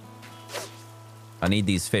 I need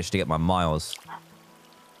these fish to get my miles.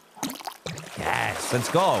 Yes, let's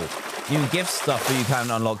go. New gift stuff, but you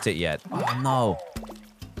haven't unlocked it yet. Oh, no.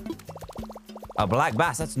 A black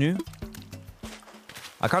bass, that's new.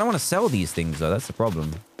 I kind of want to sell these things, though. That's the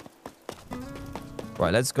problem.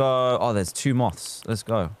 Right, let's go. Oh, there's 2 moths. Let's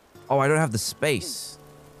go. Oh, I don't have the space.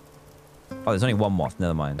 Oh, there's only 1 moth.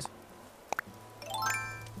 Never mind.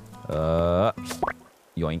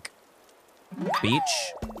 Yoink.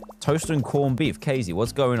 Beach. Toast and corned beef. Casey,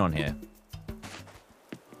 what's going on here?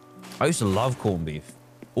 I used to love corned beef.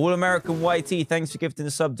 All-American YT, thanks for gifting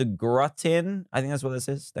the sub to Grutin. I think that's what this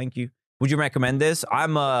is. Thank you. Would you recommend this?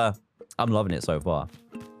 I'm loving it so far.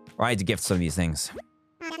 I need to gift some of these things.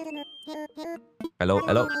 Hello,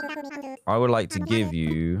 hello. I would like to give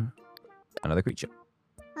you another creature.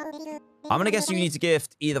 I'm going to guess you need to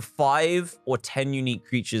gift either 5 or 10 unique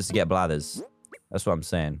creatures to get blathers. That's what I'm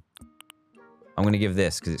saying. I'm going to give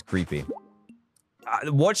this because it's creepy.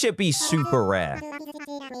 Watch it be super rare.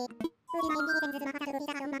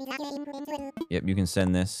 Yep, you can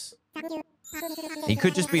send this. He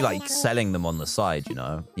could just be like selling them on the side, you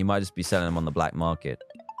know? He might just be selling them on the black market.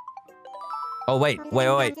 Oh, wait.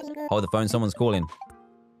 Hold the phone, someone's calling.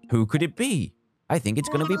 Who could it be? I think it's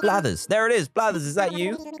going to be Blathers. There it is. Blathers, is that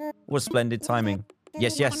you? What splendid timing.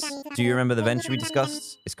 Yes, yes. Do you remember the venture we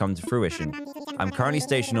discussed? It's come to fruition. I'm currently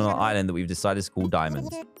stationed on an island that we've decided to call Diamond.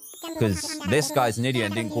 Because this guy's an idiot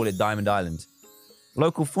and didn't call it Diamond Island.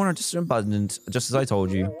 Local fauna just abundant, just as I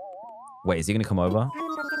told you. Wait, is he going to come over?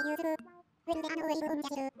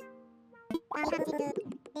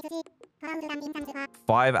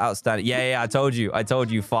 Five outstanding. Yeah, I told you. I told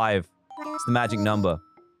you 5. It's the magic number.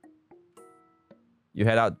 You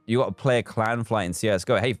head out. You got to play a clan flight in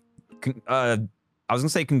CSGO. Hey, I was going to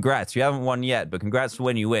say congrats. You haven't won yet, but congrats for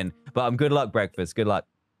when you win. But good luck, breakfast. Good luck.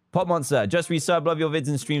 Pop Monster, just resub. Love your vids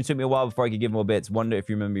and streams. Took me a while before I could give more bits. Wonder if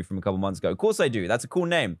you remember me from a couple months ago. Of course I do. That's a cool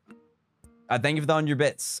name. Thank you for the 100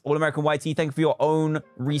 bits. All-American YT, thank you for your own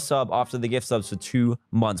resub after the gift subs for 2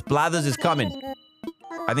 months. Blathers is coming.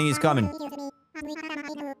 I think he's coming.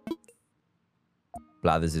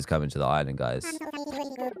 Blathers is coming to the island, guys.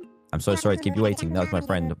 I'm so sorry to keep you waiting. That was my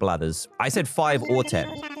friend, Blathers. I said 5 or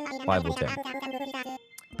 10. 5 or 10.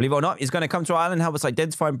 Believe it or not, he's going to come to our island and help us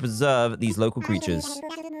identify and preserve these local creatures.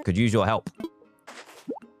 Could use your help.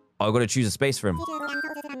 Oh, I've got to choose a space for him.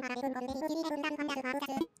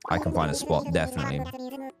 I can find a spot, definitely.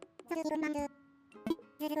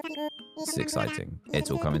 It's exciting. It's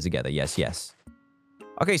all coming together. Yes, yes.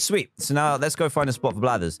 Okay, sweet. So now let's go find a spot for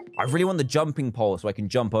Blathers. I really want the jumping pole so I can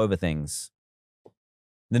jump over things.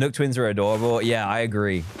 The Nook twins are adorable. Yeah, I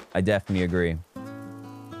agree. I definitely agree.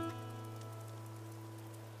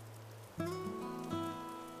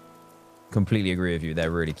 Completely agree with you.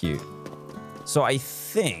 They're really cute. So I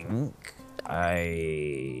think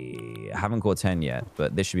I haven't caught 10 yet,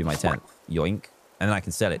 but this should be my 10th. Yoink. And then I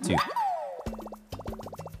can sell it too.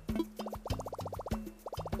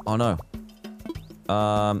 Oh no.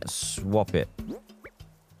 Swap it.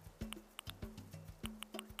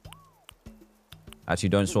 Actually,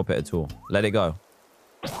 don't swap it at all. Let it go.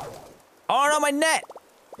 Oh no, my my net?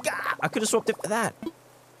 Gah, I could have swapped it for that.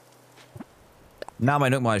 Now my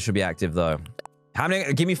Nook mines should be active, though. How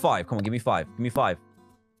many? Give me 5. Come on, give me 5. Give me 5.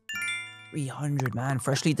 300, man.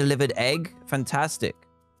 Freshly delivered egg. Fantastic.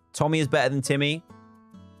 Tommy is better than Timmy.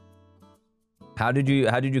 How did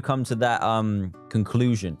you come to that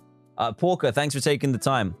conclusion? Porker, thanks for taking the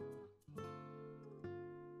time.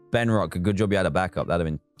 Benrock, a good job you had a backup. That'd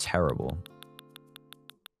have been terrible.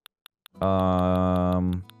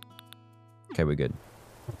 Okay, we're good.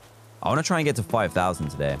 I want to try and get to 5,000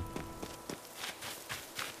 today.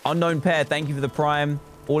 Unknown pair, thank you for the prime.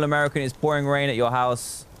 All American is pouring rain at your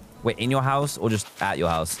house. Wait, in your house or just at your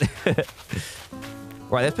house?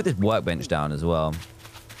 Right, let's put this workbench down as well.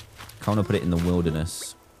 Kind of put it in the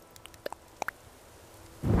wilderness.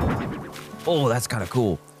 Oh, that's kind of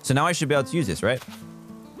cool. So now I should be able to use this, right?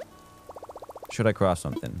 Should I craft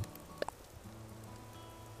something?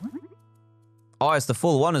 Oh, it's the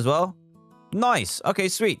full one as well? Nice. Okay,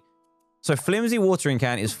 sweet. So flimsy watering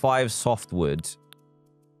can is 5 softwood.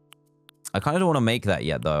 I kind of don't want to make that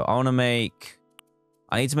yet, though.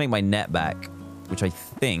 I need to make my net back, which I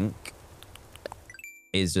think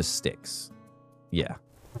is just sticks. Yeah.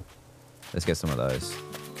 Let's get some of those.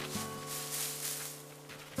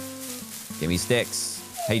 Give me sticks.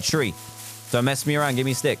 Hey, tree. Don't mess me around. Give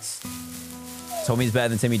me sticks. Tommy's better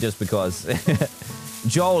than Timmy just because.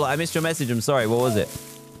 Joel, I missed your message. I'm sorry. What was it?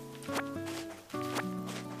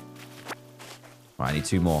 All right, I need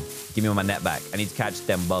 2 more. Give me my net back. I need to catch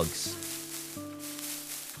them bugs.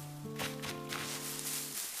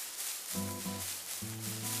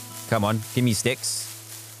 Come on. Give me sticks.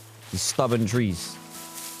 These stubborn trees.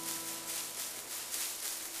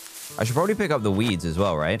 I should probably pick up the weeds as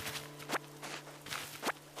well, right?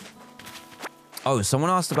 Oh, someone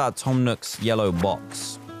asked about Tom Nook's yellow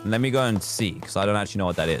box. Let me go and see, because I don't actually know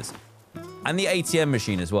what that is. And the ATM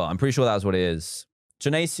machine as well. I'm pretty sure that's what it is.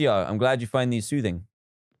 Janacio, I'm glad you find these soothing.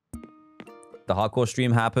 The hardcore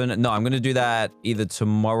stream happened. No, I'm going to do that either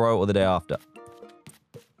tomorrow or the day after.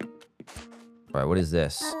 All right, what is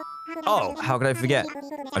this? Oh, how could I forget?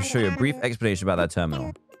 I'll show you a brief explanation about that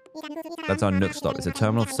terminal. That's our Nook stop. It's a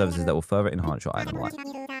terminal for services that will further enhance your item life.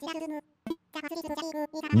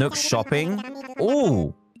 Nook shopping?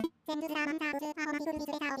 Ooh!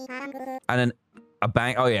 And then a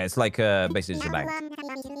bank. Oh, yeah, it's like basically just a bank.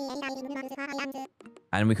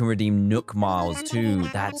 And we can redeem Nook miles too.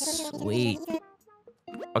 That's sweet.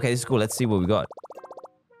 Okay, this is cool. Let's see what we got.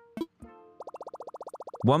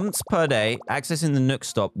 Once per day, accessing the Nook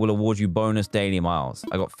stop will award you bonus daily miles.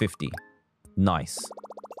 I got 50. Nice.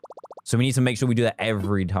 So we need to make sure we do that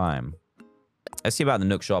every time. Let's see about the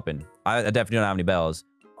Nook shopping. I definitely don't have any bells.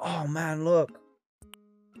 Oh, man, look.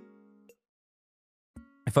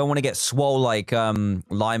 If I want to get swole like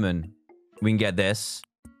Lyman, we can get this.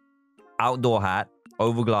 Outdoor hat,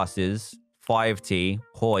 oval glasses, 5T,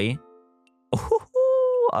 Hoi.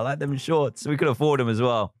 Ooh, I like them shorts. We could afford them as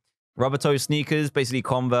well. Rubber toe sneakers, basically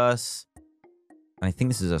Converse. And I think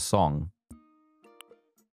this is a song.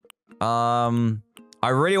 I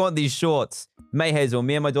really want these shorts. May Hazel,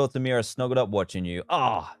 me and my daughter Mira snuggled up watching you.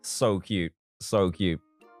 Ah, oh, so cute. So cute.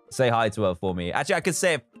 Say hi to her for me. Actually, I could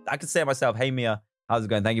say it myself. Hey, Mia. How's it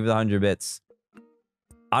going? Thank you for the 100 bits.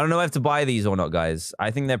 I don't know if to buy these or not, guys. I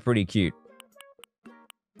think they're pretty cute.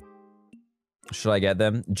 Should I get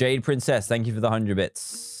them? Jade Princess, thank you for the 100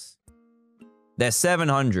 bits. They're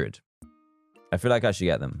 700. I feel like I should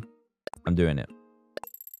get them. I'm doing it.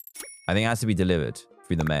 I think it has to be delivered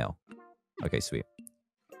through the mail. Okay, sweet.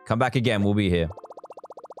 Come back again. We'll be here.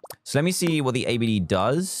 So let me see what the ABD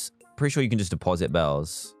does. Pretty sure you can just deposit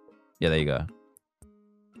bells. Yeah, there you go.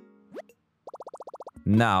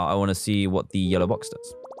 Now, I want to see what the yellow box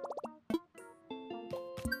does.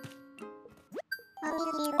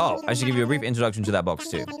 Oh, I should give you a brief introduction to that box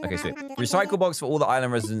too. Okay, sweet. Recycle box for all the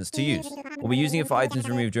island residents to use. We'll be using it for items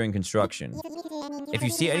removed during construction. If you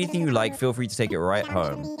see anything you like, feel free to take it right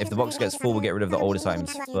home. If the box gets full, we'll get rid of the oldest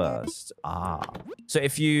items first. Ah. So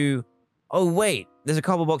if you... Oh, wait. There's a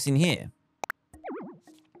cardboard box in here.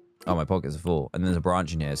 Oh, my pockets are full. And there's a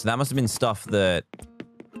branch in here. So that must have been stuff that...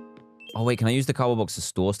 Oh, wait. Can I use the cardboard box to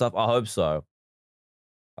store stuff? I hope so.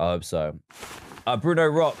 I hope so. Bruno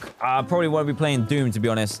Rock. I probably won't be playing Doom, to be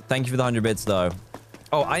honest. Thank you for the 100 bits, though.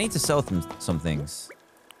 Oh, I need to sell them some things.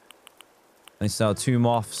 I need to sell 2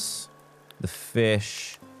 moths. The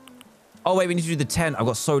fish. Oh, wait. We need to do the tent. I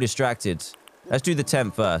got so distracted. Let's do the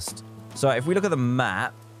tent first. So, if we look at the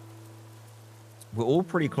map, we're all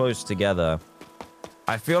pretty close together.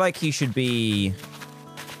 I feel like he should be...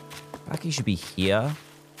 here.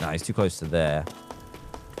 No, he's too close to there.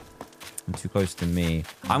 And too close to me.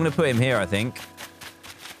 I'm going to put him here, I think.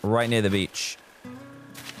 right near the beach.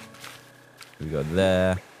 We go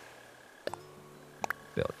there.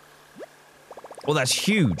 Build. Oh, that's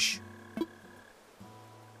huge.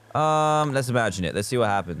 Let's imagine it. Let's see what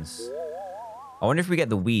happens. I wonder if we get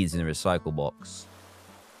the weeds in the recycle box.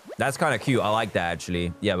 That's kind of cute. I like that,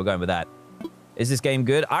 actually. Yeah, we're going with that. Is this game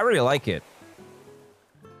good? I really like it.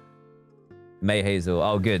 May Hazel.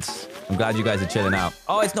 Oh, good. I'm glad you guys are chilling out.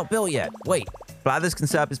 Oh, it's not built yet. Wait. Blathers can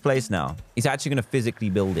set up his place now. He's actually going to physically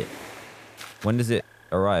build it. When does it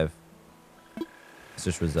arrive? It's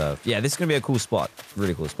just reserved. Yeah, this is going to be a cool spot.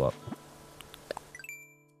 Really cool spot.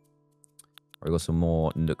 We got some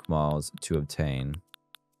more Nook Miles to obtain.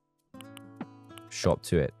 Shop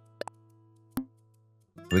to it.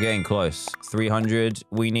 We're getting close. 300.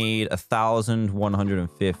 We need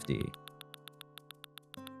 1,150.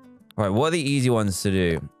 All right, what are the easy ones to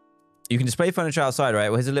do? You can display furniture outside, right?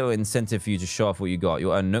 Well, here's a little incentive for you to show off what you got.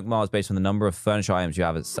 You'll earn Nook Miles based on the number of furniture items you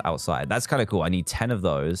have outside. That's kind of cool. I need 10 of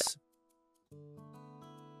those.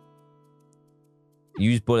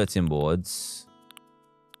 Use bulletin boards.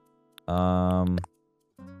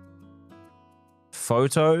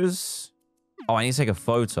 Photos. Oh, I need to take a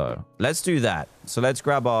photo. Let's do that. So let's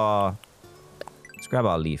grab our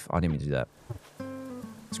leaf. I didn't mean to do that.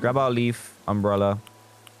 Let's grab our leaf, umbrella.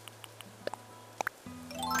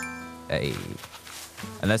 Hey.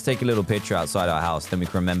 And let's take a little picture outside our house. Then we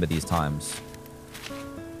can remember these times.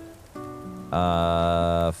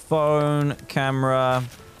 Phone, camera.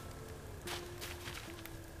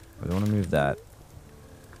 I don't want to move that.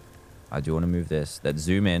 I do want to move this. Let's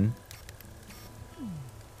zoom in.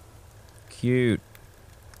 Cute.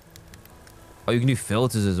 Oh, you can do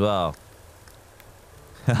filters as well.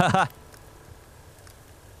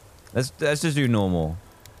 Let's just do normal.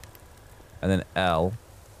 And then L.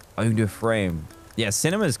 Oh, you can do a frame. Yeah,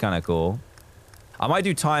 cinema is kind of cool. I might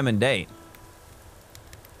do time and date.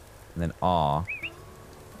 And then R.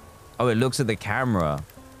 Oh, it looks at the camera.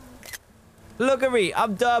 Look at me.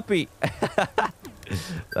 I'm derpy.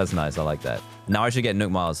 That's nice. I like that. Now I should get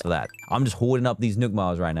Nook Miles for that. I'm just hoarding up these Nook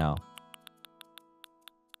Miles right now.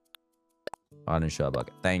 Arden Sherbuck.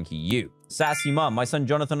 Thank you. Sassy Mum. My son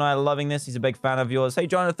Jonathan and I are loving this. He's a big fan of yours. Hey,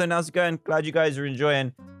 Jonathan. How's it going? Glad you guys are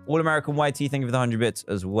enjoying. All-American YT. Thank you for the 100 bits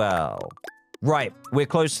as well. Right. We're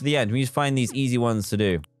close to the end. We need to find these easy ones to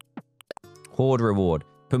do. Hoard reward.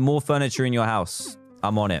 Put more furniture in your house.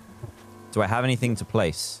 I'm on it. Do I have anything to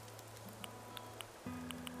place?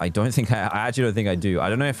 I actually don't think I do. I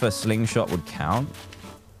don't know if a slingshot would count.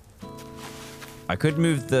 I could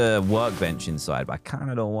move the workbench inside, but I kind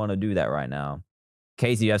of don't want to do that right now.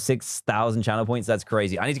 Casey, you have 6,000 channel points? That's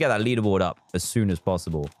crazy. I need to get that leaderboard up as soon as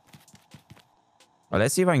possible. All right,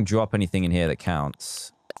 let's see if I can drop anything in here that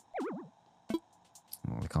counts.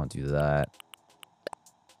 Oh, I can't do that.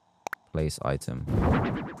 Place item.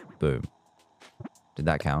 Boom. Did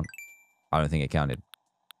that count? I don't think it counted.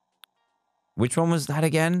 Which one was that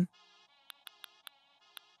again?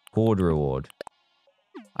 Hoard reward.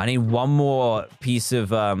 I need one more piece of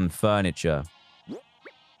furniture.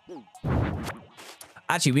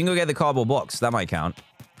 Actually, we can go get the cardboard box. That might count.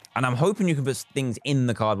 And I'm hoping you can put things in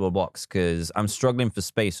the cardboard box because I'm struggling for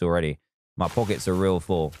space already. My pockets are real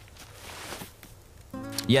full.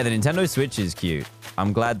 Yeah, the Nintendo Switch is cute.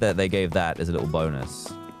 I'm glad that they gave that as a little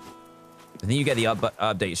bonus. I think you get the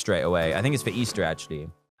update straight away. I think it's for Easter, actually.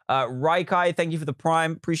 Raikai, thank you for the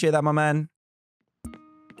Prime. Appreciate that, my man.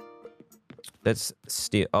 Let's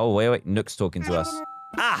steal. Oh, wait. Nook's talking to us.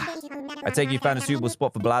 Ah! I take you found a suitable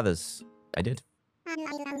spot for Blathers. I did.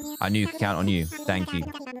 I knew you could count on you. Thank you.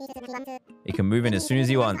 He can move in as soon as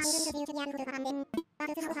he wants.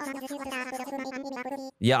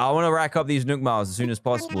 Yeah, I want to rack up these Nook Miles as soon as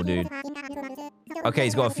possible, dude. Okay,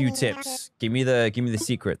 he's got a few tips. Give me the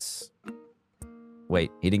secrets.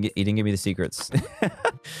 Wait, he didn't give me the secrets.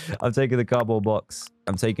 I'm taking the cardboard box.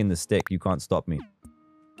 I'm taking the stick. You can't stop me.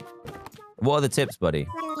 What are the tips, buddy?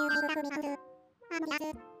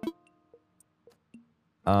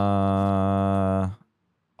 Oh,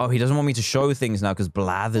 he doesn't want me to show things now because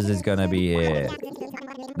Blathers is gonna be here.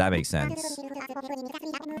 That makes sense.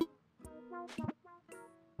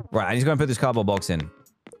 Right, I'm just gonna put this cardboard box in.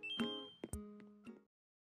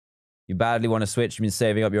 You badly want to switch. You've been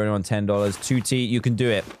saving up. You're only on $10. 2T, you can do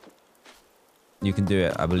it. You can do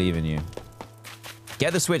it. I believe in you.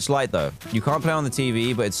 Get the Switch Lite, though. You can't play on the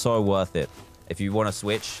TV, but it's so worth it. If you want to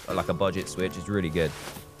switch, like a budget Switch, it's really good.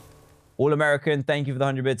 All-American, thank you for the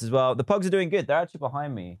 100 bits as well. The pugs are doing good. They're actually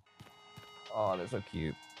behind me. Oh, they're so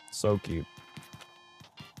cute. So cute.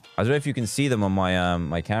 I don't know if you can see them on my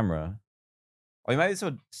my camera. Oh, you might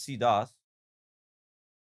also see Das.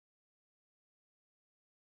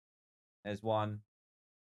 There's one.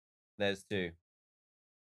 There's 2.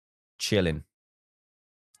 Chilling.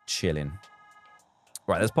 Chilling.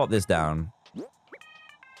 Right, let's pop this down.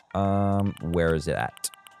 Where is it at?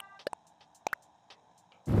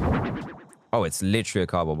 Oh, it's literally a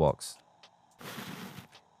cardboard box.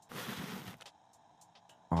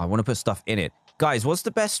 Oh, I want to put stuff in it. Guys, what's the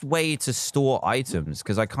best way to store items?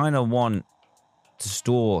 Because I kind of want to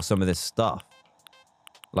store some of this stuff.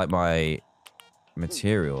 Like my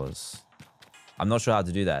materials. I'm not sure how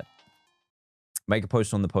to do that. Make a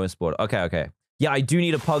post on the post board. Okay, okay. Yeah, I do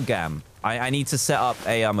need a pug cam. I need to set up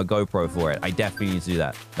a GoPro for it. I definitely need to do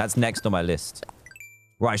that. That's next on my list.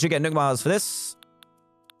 Right, I should get Nook Miles for this.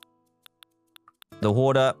 The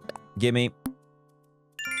hoarder. Gimme.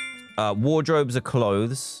 Wardrobes are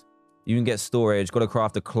clothes. You can get storage. Got to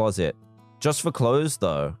craft a closet. Just for clothes,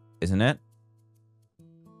 though, isn't it?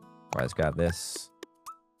 Right, let's grab this.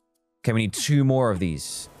 Okay, we need 2 more of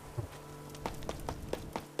these.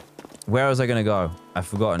 Where was I going to go? I've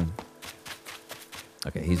forgotten.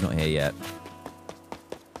 Okay, he's not here yet.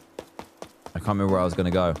 I can't remember where I was going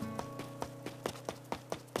to go.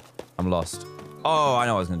 I'm lost. Oh, I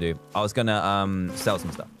know what I was going to do. I was going to sell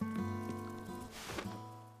some stuff.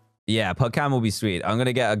 Yeah, pug cam will be sweet. I'm going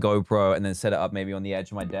to get a GoPro and then set it up maybe on the edge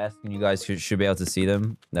of my desk. And you guys should be able to see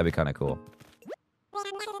them. That'd be kind of cool.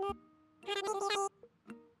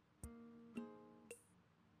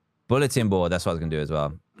 Bulletin board. That's what I was going to do as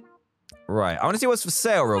well. Right. I want to see what's for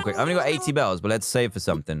sale real quick. I've only got 80 bells, but let's save for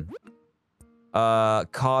something.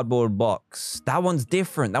 Cardboard box. That one's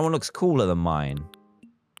different. That one looks cooler than mine.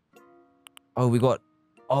 Oh, we got...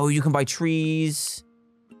 Oh, you can buy trees.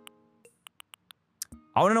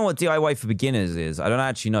 I want to know what DIY for beginners is. I don't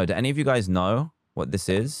actually know. Do any of you guys know what this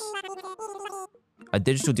is? A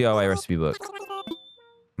digital DIY recipe book.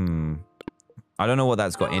 I don't know what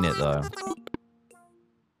that's got in it, though.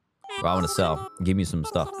 Well, I want to sell. Give me some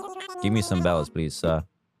stuff. Give me some bells, please, sir.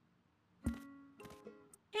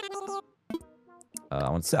 I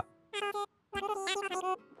want to sell.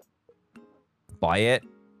 Buy it.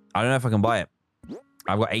 I don't know if I can buy it.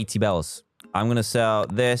 I've got 80 bells. I'm going to sell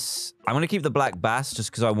this. I'm going to keep the black bass just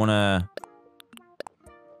because I want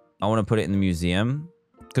to put it in the museum.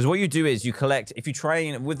 Because what you do is you collect, if you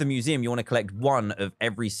train with the museum, you want to collect 1 of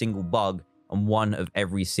every single bug and 1 of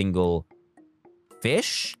every single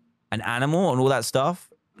fish and animal and all that stuff.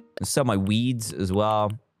 And sell my weeds as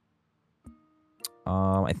well.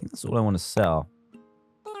 I think that's all I want to sell.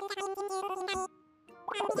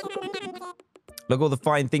 Look at all the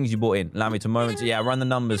fine things you bought in. Allow me to moment. Yeah, run the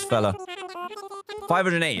numbers, fella.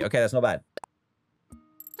 580. Okay, that's not bad.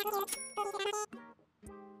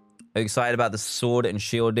 Are you excited about the Sword and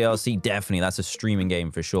Shield DLC? Definitely. That's a streaming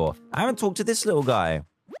game for sure. I haven't talked to this little guy.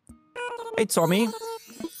 Hey, Tommy.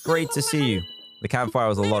 Great to see you. The campfire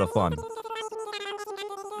was a lot of fun.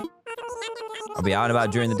 I'll be out and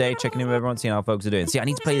about during the day, checking in with everyone, seeing how folks are doing. See, I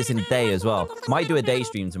need to play this in a day as well. Might do a day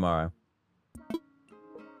stream tomorrow.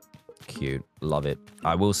 Cute. Love it.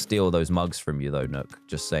 I will steal those mugs from you, though, Nook.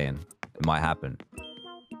 Just saying. It might happen.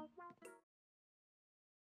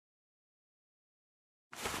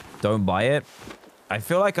 Don't buy it. I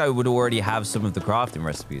feel like I would already have some of the crafting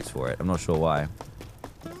recipes for it. I'm not sure why.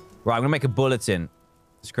 Right, I'm going to make a bulletin.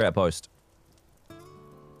 Let's create a post.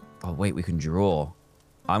 Oh, wait, we can draw.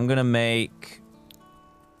 I'm going to make...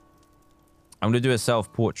 I'm going to do a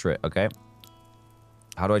self-portrait, okay?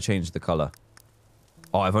 How do I change the color?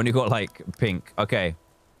 Oh, I've only got, like, pink. Okay.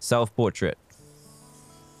 Self-portrait.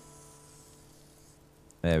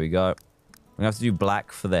 There we go. I'm going to have to do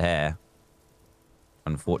black for the hair.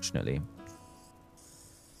 Unfortunately.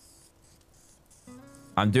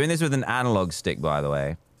 I'm doing this with an analog stick, by the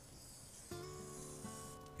way.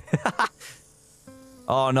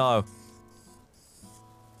 Oh, no.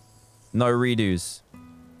 No redos.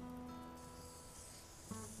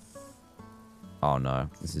 Oh, no.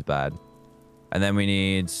 This is bad. And then we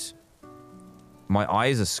need... My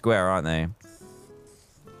eyes are square, aren't they?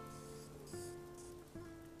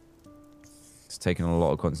 It's taking a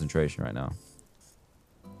lot of concentration right now.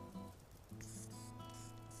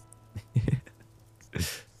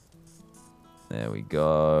 There we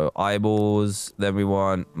go. Eyeballs. Then we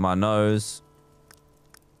want my nose.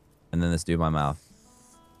 And then let's do my mouth.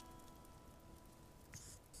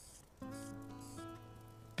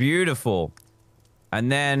 Beautiful. And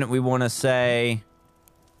then we want to say...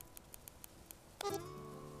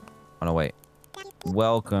 Oh, no, wait.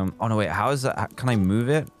 Welcome. Oh, no, wait. How is that? Can I move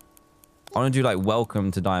it? I want to do, like, welcome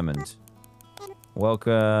to Diamond.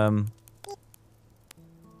 Welcome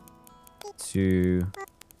to...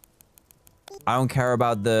 I don't care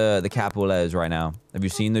about the capital letters right now. Have you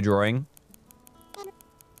seen the drawing?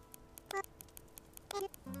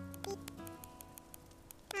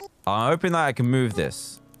 I'm hoping that I can move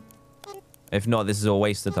this. If not, this is a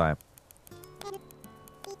waste of time.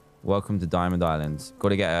 Welcome to Diamond Islands. Got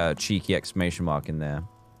to get a cheeky exclamation mark in there.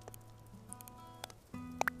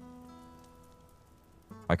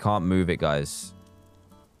 I can't move it, guys.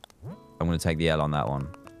 I'm going to take the L on that one.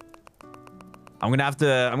 I'm going to have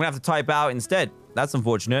to type out instead. That's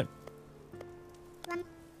unfortunate.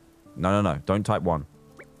 No. Don't type 1. Do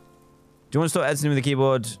you want to start editing with the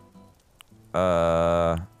keyboard?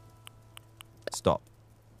 Stop.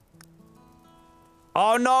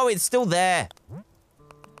 Oh, no, it's still there. I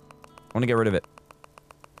want to get rid of it.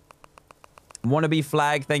 Wannabe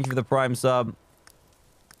flag, thank you for the prime sub.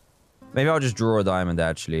 Maybe I'll just draw a diamond,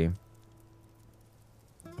 actually.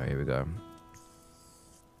 Oh, here we go.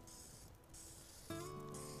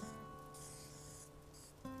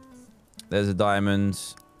 There's a diamond.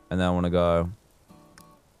 And then I want to go...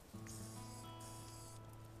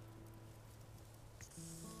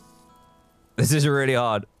 This is really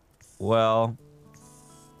hard. Well...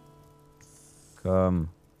 Come...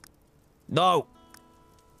 No!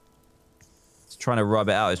 It's trying to rub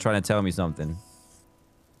it out. It's trying to tell me something.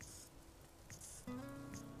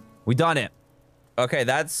 We done it. Okay,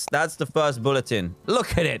 that's the first bulletin.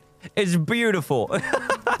 Look at it. It's beautiful.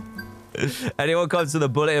 Anyone comes to the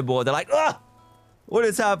bulletin board, they're like, ah! What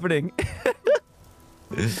is happening?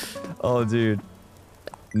 Oh, dude.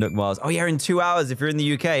 Nook Miles. Oh, yeah, in 2 hours. If you're in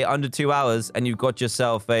the UK, under 2 hours, and you've got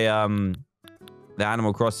yourself a, the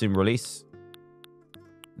Animal Crossing release.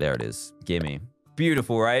 There it is. Gimme.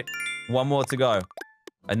 Beautiful, right? One more to go.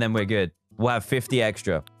 And then we're good. We'll have 50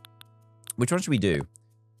 extra. Which one should we do?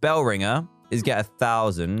 Bell ringer is get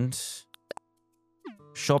 1,000.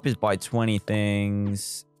 Shop is buy 20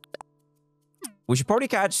 things. We should probably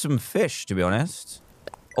catch some fish, to be honest.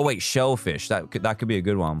 Oh, wait, shellfish. That could be a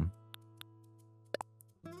good one.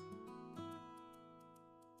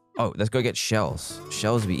 Oh, let's go get shells.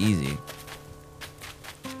 Shells would be easy.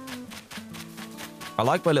 I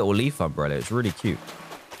like my little leaf umbrella. It's really cute.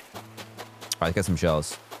 All right, let's get some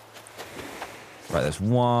shells. Right, there's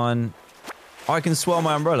one. Oh, I can swell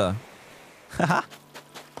my umbrella. Haha.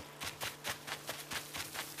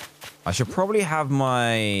 I should probably have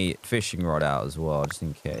my fishing rod out as well, just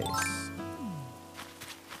in case.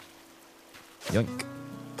 Yoink.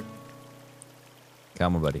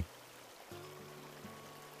 Come on, buddy.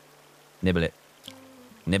 Nibble it.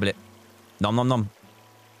 Nibble it. Nom, nom, nom.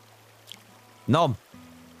 Nom.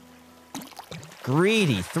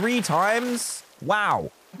 Greedy. 3 times?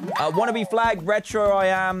 Wow. Wannabe flag. Retro I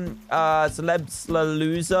am. Celeb's a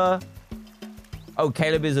loser. Oh,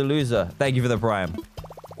 Caleb is a loser. Thank you for the prime.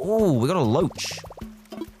 Oh, we got a loach.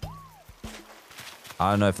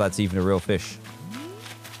 I don't know if that's even a real fish.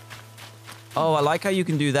 Oh, I like how you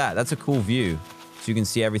can do that. That's a cool view. So you can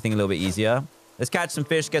see everything a little bit easier. Let's catch some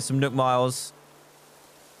fish, get some Nook Miles.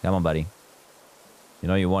 Come on, buddy. You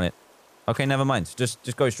know you want it. Okay, never mind.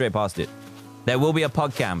 Just go straight past it. There will be a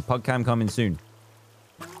pugcam. Pugcam coming soon.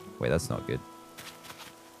 Wait, that's not good.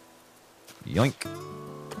 Yoink.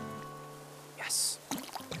 Yes.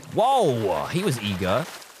 Whoa, he was eager.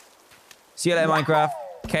 See you later, Minecraft.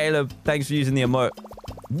 Caleb, thanks for using the emote.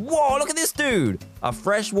 Whoa, look at this dude. A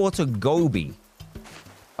freshwater goby.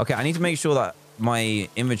 Okay, I need to make sure that my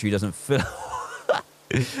inventory doesn't fill.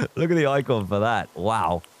 Look at the icon for that.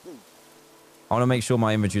 Wow. I want to make sure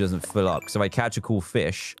my inventory doesn't fill up. Because if I catch a cool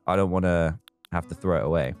fish, I don't want to have to throw it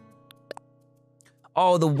away.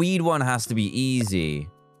 Oh, the weed one has to be easy.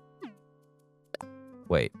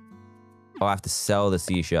 Wait. Oh, I have to sell the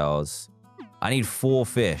seashells. I need 4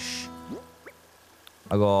 fish.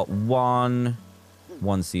 I got one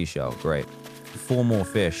seashell. Great. 4 more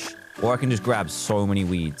fish. Or I can just grab so many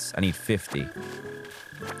weeds. I need 50.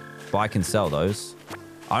 But I can sell those.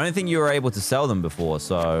 I don't think you were able to sell them before,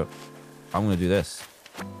 so I'm going to do this.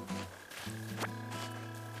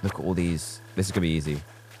 Look at all these. This is going to be easy.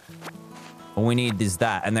 All we need is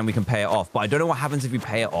that, and then we can pay it off. But I don't know what happens if we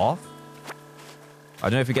pay it off. I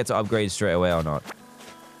don't know if we get to upgrade straight away or not.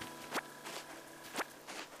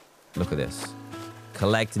 Look at this.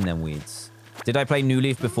 Collecting them weeds. Did I play New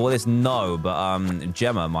Leaf before this? No, but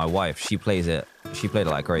Gemma, my wife, she plays it. She played it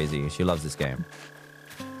like crazy. She loves this game.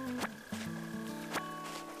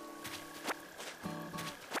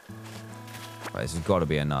 Right, this has got to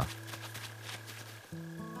be enough.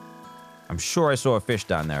 I'm sure I saw a fish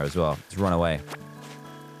down there as well. It's run away.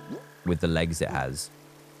 With the legs it has.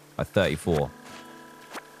 At 34.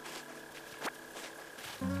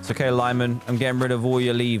 It's okay, Lyman. I'm getting rid of all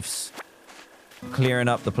your leaves. Clearing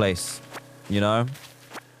up the place. You know?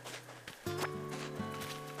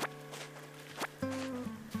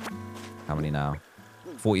 How many now?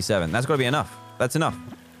 47. That's got to be enough. That's enough.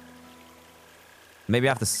 Maybe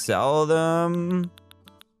I have to sell them.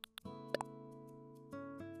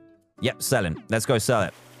 Yep, selling. Let's go sell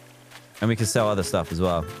it. And we can sell other stuff as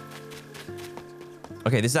well.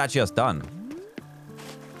 Okay, this is actually us done.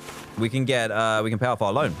 We can get, we can pay off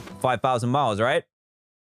our loan. 5,000 miles, right?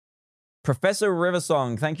 Professor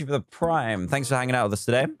Riversong, thank you for the prime. Thanks for hanging out with us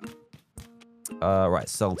today. Right,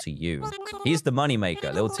 sell to you. He's the money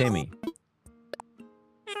maker, little Timmy.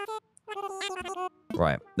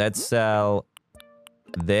 Right, let's sell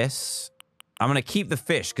this. I'm going to keep the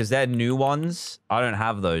fish because they're new ones. I don't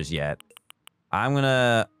have those yet. I'm going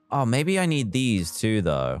to... Oh, maybe I need these too,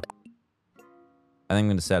 though. I think I'm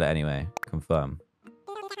going to sell it anyway. Confirm.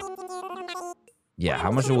 Yeah,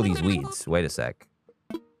 how much are all these weeds? Wait a sec.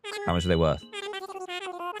 How much are they worth?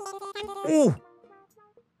 Ooh!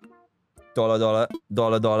 Dollar, dollar,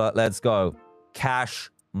 dollar, dollar. Let's go.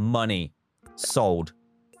 Cash money. Sold.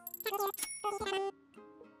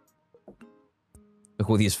 Look at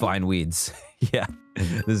all these fine weeds. Yeah,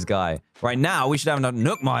 this guy. Right now, we should have enough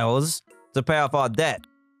Nook miles to pay off our debt.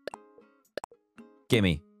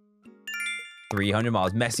 Gimme. 300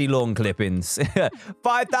 miles. Messy lawn clippings.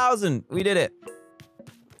 5,000. We did it.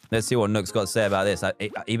 Let's see what Nook's got to say about this.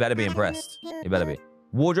 He better be impressed. He better be.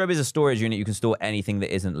 Wardrobe is a storage unit. You can store anything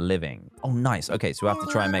that isn't living. Oh, nice. Okay, so we have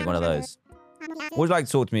to try and make one of those. What would you like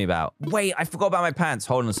to talk to me about? Wait, I forgot about my pants.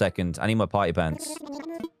 Hold on a second. I need my party pants.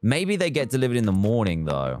 Maybe they get delivered in the morning,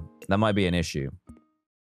 though. That might be an issue.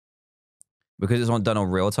 Because it's not done on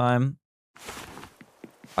real time.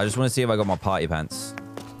 I just want to see if I got my party pants.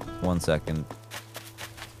 1 second.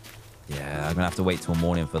 Yeah, I'm going to have to wait till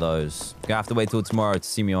morning for those. I'm going to have to wait till tomorrow to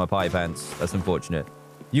see me on my party pants. That's unfortunate.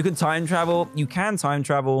 You can time travel. You can time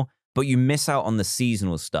travel, but you miss out on the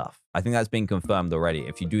seasonal stuff. I think that's been confirmed already.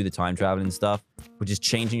 If you do the time traveling stuff, which is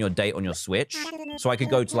changing your date on your Switch. So I could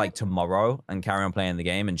go to like tomorrow and carry on playing the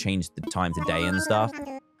game and change the time to day and stuff.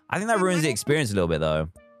 I think that ruins the experience a little bit though.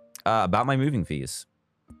 About my moving fees.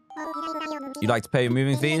 You'd like to pay your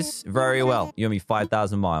moving fees? Very well. You owe me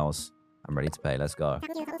 5,000 miles. I'm ready to pay. Let's go.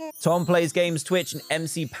 Tom Plays Games Twitch and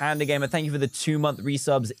MC Panda Gamer. Thank you for the 2-month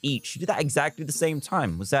resubs each. You did that exactly the same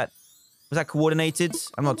time. Was that coordinated?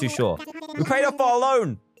 I'm not too sure. We paid off our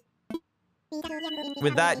loan.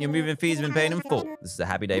 With that, your moving fees have been paid in full. This is a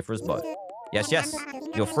happy day for us both. Yes, yes.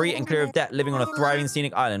 You're free and clear of debt, living on a thriving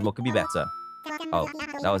scenic island. What could be better? Oh,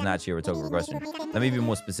 that wasn't actually a rhetorical question. Let me be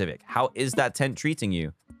more specific. How is that tent treating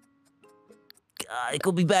you? It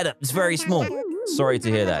could be better. It's very small. Sorry to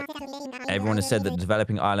hear that. Everyone has said that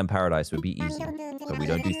developing Island Paradise would be easy. But we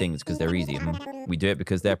don't do things because they're easy. We do it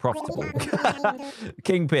because they're profitable.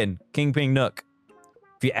 Kingpin Nook.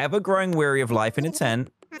 If you're ever growing weary of life in a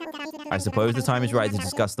tent, I suppose the time is right to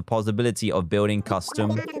discuss the possibility of building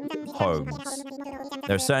custom homes.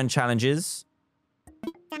 There are certain challenges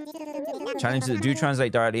that do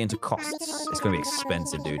translate directly into costs. It's going to be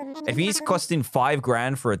expensive, dude. If he's costing 5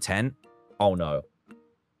 grand for a tent, oh no.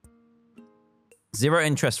 0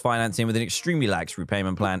 interest financing with an extremely lax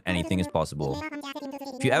repayment plan. Anything is possible.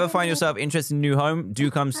 If you ever find yourself interested in a new home,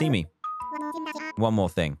 do come see me. One more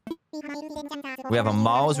thing. We have a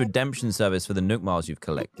miles redemption service for the Nook miles you've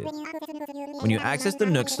collected. When you access the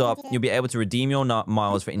Nook stop, you'll be able to redeem your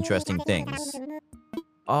miles for interesting things.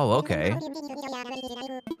 Oh, okay.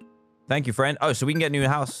 Thank you, friend. Oh, so we can get a new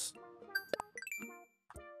house.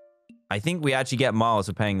 I think we actually get miles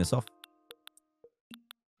for paying this off.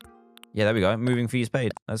 Yeah, there we go. Moving fees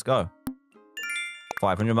paid. Let's go.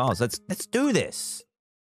 500 miles. Let's do this.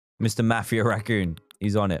 Mr. Mafia Raccoon.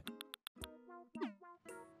 He's on it.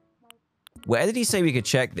 Where did he say we could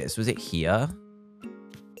check this? Was it here?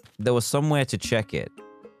 There was somewhere to check it.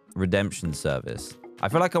 Redemption service. I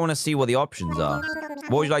feel like I want to see what the options are.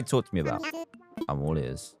 What would you like to talk to me about? I'm all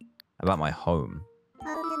ears. About my home.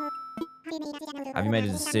 Have you made a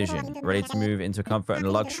decision? Ready to move into comfort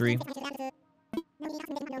and luxury?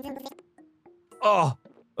 Oh!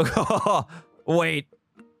 Wait.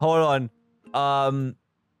 Hold on.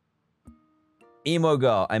 Emo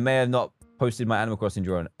girl. I may have not posted my Animal Crossing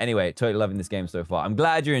drawing. Anyway, totally loving this game so far. I'm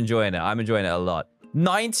glad you're enjoying it. I'm enjoying it a lot.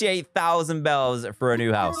 98,000 bells for a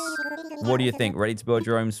new house. What do you think? Ready to build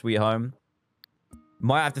your own sweet home?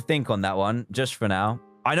 Might have to think on that one, just for now.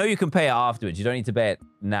 I know you can pay it afterwards. You don't need to pay it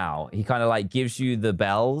now. He kind of like gives you the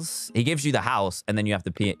bells. He gives you the house, and then you have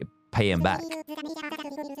to pay him back.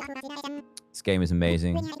 This game is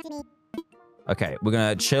amazing. Okay, we're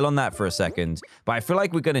going to chill on that for a second. But I feel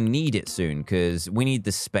like we're going to need it soon because we need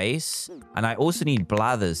the space. And I also need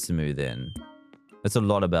blathers to move in. That's a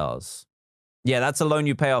lot of bells. Yeah, that's a loan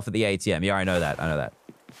you pay off at the ATM. Yeah, I know that. I know that.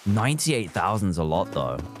 98,000 is a lot,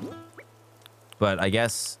 though. But I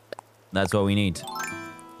guess that's what we need.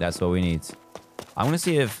 That's what we need. I'm going to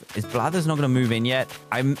see if... Is Blather's not going to move in yet?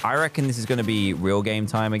 I reckon this is going to be real game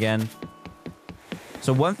time again.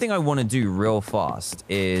 So one thing I want to do real fast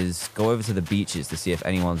is go over to the beaches to see if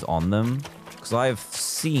anyone's on them. Because I've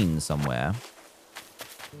seen somewhere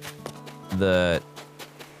that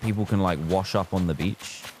people can, like, wash up on the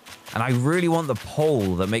beach. And I really want the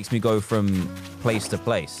pole that makes me go from place to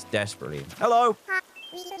place desperately. Hello!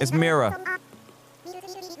 It's Mira.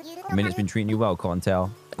 I mean, it's been treating you well, can't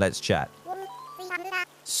tell. Let's chat.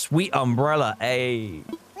 Sweet umbrella. Hey.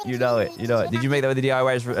 You know it. You know it. Did you make that with the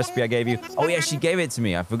DIY recipe I gave you? Oh, yeah, she gave it to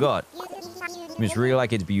me. I forgot. I mean, it's really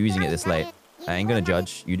like it to be using it this late. I ain't gonna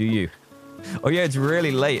judge. You do you. Oh, yeah, it's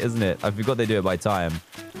really late, isn't it? I forgot they do it by time.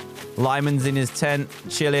 Lyman's in his tent,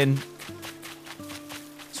 chilling.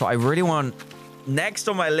 So I really want... Next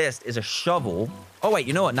on my list is a shovel. Oh, wait,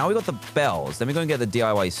 you know what? Now we got the bells. Let me go and get the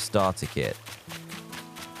DIY starter kit.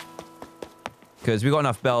 Because we got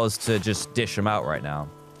enough bells to just dish them out right now.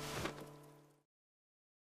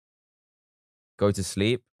 Go to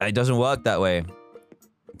sleep. It doesn't work that way.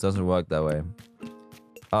 It doesn't work that way.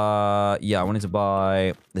 Yeah, I wanted to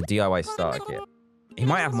buy the DIY starter kit. He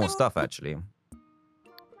might have more stuff, actually.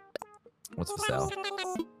 What's for sale?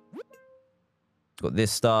 Got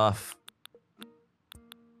this stuff.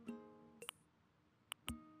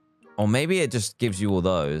 Or maybe it just gives you all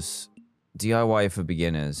those. DIY for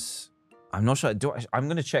beginners. I'm not sure. I'm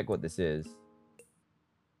going to check what this is.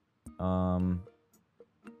 DIY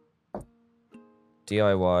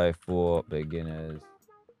for beginners.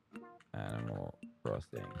 Animal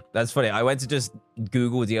Crossing. That's funny. I went to just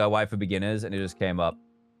Google DIY for beginners and it just came up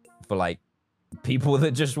for like people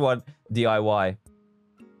that just want DIY.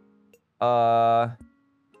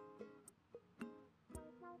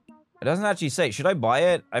 It doesn't actually say. Should I buy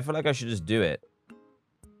it? I feel like I should just do it.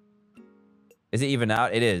 Is it even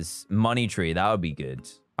out? It is. Money tree. That would be good.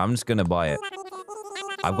 I'm just going to buy it.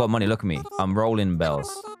 I've got money. Look at me. I'm rolling bells.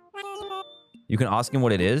 You can ask him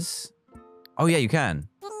what it is. Oh, yeah, you can.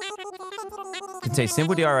 Contains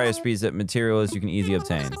simple DIY recipes that materials you can easily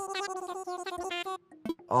obtain.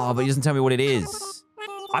 Oh, but he doesn't tell me what it is.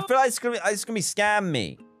 I feel like it's gonna be scam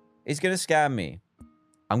me. It's gonna scam me.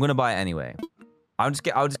 I'm gonna buy it anyway. I'll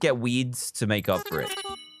just get weeds to make up for it.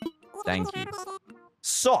 Thank you.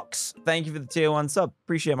 Socks. Thank you for the tier 1 sub.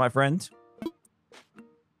 Appreciate it, my friend.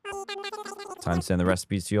 Time to send the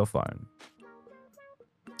recipes to your phone.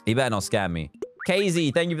 He better not scam me.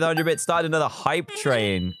 KZ, thank you for the 100 bits. Started another hype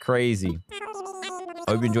train. Crazy.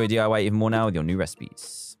 Hope you enjoy DIY even more now with your new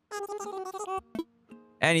recipes.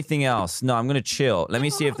 Anything else? No, I'm going to chill. Let me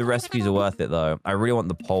see if the recipes are worth it, though. I really want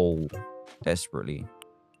the pole. Desperately.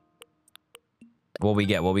 What we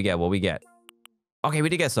get? What we get? What we get? Okay, we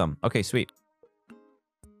did get some. Okay, sweet.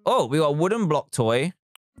 Oh, we got a wooden block toy.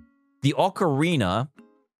 The ocarina.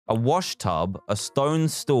 A wash tub. A stone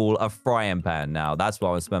stool. A frying pan. Now, that's what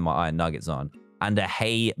I want to spend my iron nuggets on. And a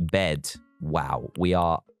hay bed. Wow. We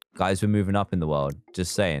are... Guys, we're moving up in the world.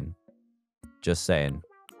 Just saying. Just saying.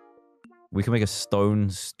 We can make a stone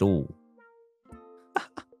stool.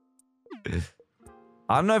 I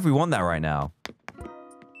don't know if we want that right now.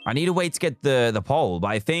 I need a way to get the pole, but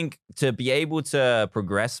I think to be able to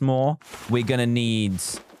progress more, we're going to need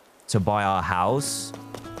to buy our house.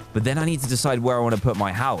 But then I need to decide where I want to put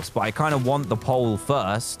my house. But I kind of want the pole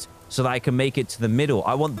first so that I can make it to the middle.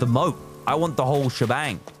 I want the moat. I want the whole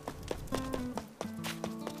shebang.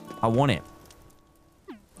 I want it.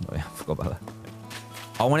 Oh, yeah, I forgot about that.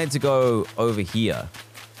 I want it to go over here.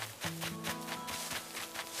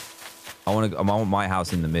 I want my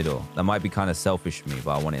house in the middle. That might be kind of selfish for me,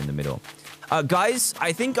 but I want it in the middle. Guys,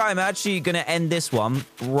 I think I'm actually going to end this one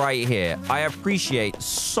right here. I appreciate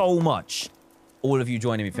so much all of you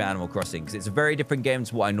joining me for Animal Crossing, because it's a very different game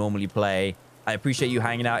to what I normally play. I appreciate you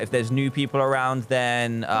hanging out. If there's new people around,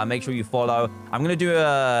 then make sure you follow. I'm going to do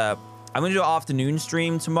an afternoon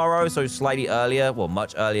stream tomorrow, so slightly earlier, well,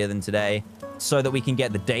 much earlier than today, so that we can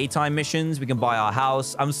get the daytime missions. We can buy our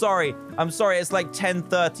house. I'm sorry. It's like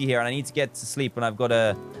 10:30 here, and I need to get to sleep, and I've got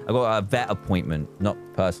a vet appointment. Not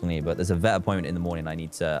personally, but there's a vet appointment in the morning I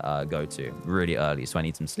need to go to really early, so I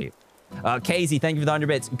need some sleep. Casey, thank you for the 100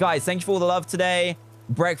 bits. Guys, thank you for all the love today.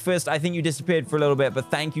 Breakfast, I think you disappeared for a little bit,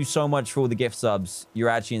 but thank you so much for all the gift subs. You're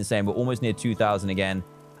actually insane. We're almost near 2,000 again.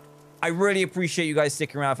 I really appreciate you guys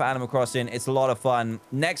sticking around for Animal Crossing. It's a lot of fun.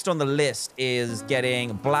 Next on the list is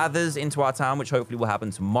getting Blathers into our town, which hopefully will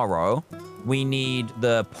happen tomorrow. We need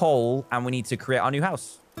the pole, and we need to create our new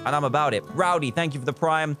house. And I'm about it. Rowdy, thank you for the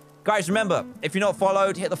prime. Guys, remember, if you're not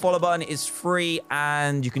followed, hit the follow button. It's free,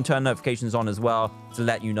 and you can turn notifications on as well to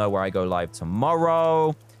let you know where I go live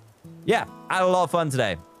tomorrow. Yeah, I had a lot of fun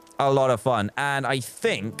today. A lot of fun. And I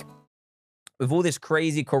think with all this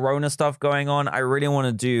crazy Corona stuff going on, I really want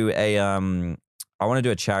to do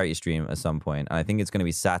a charity stream at some point. I think it's going to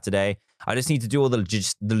be Saturday. I just need to do all the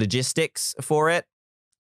logistics for it.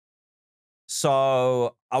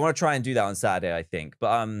 So I want to try and do that on Saturday, I think.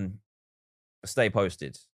 But stay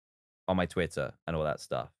posted on my Twitter and all that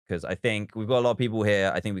stuff, because I think we've got a lot of people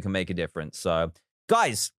here. I think we can make a difference. So,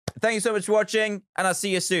 guys, thank you so much for watching, and I'll see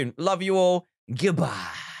you soon. Love you all.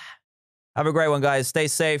 Goodbye. Have a great one, guys. Stay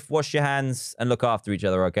safe, wash your hands, and look after each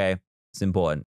other, okay? It's important.